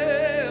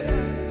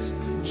heavens,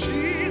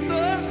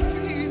 Jesus,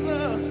 be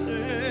the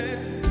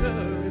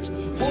center. It's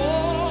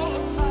all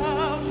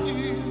about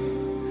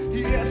you.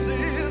 Yes,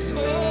 it's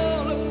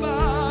all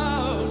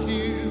about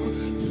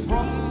you.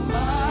 From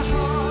my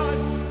heart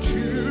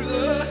to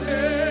the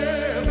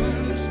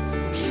heavens,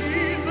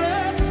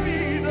 Jesus,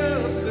 be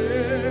the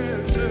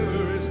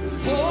center.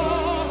 It's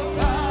all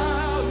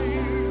about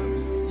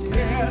you.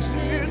 Yes,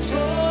 it's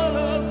all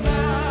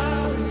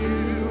about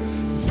you.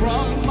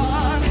 From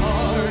my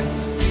heart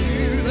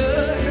to the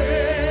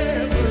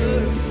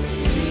heavens,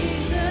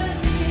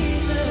 Jesus,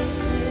 be the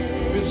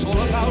center. it's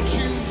all about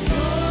you.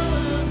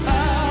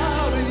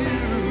 About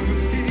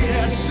you.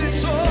 Yes,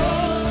 it's all.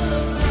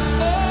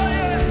 Oh,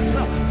 yes.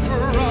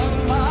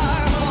 From my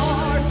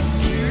heart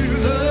to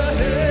the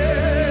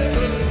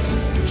heavens,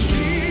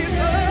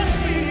 Jesus,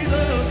 be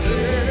the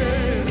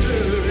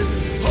center.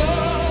 It's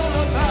all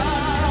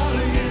about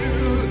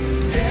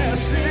you.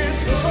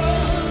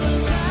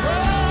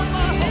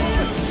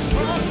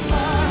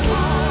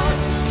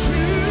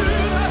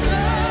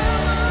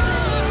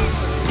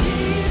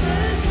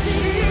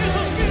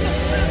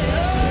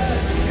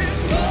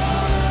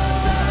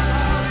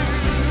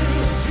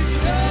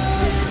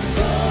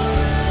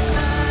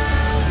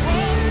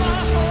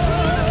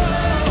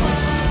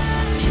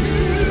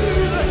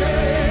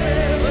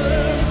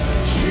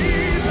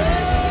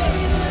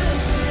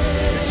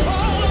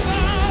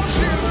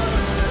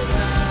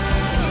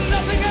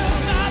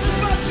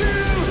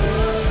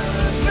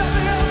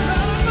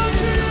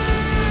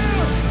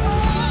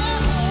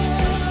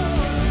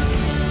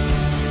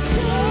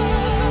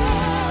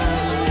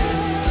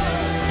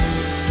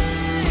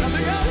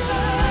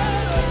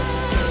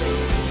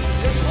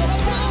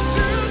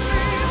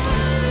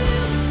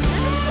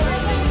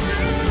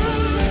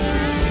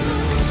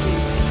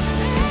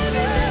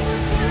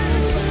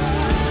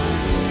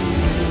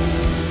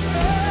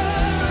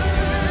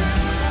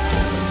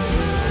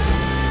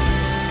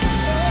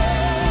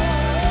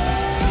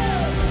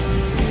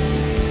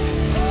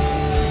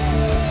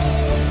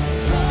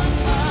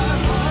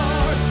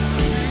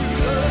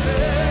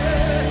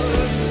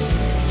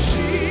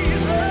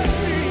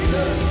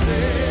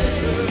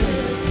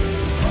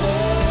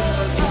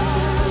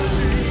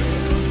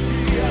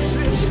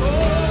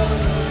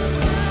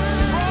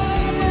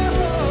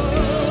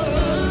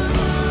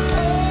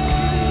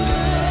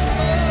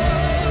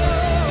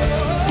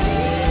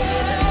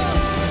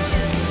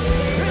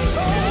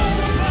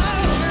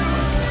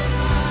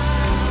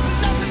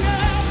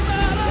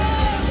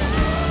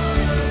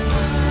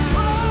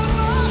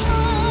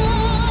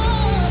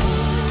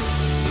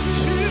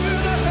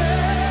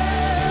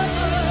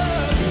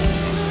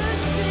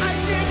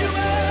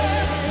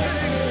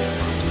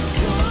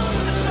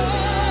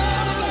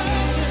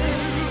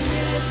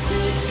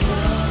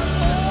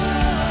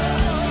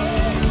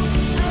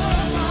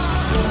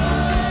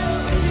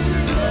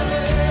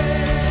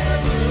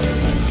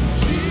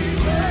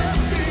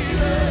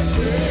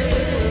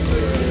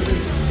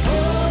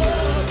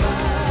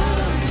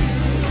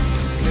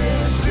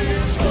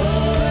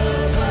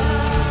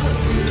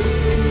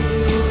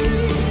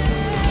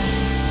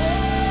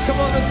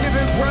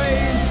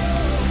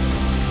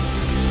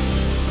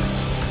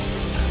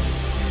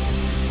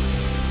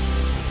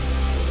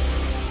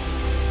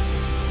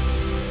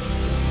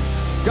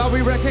 God,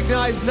 we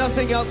recognize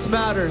nothing else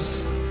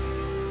matters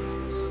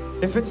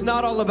if it's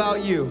not all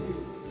about you.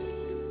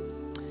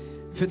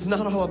 If it's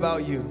not all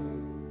about you.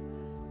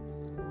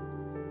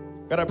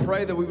 God, I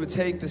pray that we would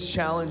take this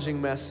challenging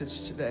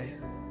message today.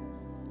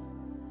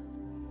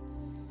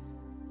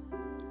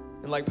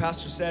 And like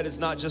Pastor said, it's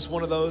not just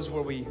one of those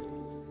where we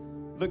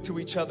look to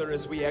each other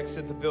as we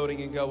exit the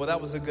building and go, well, that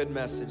was a good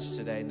message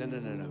today. No, no,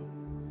 no, no.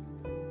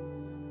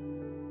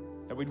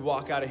 That we'd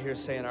walk out of here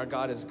saying our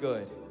God is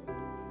good.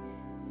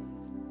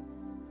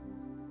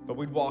 But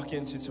we'd walk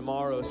into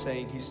tomorrow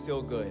saying he's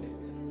still good.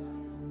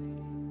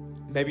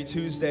 Maybe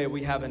Tuesday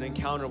we have an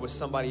encounter with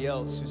somebody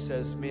else who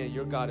says, man,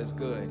 your God is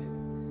good.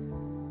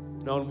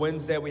 And on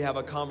Wednesday we have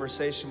a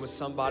conversation with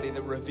somebody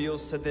that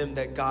reveals to them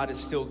that God is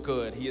still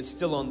good. He is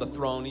still on the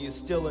throne. He is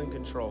still in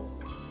control.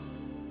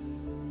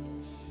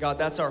 God,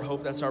 that's our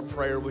hope. That's our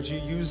prayer. Would you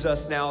use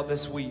us now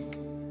this week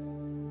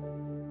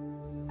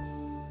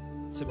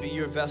to be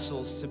your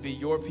vessels, to be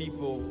your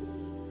people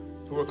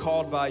who are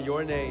called by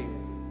your name,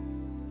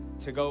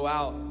 to go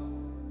out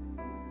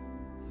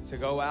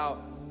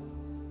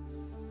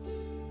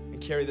and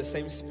carry the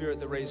same spirit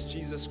that raised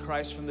Jesus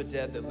Christ from the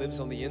dead that lives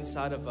on the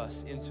inside of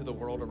us into the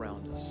world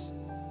around us.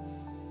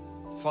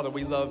 Father,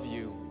 we love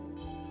you.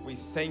 We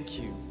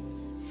thank you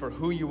for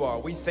who you are.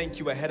 We thank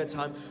you ahead of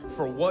time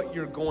for what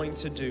you're going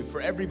to do. For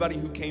everybody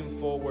who came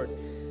forward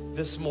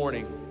this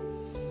morning,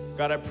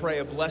 God, I pray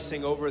a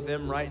blessing over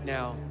them right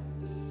now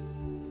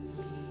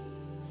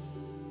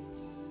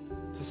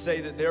to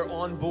say that they're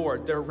on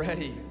board, they're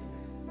ready.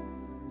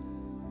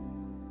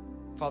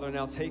 Father,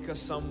 now take us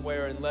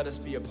somewhere and let us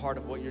be a part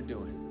of what you're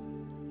doing.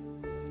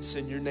 It's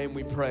in your name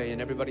we pray.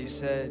 And everybody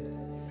said,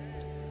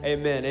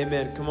 amen,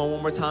 amen. Come on,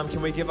 one more time.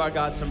 Can we give our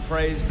God some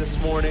praise this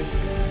morning?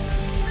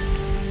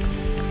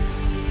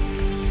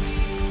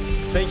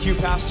 Thank you,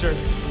 Pastor,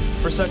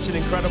 for such an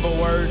incredible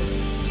word.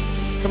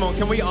 Come on,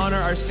 can we honor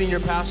our senior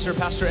pastor,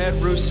 Pastor Ed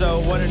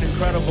Russo? What an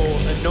incredible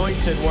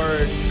anointed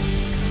word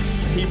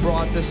he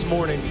brought this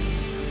morning.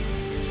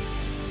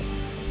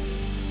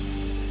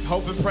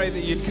 Hope and pray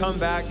that you'd come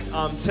back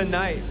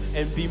tonight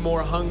and be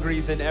more hungry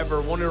than ever. I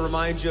want to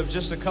remind you of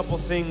just a couple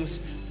things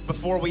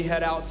before we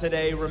head out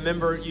today.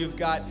 Remember, you've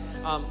got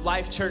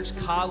Life Church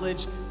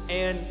College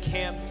and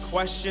Camp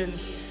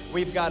questions.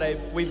 We've got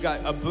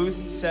a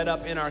booth set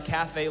up in our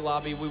cafe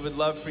lobby. We would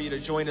love for you to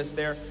join us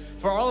there.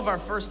 For all of our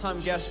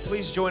first-time guests,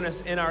 please join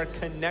us in our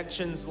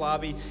Connections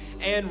lobby.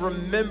 And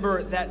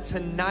remember that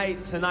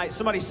tonight,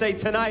 somebody say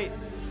tonight.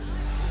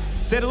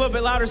 Say it a little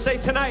bit louder, say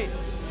tonight.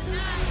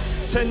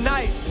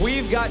 Tonight,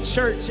 we've got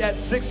church at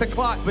 6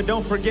 o'clock, but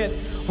don't forget,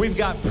 we've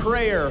got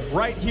prayer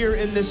right here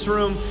in this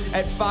room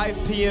at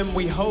 5 p.m.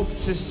 We hope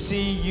to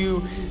see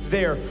you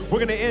there. We're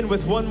going to end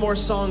with one more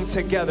song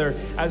together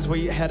as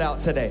we head out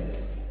today.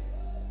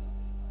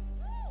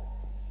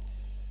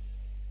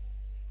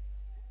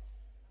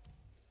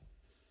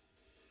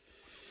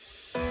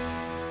 If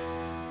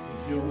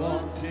you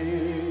walked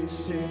in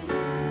sin,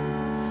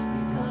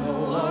 you're gonna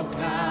walk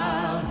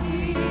out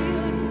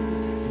healed.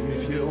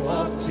 If you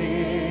walked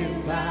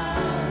in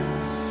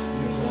bound,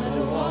 you're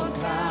gonna walk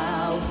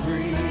out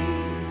free.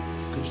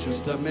 'Cause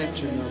just the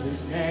mention of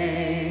his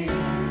name,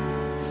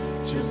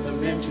 just the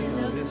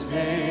mention of his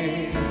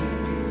name,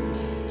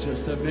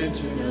 just the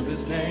mention of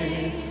his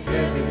name,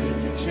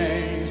 everything can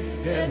change,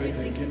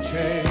 everything can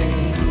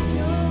change.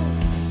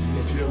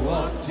 If you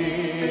walked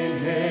in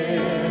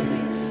heavy,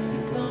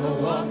 gonna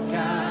walk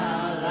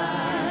out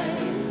light.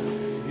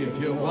 If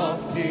you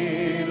walked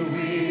in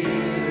weary,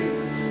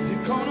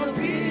 you're gonna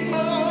be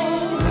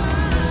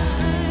alright.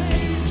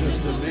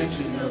 Just a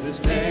mention of his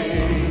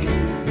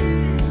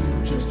name,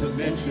 just a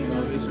mention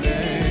of his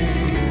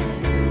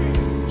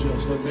name,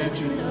 just a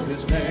mention of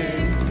his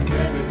name.